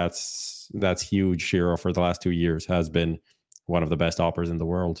think that's huge. Shiro for the last 2 years has been one of the best offers in the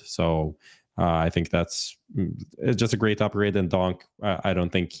world. So I think it's just a great upgrade. And Donk, I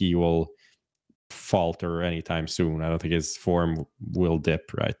don't think he will falter anytime soon. I don't think his form will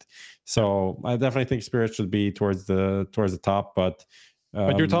dip, right? So I definitely think Spirit should be towards the top, but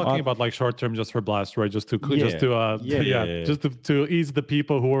you're talking about like short term just for Blast, right? Just to ease the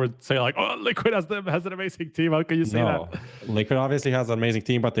people who would say like, oh, Liquid has an amazing team. How can you say that? Liquid obviously has an amazing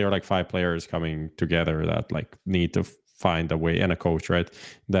team, but there are like 5 players coming together that like need to find a way, and a coach, right?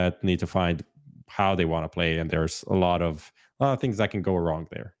 That need to find how they want to play, and there's a lot of things that can go wrong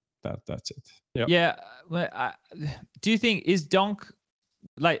there. That's it. Yep. Yeah. Do you think is Donk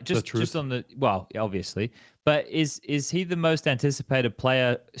like just on the obviously, but is he the most anticipated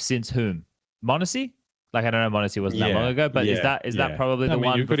player since whom? Monacy? Like, I don't know, Monacy wasn't that long ago, but is that probably the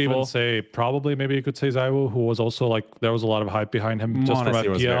one? You could even say maybe you could say Zaiwu, who was also like there was a lot of hype behind him just from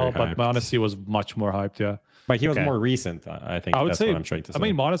FPL, but Monacy was much more hyped, yeah. But he was more recent, I think. I would say, what I'm trying to say. I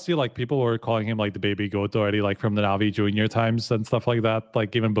mean, Monacy, like people were calling him like the baby goat already, like from the Navi Junior times and stuff like that,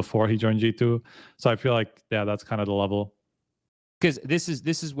 like even before he joined G2. So I feel like that's kind of the level. Because this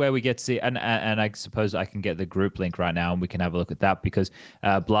is where we get to see, and I suppose I can get the group link right now, and we can have a look at that because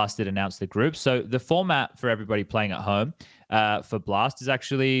Blast did announce the group. So the format for everybody playing at home for Blast is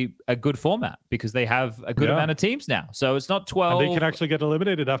actually a good format because they have a good amount of teams now. So it's not 12. And they can actually get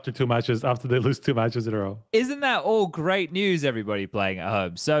eliminated after 2 matches, after they lose 2 matches in a row. Isn't that all great news, everybody playing at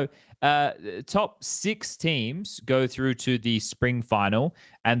home? So top 6 teams go through to the spring final,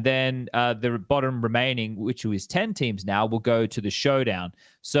 and then the bottom remaining, which is 10 teams now, will go to the showdown.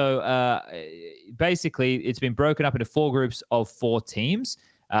 So basically, it's been broken up into 4 groups of 4 teams.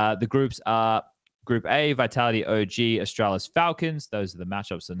 The groups are Group A, Vitality, OG, Astralis, Falcons. Those are the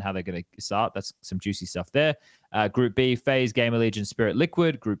matchups and how they're going to start. That's some juicy stuff there. Group B, FaZe, Gamer Legion, Spirit,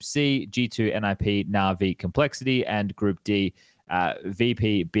 Liquid. Group C, G2, NIP, Na'Vi, Complexity. And Group D,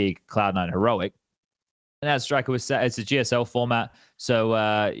 VP, Big, Cloud9, Heroic. And as Striker was said, it's a GSL format. So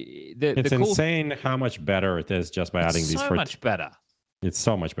it's insane how much better it is just by adding these. So much better. It's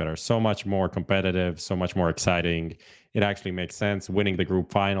so much better, so much more competitive, so much more exciting. It actually makes sense. Winning the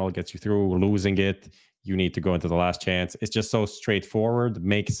group final gets you through. Losing it, you need to go into the last chance. It's just so straightforward,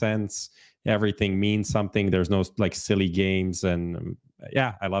 makes sense. Everything means something. There's no like silly games, and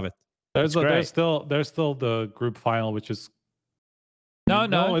I love it. There's still the group final, which is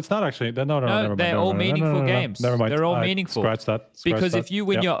No, it's not actually. No, they're all meaningful games. Never mind. They're all meaningful. Scratch that. Because if you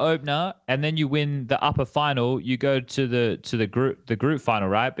win your opener and then you win the upper final, you go to the group final,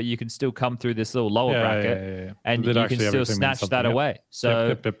 right? But you can still come through this little lower bracket, and you can still snatch that away.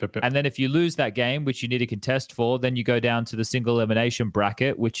 So, and then if you lose that game, which you need to contest for, then you go down to the single elimination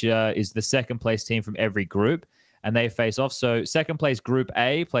bracket, which is the second place team from every group. And they face off. So second place Group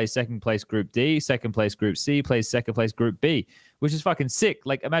A plays second place Group D, second place Group C plays second place Group B, which is fucking sick.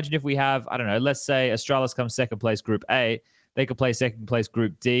 Like, imagine if we have, I don't know, let's say Astralis comes second place Group A, they could play second place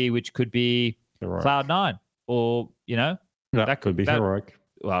Group D, which could be Cloud9, or, that could be Heroic.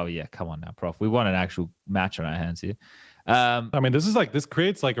 Well, yeah, come on now, Prof. We want an actual match on our hands here. I mean, this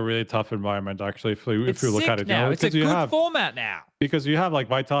creates like a really tough environment, actually, if you look at it. Now. It's a good format now. Because you have like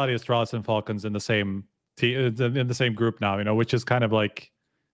Vitality, Astralis, and Falcons in the same group now, which is kind of like,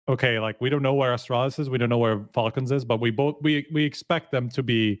 okay, like we don't know where Astralis is, we don't know where Falcons is, but we expect them to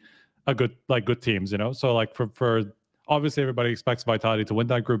be good teams, so like for obviously everybody expects Vitality to win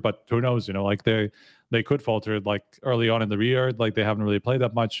that group, but who knows, like they could falter like early on in the year, like they haven't really played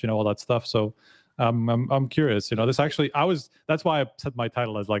that much, all that stuff. So I'm curious, this actually that's why I set my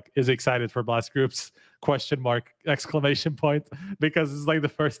title as like, is excited for Blast Groups ? Exclamation point, because it's like the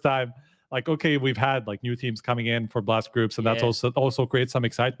first time. Like, okay, we've had like new teams coming in for Blast Groups, and that's also creates some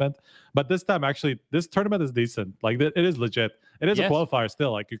excitement. But this time, actually, this tournament is decent. Like, it is legit. It is a qualifier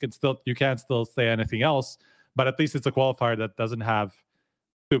still. Like you can't still say anything else, but at least it's a qualifier that doesn't have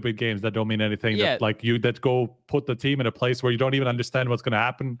stupid games that don't mean anything. Yeah. That go put the team in a place where you don't even understand what's going to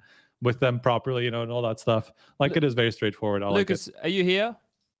happen with them properly, and all that stuff. Like it is very straightforward. Lucas, are you here?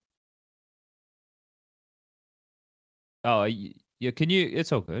 Oh, can you?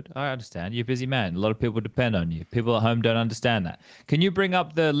 It's all good. I understand. You're a busy man. A lot of people depend on you. People at home don't understand that. Can you bring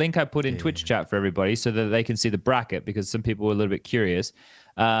up the link I put in Twitch chat for everybody so that they can see the bracket? Because some people were a little bit curious.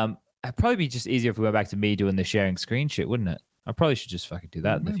 It'd probably be just easier if we went back to me doing the sharing screen shit, wouldn't it? I probably should just fucking do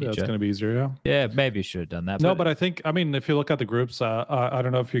that in the future. That's going to be easier, yeah. Yeah, maybe you should have done that. No, but I think, if you look at the groups, I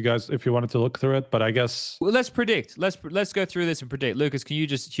don't know if you wanted to look through it, but I guess... Well, let's predict. Let's go through this and predict. Lucas, can you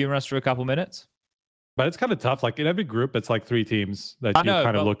just humor us for a couple minutes? But it's kind of tough. Like in every group, it's like 3 teams that you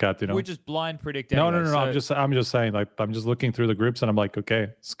kind of look at. We're just blind predict. Anyway, no. I'm just saying. Like I'm just looking through the groups, and I'm like, okay,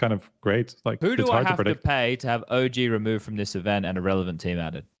 it's kind of great. Like who do it's I hard have to predict. to pay to have OG removed from this event and a relevant team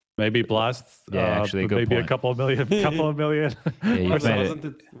added? Maybe Blast. Yeah, actually, good maybe point. a couple of million.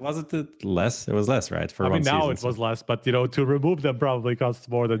 Wasn't it less? It was less, right? For now season, it was less, but to remove them probably costs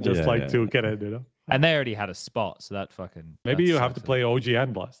more than just to get it. And they already had a spot, so that fucking. Maybe you have to play OG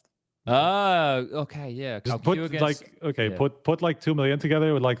and Blast. Oh, okay, yeah. Just put put like 2 million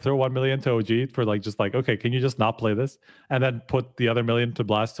together, with throw 1 million to OG for okay, can you just not play this, and then put the other million to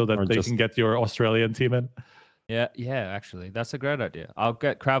Blast so that they can get your Australian team in. Yeah, actually, that's a great idea. I'll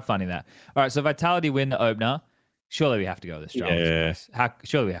get crowdfunding that. All right, so Vitality win the opener. Surely we have to go with Astralis.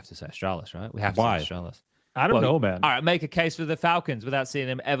 Surely we have to say Astralis, right? We have to say Astralis. I don't know, man. All right, make a case for the Falcons without seeing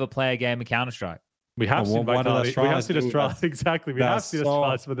them ever play a game of Counter-Strike. We have seen Vitality. We have seen Astralis. Exactly. We have seen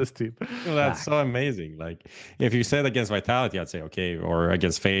Astralis for this team. That's so amazing. Like, if you said against Vitality, I'd say okay, or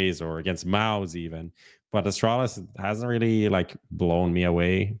against FaZe, or against Mouse even. But Astralis hasn't really blown me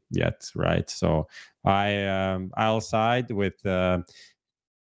away yet, right? So I'll side with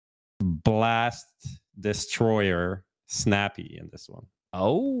Blast Destroyer Snappy in this one.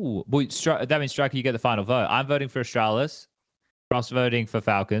 Oh, well, that means Striker, you get the final vote. I'm voting for Astralis. Ross voting for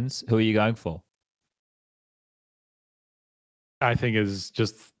Falcons. Who are you going for? I think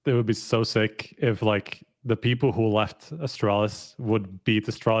it would be so sick if the people who left Astralis would beat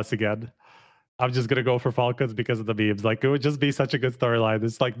Astralis again. I'm just gonna go for Falcons because of the memes. It would just be such a good storyline.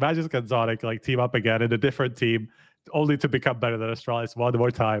 It's Magisk and Zonic team up again in a different team, only to become better than Astralis one more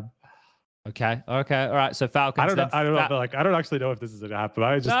time. Okay, all right. So Falcons. I don't know. I don't actually know if this is gonna happen.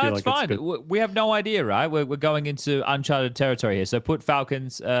 I just feel it's fine. We have no idea, right? We're going into uncharted territory here. So put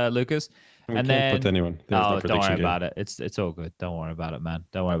Falcons, Lucas, and then put anyone. Don't worry about it. It's all good. Don't worry about it, man.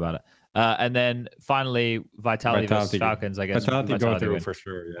 Don't worry about it. And then finally, Vitality versus Falcons. I guess Vitality go through for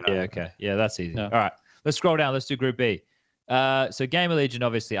sure. Yeah. Okay. Yeah, that's easy. Yeah. All right. Let's scroll down. Let's do Group B. So Gamer Legion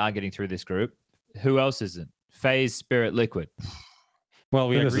obviously aren't getting through this group. Who else isn't? FaZe, Spirit, Liquid. Well,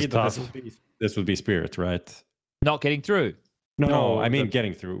 we agreed that this would be Spirit, right? Not getting through. No, I mean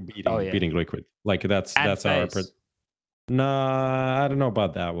getting through, beating Liquid. That's our. No, I don't know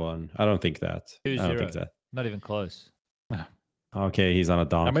about that one. I don't think that. 2-0. I don't think that. Not even close. Okay, he's on a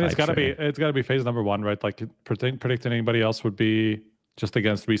donk. I mean, it's gotta be FaZe number 1, right? Predicting anybody else would be just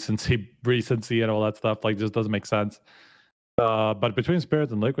against recency and all that stuff. Just doesn't make sense. But between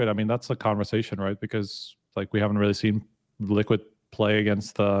Spirit and Liquid, I mean, that's a conversation, right? Because we haven't really seen Liquid play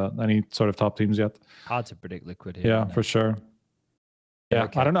against any sort of top teams yet. Hard to predict Liquid here. Yeah, for sure. Yeah,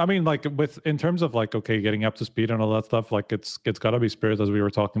 okay. I don't know. I mean, in terms of getting up to speed and all that stuff, it's got to be Spirit, as we were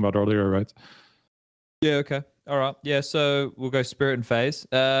talking about earlier, right? Yeah. Okay. All right. Yeah. So we'll go Spirit and FaZe.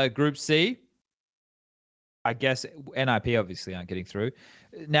 Group C. I guess NIP obviously aren't getting through.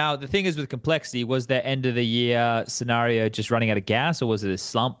 Now the thing is with Complexity, was their end of the year scenario just running out of gas, or was it a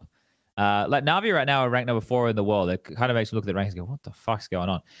slump? Na'Vi right now are ranked number 4 in the world. It kind of makes me look at the rankings and go, what the fuck's going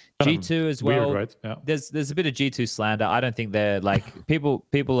on? G2 as well. Weird, right? Yeah. There's a bit of G2 slander. I don't think they're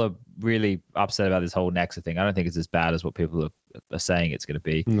people are really upset about this whole Nexa thing. I don't think it's as bad as what people are saying it's going to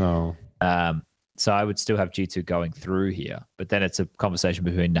be. No. So I would still have G2 going through here, but then it's a conversation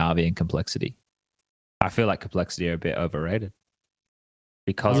between Na'Vi and Complexity. I feel like Complexity are a bit overrated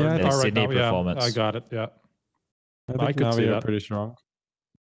because of their Sydney performance. I got it. Yeah. I could see that. Pretty strong.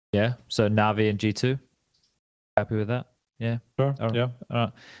 Yeah. So Na'Vi and G2. Happy with that? Yeah. Sure. Yeah.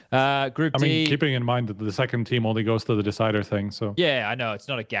 All right. Group D. I mean, keeping in mind that the second team only goes to the decider thing. So yeah, I know it's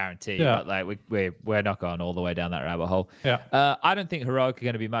not a guarantee, but we're not going all the way down that rabbit hole. Yeah. I don't think Heroic are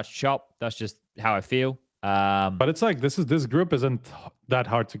going to be much chop. That's just how I feel. But it's this group isn't that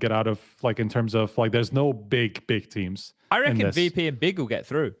hard to get out of, in terms of there's no big teams. I reckon VP and Big will get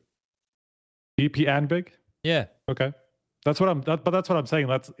through. VP and Big? Yeah. Okay. That's what I'm saying.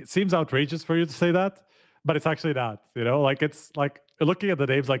 It seems outrageous for you to say that. but it's actually not. You know, like it's like looking at the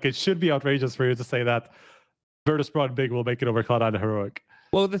names, like it should be outrageous for you to say that Virtus.pro and Big will make it over Cloud9 and Heroic.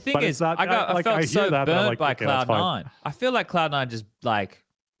 Well, the thing is, I felt so burnt by okay, Cloud9. I feel like Cloud9 just like,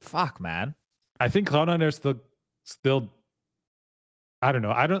 fuck, man. I think Cloud9 are still. I don't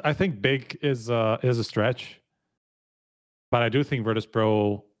know. I think Big is a stretch, but I do think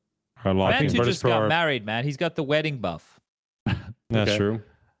Virtus.pro. Mantu just got married, man. He's got the wedding buff. That's true.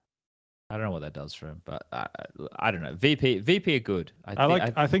 I don't know what that does for him, but I don't know. VP are good.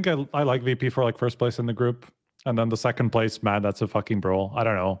 I think I like VP for like first place in the group, and then the second place, man, that's a fucking brawl. I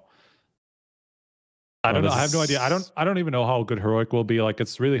don't know. I don't know. I have no idea. I don't even know how good Heroic will be. Like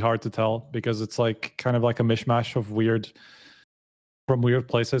it's really hard to tell because it's like kind of like a mishmash of weird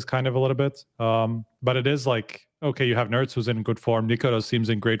places, kind of a little bit. But it is like, okay, you have Nerds who's in good form. Nikodo seems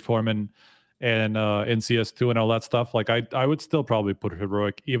in great form in CS2 and all that stuff. Like I would still probably put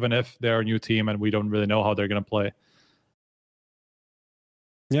Heroic, even if they're a new team and we don't really know how they're gonna play.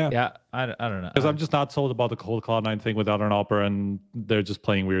 Yeah. I don't know. Because I'm just not sold about the whole Cloud9 thing without an Opera, and they're just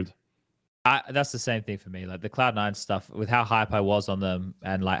playing weird. That's the same thing for me. Like the Cloud9 stuff, with how hype I was on them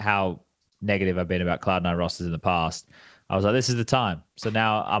and like how negative I've been about Cloud9 rosters in the past, I was like, this is the time. So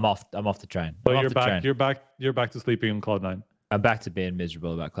now I'm off the train. So you're back to sleeping on Cloud9. I'm back to being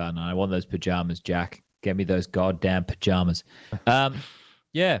miserable about Cloud9. I want those pajamas, Jack. Get me those goddamn pajamas.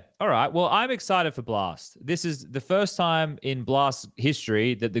 Yeah. All right. Well, I'm excited for Blast. This is the first time in Blast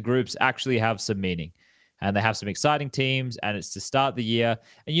history that the groups actually have some meaning, and they have some exciting teams, and it's to start the year.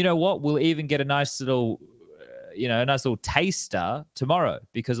 And you know what? We'll even get a nice little, taster tomorrow,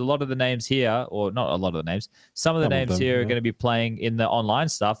 because a lot of the names here, or not a lot of the names, some of the names here are going to be playing in the online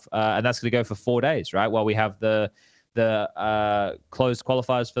stuff, and that's going to go for 4 days, right? While we have the closed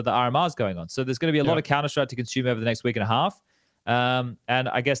qualifiers for the RMRs going on. So there's going to be a lot of Counter-Strike to consume over the next week and a half. And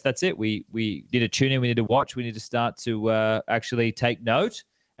I guess that's it. We need to tune in. We need to watch. We need to start to actually take note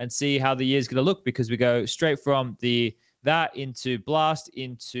and see how the year's going to look, because we go straight from that into Blast,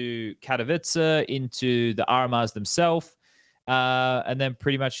 into Katowice, into the RMRs themselves, and then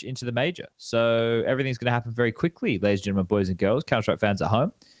pretty much into the major. So everything's going to happen very quickly, ladies and gentlemen, boys and girls, Counter-Strike fans at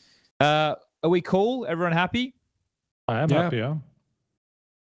home. Are we cool? Everyone happy? I am happy, yeah.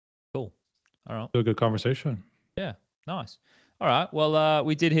 Cool. All right. A good conversation. Yeah, nice. All right. Well,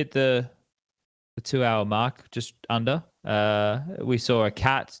 we did hit the 2-hour mark, just under. We saw a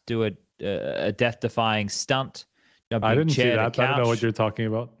cat do a death-defying stunt. I didn't see that. I don't know what you're talking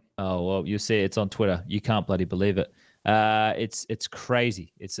about. Oh, well, you see it's on Twitter. You can't bloody believe it. It's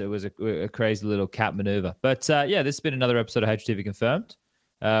crazy. It was a crazy little cat maneuver. But yeah, this has been another episode of HLTV Confirmed.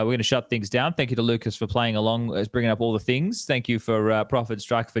 We're going to shut things down. Thank you to Lucas for playing along, as bringing up all the things. Thank you for Prophet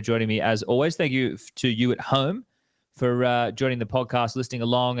Striker for joining me as always. Thank you to you at home for joining the podcast, listening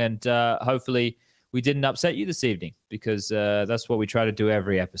along, and hopefully we didn't upset you this evening, because that's what we try to do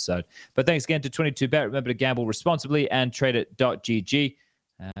every episode. But thanks again to 22Bet. Remember to gamble responsibly, and tradeit.gg.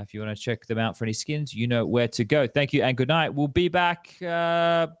 If you want to check them out for any skins, you know where to go. Thank you and good night. We'll be back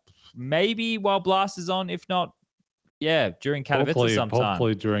maybe while Blast is on. If not, during Katowice sometime.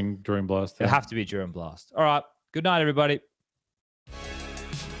 Hopefully during Blast. It'll have to be during Blast. All right. Good night, everybody.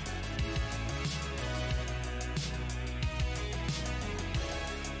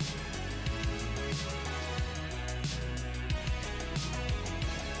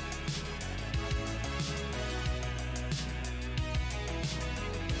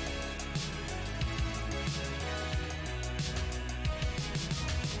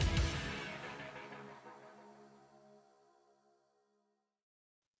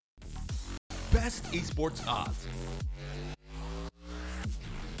 Best esports odds,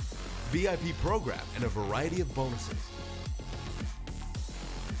 VIP program and a variety of bonuses,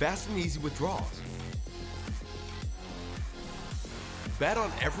 fast and easy withdrawals. Bet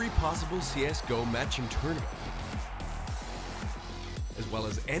on every possible CSGO matching tournament, as well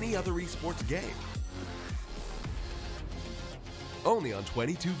as any other esports game. Only on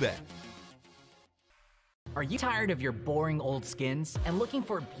 22Bet. Are you tired of your boring old skins and looking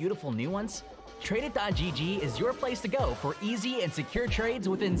for beautiful new ones? Tradeit.gg is your place to go for easy and secure trades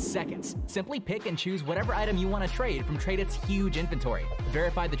within seconds. Simply pick and choose whatever item you want to trade from Tradeit's huge inventory.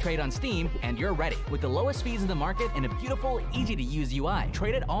 Verify the trade on Steam, and you're ready. With the lowest fees in the market and a beautiful, easy-to-use UI,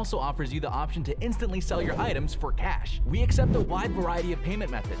 Tradeit also offers you the option to instantly sell your items for cash. We accept a wide variety of payment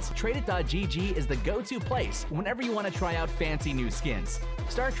methods. Tradeit.gg is the go-to place whenever you want to try out fancy new skins.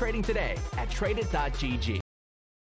 Start trading today at Tradeit.gg.